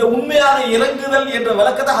 இந்த உண்மையான இறங்குதல் என்ற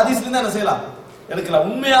விளக்கத்தை ஹதீஸ்ல இருந்து என்ன செய்யலாம், எடுக்கலாம்.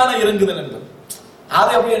 உண்மையான இறங்குதல் என்பது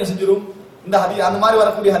அதை அப்படியே என்ன செஞ்சிடும், இந்த அந்த மாதிரி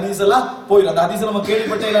வரக்கூடிய ஹதீஸ் எல்லாம் போயிடும். அந்த ஹதீஸ் நம்ம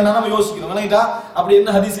கேள்விப்பட்ட இல்லைன்னா நம்ம யோசிக்கணும், விளங்கிட்டா அப்படி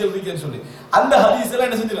என்ன ஹதீஸ்கள் இருக்குன்னு சொல்லி அந்த ஹதீஸ் எல்லாம்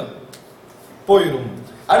என்ன செஞ்சிடும், போயிடும்.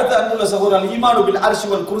 அடுத்த அன்புள்ள சகோதரர், ஈமானு பில் அர்ஷி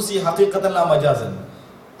வல் குர்சி ஹகீகத்தன் லா மஜாஸன்.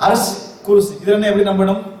 அர்ஷ் குர்சி இது என்ன எப்படி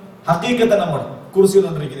நம்பணும்? ஹகீகத்தை நம்பணும். குர்சி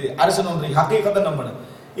ஒன்று இருக்குது, அர்ஷன் ஒன்று இருக்குது, ஹகீகத்தை நம்பணும்.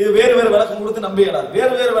 இது வேறு வேறு விளக்கம் கொடுத்து நம்ப இயலாது.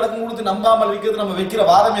 வேறு வேறு விளக்கம் கொடுத்து நம்பாமல் இருக்கிறது நம்ம வைக்கிற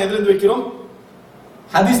வாதம் எதிலிருந்து வைக்கிறோம்?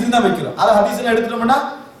 ஹதீஸ்ல தான் வைக்கிறோம். அதை ஹதீஸ்ல எடுத்துட்டோம்னா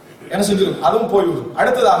என்ன செஞ்சிடும், அதுவும் போய்விடும்.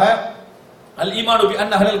 அடுத்ததாக அல் ஈமானு பி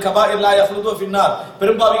அன்ன அஹ்லல் கபாயிர் லா யஃலுது ஃபின்னார்,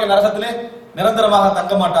 பெரும்பாவிகள் நரகத்திலே நிரந்தரமாக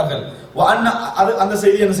தங்க மாட்டார்கள். வ அன்ன அது அந்த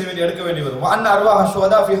செய்தி என்ன செய்ய வேண்டி எடுக்க வேண்டி வரும். வ அன்ன அர்வாஹ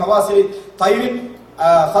ஷுஹதா ஃபி ஹவாசி தைரின்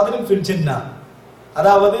கத்ரின் ஃபில் ஜன்னா,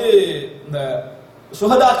 அதாவது இந்த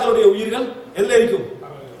சுஹதாக்களுடைய உயிர்கள் எதுல இருக்கும்?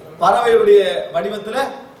 பறவையுடைய வடிவத்துல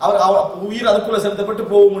அவர் உயிர் அதுக்குள்ள செலுத்தப்பட்டு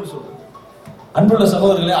போகும்னு சொல்றாரு. அன்புள்ள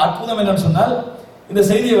சகோதரர்களே, அற்புதம் என்னன்னு சொன்னால், இந்த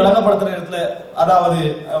செய்தியை விளங்கப்படுத்துற இடத்துல, அதாவது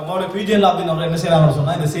மௌலவி பிஜேஎல் அப்படின்னு அவர் என்ன செய்யறாங்கன்னு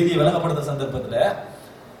சொன்னா, இந்த செய்தியை விளங்கப்படுத்துற சந்தர்ப்பத்துல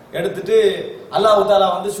எடுத்துட்டு அல்லாஹ் தஆலா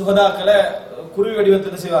வந்து சுஹதாக்களை குருவி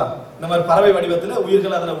வடிவத்துல செய்வான், இந்த மாதிரி பறவை வடிவத்துல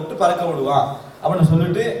உயிர்களை அதுல விட்டு பறக்க விடுவான் அப்படின்னு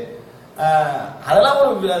சொல்லிட்டு, அதெல்லாம் ஒரு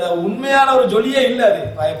உண்மையான ஒரு ஜொலியே இல்ல.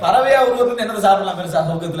 அது பறவையா உருவத்துல என்னத்தை சாப்பிடலாம் பெருசா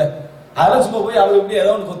சொர்க்கத்துல, அதெல்லாம் சும்மா போய் அவங்க எப்படி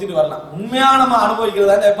ஏதோ ஒன்று கொத்திட்டு வரலாம். உண்மையான நம்ம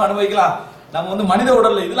அனுபவிக்கிறதா எப்ப அனுபவிக்கலாம்? நம்ம வந்து மனித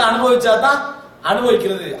உடல்ல இதெல்லாம் அனுபவிச்சாதான்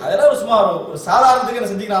அனுபவிக்கிறது. அதெல்லாம் ஒரு சும்மா ஒரு சாதாரணத்துக்கு என்ன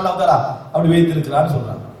செஞ்சுக்கலாம், அல்லாஹ் தஆலா அப்படி வைத்திருக்கிறான்னு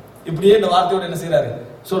சொல்றாங்க. இப்படியே இந்த வார்த்தையோட என்ன செய்யறாரு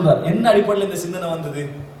சொல்றாரு. என்ன அடிப்படையில் இந்த சிந்தனை வந்தது,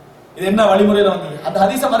 இது என்ன வழிமுறையில வந்தது? அந்த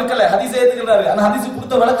ஹதீஸை மறுக்கல, ஹதீஸை ஏத்துக்கிறாரு. அந்த ஹதீஸ்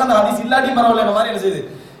கொடுத்த விளக்கம் அந்த ஹதீஸ் இல்லாட்டி பரவாயில்ல மாதிரி என்ன செய்யுது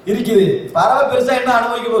இருக்குது. பறவை பெருசா என்ன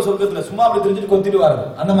அனுபவிக்க போற சொர்க்கத்துல, சும்மா அப்படி தெரிஞ்சுட்டு கொத்திட்டு வாரு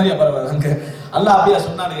அந்த மாதிரியா பரவாயில்ல. அங்க அல்லாஹ் அப்படியா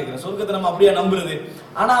சொன்னான்னு கேட்கிறேன். சொர்க்கத்தை நம்ம அப்படியே நம்புறது.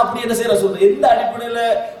 ஆனா அப்படி என்ன செய்யற சொல்ற, எந்த அடிப்படையில,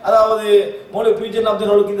 அதாவது மௌலவி பிஜே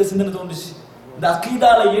அப்துல் இந்த சிந்தனை தோன்றுச்சு? இந்த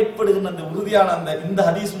அகீதால ஏற்படுகின்ற அந்த உறுதியான அந்த இந்த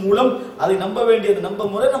ஹதீஸ் மூலம் அதை நம்ப வேண்டியது நம்ப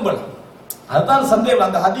முறை நம்பலாம். அதுதான் சந்தேகம்.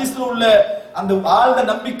 அந்த ஹதீஸ்ல உள்ள அந்த ஆழ்ந்த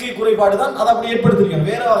நம்பிக்கை குறைபாடு தான் அதை அப்படி ஏற்படுத்திருக்கேன்.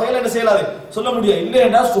 வேற வகையில என்ன செய்யலாது சொல்ல முடியாது.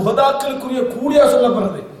 இல்லைன்னா சுகதாக்களுக்குரிய கூடியா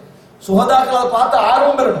சொல்லப்படுறது. சுகதாக்கள் அதை பார்த்து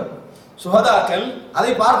ஆர்வம் பெறணும். சுகதாக்கள்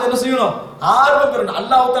அதை பார்த்து என்ன செய்யணும், ஆர்வம் பெறணும்.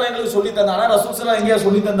 அல்லாஹ் தஆலா எங்களுக்கு சொல்லி தந்தானா, ரசூல் ஸல்லல்லாஹு அலைஹி வஸல்லம்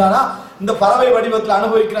சொல்லி தந்தானா, இந்த பறவை வடிவத்தில்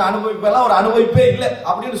அனுபவிக்கிற அனுபவிப்பெல்லாம் ஒரு அனுபவிப்பே இல்லை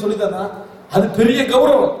அப்படின்னு சொல்லி தந்தானா, அது பெரிய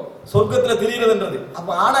கௌரவம் சொர்க்கத்துல தெரியுறதுன்றது.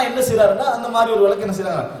 அப்ப ஆனா என்ன செய்யறாருன்னா, அந்த மாதிரி ஒரு விளக்கம் என்ன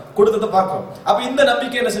செய்யறாங்க கொடுத்ததை பார்க்கிறோம். அப்ப இந்த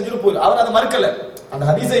நம்பிக்கை என்ன செஞ்சுட்டு போயிடும். அவர் அதை மறுக்கல, அந்த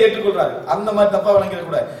ஹதீஸை ஏற்றுக்கொள்றாரு. அந்த மாதிரி தப்பா விளங்கிட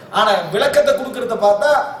கூடாது. ஆனா விளக்கத்தை கொடுக்கறத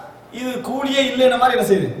பார்த்தா இது கூலியே இல்லைன்ற மாதிரி என்ன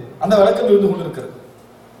செய்யுது, அந்த விளக்கம் இருந்து கொண்டு இருக்கிறது.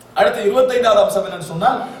 அடுத்து 25வது அம்சம் என்னன்னு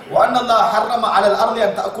சொன்னால், வஅன்னல்லாஹ் ஹர்ரம அலல் அர்தி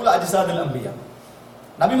அன் தஅகுல அஜ்சாதில் அன்பியா,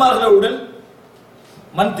 நபிமார்கள் உடல்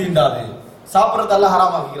மண் தீண்டாது, சாப்பிடறது அல்லாஹ்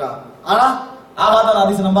ஹராமாக்கிறான். ஆனா ஆகாத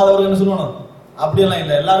ஹதீஸ் நம்பாதவர்கள் என்ன சொல்லணும், அப்படியெல்லாம்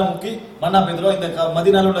இல்லை, எல்லாரும் முக்கி மண்ணா பேத்துறோம். இந்த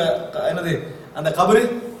மதீனால உள்ள என்னது அந்த கபரு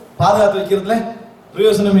பாதுகாத்து வைக்கிறதுல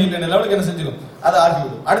பிரயோசனமே இல்லை லெவலுக்கு என்ன செஞ்சிடும், அதை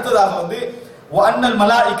ஆகிவிடும். அடுத்ததாக வந்து வஅன்னல்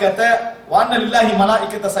மலாயிகத வஅன்னல் லில்லாஹி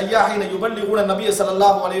மலாயிகத ஸய்யாஹின யுபல்லிகுன நபிய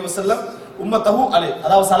ஸல்லல்லாஹு அலைஹி வஸல்லம் உம்மத்தஹு அலைஹி,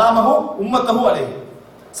 அதாவது சலாமஹு உம்மத்தஹு அலைஹி,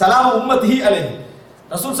 சலாம உம்மத்திஹி அலைஹி,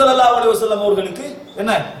 ரசூல் ஸல்லல்லாஹு அலைஹி வஸல்லம் அவர்களுக்கு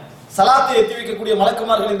என்ன சலாத்தை எத்தி வைக்கக்கூடிய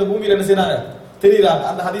மலக்குமார்கள் இந்த பூமியில் என்ன செய்றாங்க தெரியுறாங்க.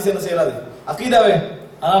 அந்த ஹதீஸ் என்ன செய்யறாது, அகீதாவே,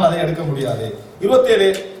 ஆனால் அதை எடுக்க முடியாது. 27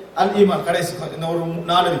 அல் ஈமான், கடைசி இந்த ஒரு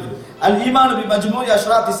 4 இருக்குது. அல் ஈமான் பி மஜ்மூஇ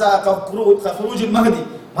அஷ்ராத்தி ஸாஅ குரூஜுல் மஹதி,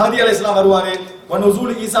 மஹதி அலைஹிஸ்ஸலாம் வருவாரு, வ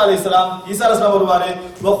நுஸூல் ஈசா அலைஹிஸ்ஸலாம், ஈசா அலைஹிஸ்ஸலாம் வருவாரு,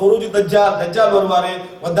 வ குரூஜு தஜ்ஜால், தஜ்ஜால் வருவாரு,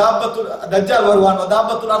 வ தாபத்துல் தஜ்ஜால் வருவான், வ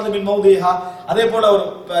தாபத்துல் அர்து மின் மௌதிஹா, அதே போல ஒரு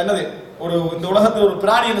என்னது ஒரு இந்த உலகத்தில் ஒரு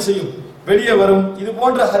பிராணி என்ன செய்யும் வெளியே வரும். இது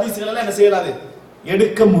போன்ற ஹதீஸ்கள் எல்லாம் என்ன செய்யலாது,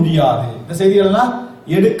 எடுக்க முடியாது. இந்த செய்திகள் எல்லாம்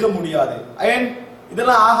எடுக்க முடியாது. ஏன்,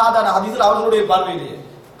 இதெல்லாம் ஆகாதான ஹதீஸ்கள் அவர்களுடைய பார்வையிலேயே.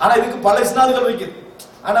 ஆனா இதுக்கு பல இஸ்னாதுகள் இருக்குது.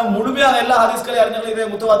 ஆனா முழுமையாக எல்லா ஹதீஸ்களை அறிஞர்கள் இதை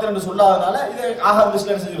முத்தவாத்திர் என்று சொல்லாதனால இதை ஆகாத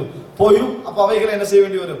ஹதீஸ்கள் என்ன செஞ்சிடும் போயிடும். அப்ப அவைகளை என்ன செய்ய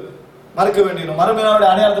வேண்டி வரும், மறுக்க வேண்டியது. மறுமையினுடைய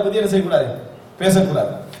அடையாளத்தை பத்தி என்ன செய்யக்கூடாது,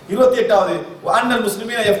 பேசக்கூடாது. 28வது வஅன்னல்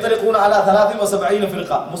முஸ்லிமீன யஃப்தரிகூன அலா 73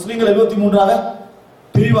 ஃபிர்கா, முஸ்லிம்கள் 73ஆக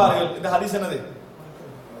பிரிவார்கள். இந்த ஹதீஸ் என்னது,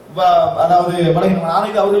 அதாவது பலகீனமான,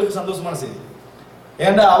 இது அவர்களுக்கு சந்தோஷமான செய்தி.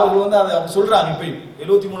 ஏன்னா அவர்கள் வந்து அதை சொல்றாங்க. இப்ப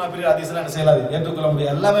 73 பேர் ஹதீஸ்லாம் என்ன செய்யலாது, ஏற்றுக்கொள்ள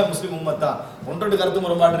முடியாது. எல்லாமே முஸ்லிம் உம்மத் தான், ஒன்றொன்று கருத்து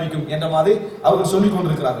முரண்பாடு இருக்கும் என்ற மாதிரி அவர்கள் சொல்லிக்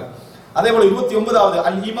கொண்டிருக்கிறார்கள். அதே போல 29வது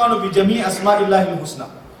அல் ஈமானு பி ஜமீ அஸ்மாஇல்லாஹில் ஹுஸ்னா,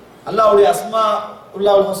 அல்லாஹ்வுடைய அஸ்மா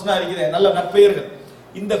உல்லாஹுல் ஹுஸ்னா இருக்கிற நல்ல நற்பெயர்கள்,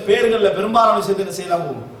 இந்த பெயர்கள்ல பெரும்பாலான விஷயத்தை என்ன செய்யலாம்,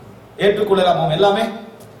 ஏற்றுக்கொள்ளலாம். எல்லாமே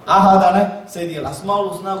ஆகாதான செய்திகள்.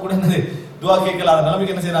 அஸ்மாவுல் ஹுஸ்னா கூட என்னது துஆ கேட்கலாத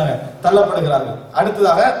நிலைமைக்கு என்ன செய்யறாங்க, தள்ளப்படுகிறார்கள்.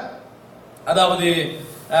 அடுத்ததாக அதாவது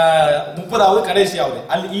 30வது கடைசியாவது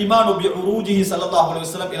அல் ஈமானு பி உரூஜிஹி ஸல்லல்லாஹு அலைஹி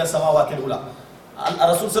வஸல்லம் இலா ஸமாவாத்தில் உலா,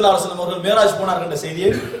 ரசூல் ஸல்லல்லாஹு அலைஹி வஸல்லம் அவர்கள் மேராஜ் போனார்கள் என்ற செய்தியை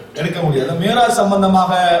எடுக்க முடியாது. மேராஜ்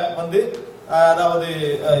சம்பந்தமாக அதாவது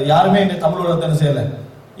யாருமே இந்த தமிழ் உலகத்தை செய்யல.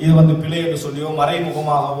 இது பிழை என்று சொல்லியோ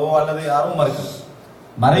மறைமுகமாகவோ அல்லது யாரும் மறுக்கல.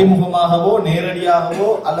 மறைமுகமாகவோ நேரடியாகவோ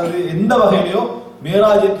அல்லது எந்த வகையிலையோ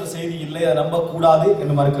மேராஜ் என்ற செய்தி இல்லை, அதை நம்பக்கூடாது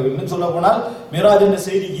என்று மறுக்கவில்லை. சொல்ல போனால் மேராஜ் என்ற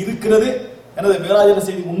செய்தி இருக்கிறது, எனது மேராஜ் என்ற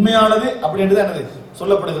செய்தி உண்மையானது அப்படின்றது எனது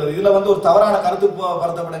சொல்லப்படுகிறது. இதுல ஒரு தவறான கருத்து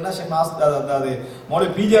பரத்தப்பட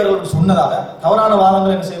மௌலவி பிஜே அவர்கள் சொன்னதாக தவறான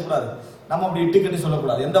வாதங்கள் என்ன செய்யக்கூடாது, நம்ம அப்படி இட்டுக்கட்டி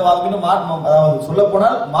சொல்லக்கூடாது. எந்த வாதமும் அதாவது சொல்ல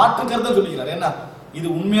போனால் மாற்று கருத்தை சொல்லிக்கிறார். என்ன இது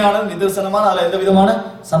உண்மையான நிதர்சனமான, அதுல எந்த விதமான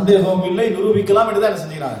சந்தேகமும் இல்லை, நிரூபிக்கலாம் என்றுதான் என்ன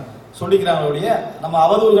செஞ்சுக்கிறாங்க சொல்லிக்கிறாங்களுடைய நம்ம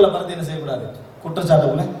அவதூறுகளை பற்றி என்ன செய்யக்கூடாது,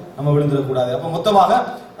 குற்றச்சாட்டுகளை நம்ம விழுந்துடக்கூடாது. அப்ப மொத்தமாக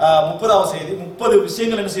 30வது செய்தி 30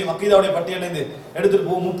 விஷயங்கள் என்ன செய்யும் அக்கீதாவுடைய பட்டியலிருந்து எடுத்துட்டு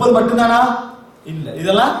போகும். 30 மட்டும்தானா? இல்ல,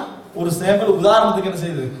 இதெல்லாம் ஒரு சேம்பல் உதாரணத்துக்கு என்ன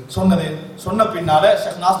செய்யுது சொன்ன பின்னால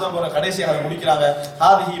ஷேக் நாஸ்ர் போற கடைசியாக முடிக்கிறாங்க.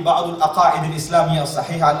 ஹாதிஹி பஅதுல் அகாயிதில் இஸ்லாமியா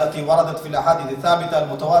ஸஹீஹா அல்லதி வரதத் ஃபில் அஹாதீஸ் ஸாபிதா அல்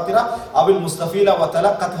முத்தவாத்திரா அவில் முஸ்தஃபீலா வ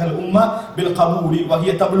தலக்கத்ஹா அல் உம்ம பில் கபூலி வ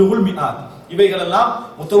ஹிய தப்லுகுல் மிஆத். இவைகள் எல்லாம்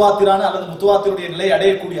முத்தவாத்திரான அல்லது முத்தவாத்திருடைய நிலை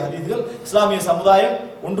அடையக்கூடிய ஹதீஸ்கள், இஸ்லாமிய சமுதாயம்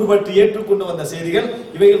ஒன்றுபட்டு ஏற்றுக்கொண்டு வந்த செய்திகள்.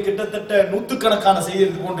 இவைகள் கிட்டத்தட்ட நூற்றுக்கணக்கான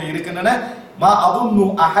செய்திகள் போன்று இருக்கின்றன. மா அதுன்னு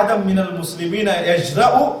அஹதம் மினல் முஸ்லிமீன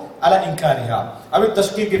யஜ்ரஉ அலா இன்காரிஹா அவி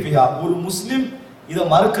தஷ்கீக் ஃபிஹா. ஒரு முஸ்லிம் இதை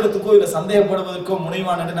மறுக்கிறதுக்கோ இதை சந்தேகப்படுவதற்கோ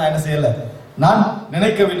முனைவான் என்று நான் என்ன செய்யல, நான்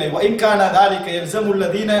நினைக்கவில்லை. வைன்கான தாலிக யல்ஸமுல்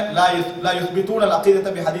லதீன லா யுஸ்பிதூன அல் அகீதத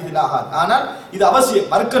பி ஹதீஸில் ஆஹாத். ஆனால் இது அவசியம்,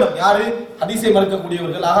 மறுக்கணும். யாரு? ஹதீஸை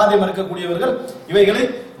மறுக்கக்கூடியவர்கள், அஹாதை மறுக்கக்கூடியவர்கள் இவைகளை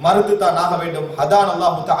மறுத்து தான் ஆக வேண்டும். ஹதான்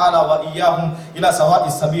அல்லாஹு தஆலா வ இய்யாஹும் இலா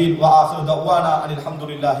ஸவாஇஸ் ஸபீல் வ ஆகிரு தஅவானா அனில்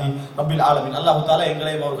ஹம்துலில்லாஹி ரப்பில் ஆலமீன். அல்லாஹ் தஆலா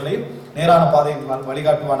எங்களையும் அவர்களையும் நேரான பாதையில்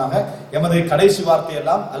வழிகாட்டுவானாக. எமது கடைசி வார்த்தை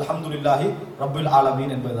எல்லாம் அல்ஹம்துலில்லாஹி ரப்பில்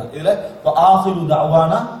ஆலமீன் என்பதுதான். இதுல வ ஆகிரு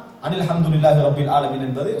தஅவானா அனில் ஹம்துலில்லாஹி ரப்பில் ஆலமீன்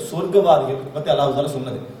என்பது சொர்க்கவாதிகள் பத்தி அல்லாஹ் தஆலா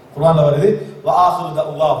சொன்னது. குர்ஆன்ல வருது வ ஆகிரு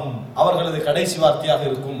தஅவாஹும், அவர்களது கடைசி வார்த்தையாக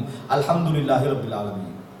இருக்கும் அல்ஹம்துலில்லாஹி ரப்பில் ஆலமீன்.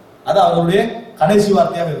 அது அவர்களுடைய கடைசி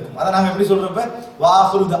வார்த்தையாக இருக்கும். அதை நாங்க எப்படி சொல்றப்ப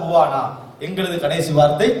வாஹிரு தஅவானா, எங்களது கடைசி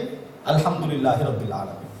வார்த்தை அல்ஹம்துலில்லாஹி ரப்பில்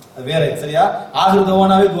ஆலமீன். அது வேற, சரியா? ஆகிரு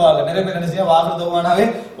தஅவானாவே துஆ இல்ல. நிறைய பேர் என்ன செய்ய வாஹிரு தஅவானாவே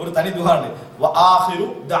ஒரு தனி துஆ உண்டு. வாஹிரு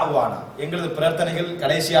தஅவானா, எங்களது பிரார்த்தனைகள்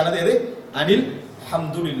கடைசியானது எது? அனில்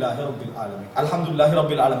ஹம்துலில்லாஹி ரப்பில் ஆலமீன், அல்ஹம்துலில்லாஹி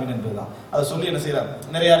ரப்பில் ஆலமீன் என்பதுதான். அதை சொல்லி என்ன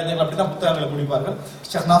செய்யறாங்க நிறைய அறிஞர்கள் அப்படித்தான் புத்தகங்களை முடிப்பார்கள்.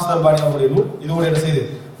 ஷேக் நாஸ்ர் அல்பானி அவருடைய நூல் இதோட என்ன செய்யுது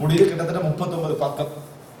முடிவு. கிட்டத்தட்ட 39 பக்கம்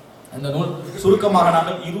இந்த நூல். சுருக்கமாக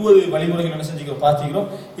நாங்கள் 20 வழிமுறைகள் என்ன செஞ்சுக்கிறோம் பார்த்துக்கிறோம்.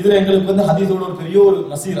 இதுல எங்களுக்கு ஹதீஸோட ஒரு பெரிய ஒரு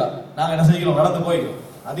மசீரா நாங்க என்ன செஞ்சுக்கிறோம், நடந்து போய்க்கிறோம்.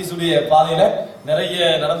 ஹதீஸுடைய பாதையில நிறைய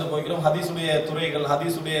நடந்து போய்க்கிறோம். ஹதீஸுடைய துறைகள்,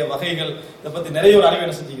 ஹதீஸுடைய வகைகள், இதை பத்தி நிறைய ஒரு அறிவு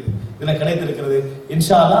என்ன செஞ்சுக்கிறது இதுல கிடைத்திருக்கிறது.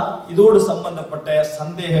 இன்ஷா அல்லாஹ் இதோடு சம்பந்தப்பட்ட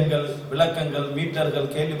சந்தேகங்கள், விளக்கங்கள், மீட்டர்கள்,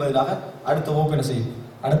 கேள்வி பதிலாக அடுத்த வகுப்பு என்ன செய்யும்,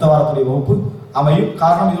 அடுத்த வாரத்துடைய வகுப்பு அமையும்.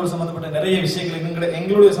 காரணம் இதோடு சம்பந்தப்பட்ட நிறைய விஷயங்கள்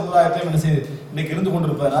எங்களுடைய சமுதாயத்திலும் என்ன செய்யுது இன்னைக்கு இருந்து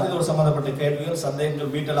கொண்டிருப்பதனால் இதோடு சம்பந்தப்பட்ட கேள்விகள்,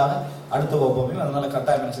 சந்தேகங்கள் மீட்டலாக அடுத்த வகுப்பு அமையும். அதனால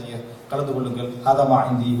கட்டாயம் என்ன செய்ய கலந்து கொள்ளுங்கள். ஹாதா மா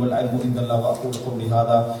இந்தி வல் இல்மு இன்தல்லாஹ் வ அகூலு கௌலி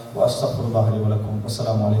ஹாதா வ அஸ்தக்ஃபிருல்லாஹ லி வ லக்கும்.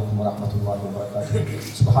 அஸ்ஸலாமு அலைக்கும் வ ரஹ்மத்துல்லாஹி வ பரகாத்துஹு.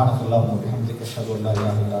 சுப்ஹானக்கல்லாஹும்ம வ பிஹம்திக அஷ்ஹது அன் லா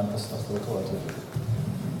இலாஹா இல்லா அன்த அஸ்தக்ஃபிருக வ அத்தூபு இலைக்.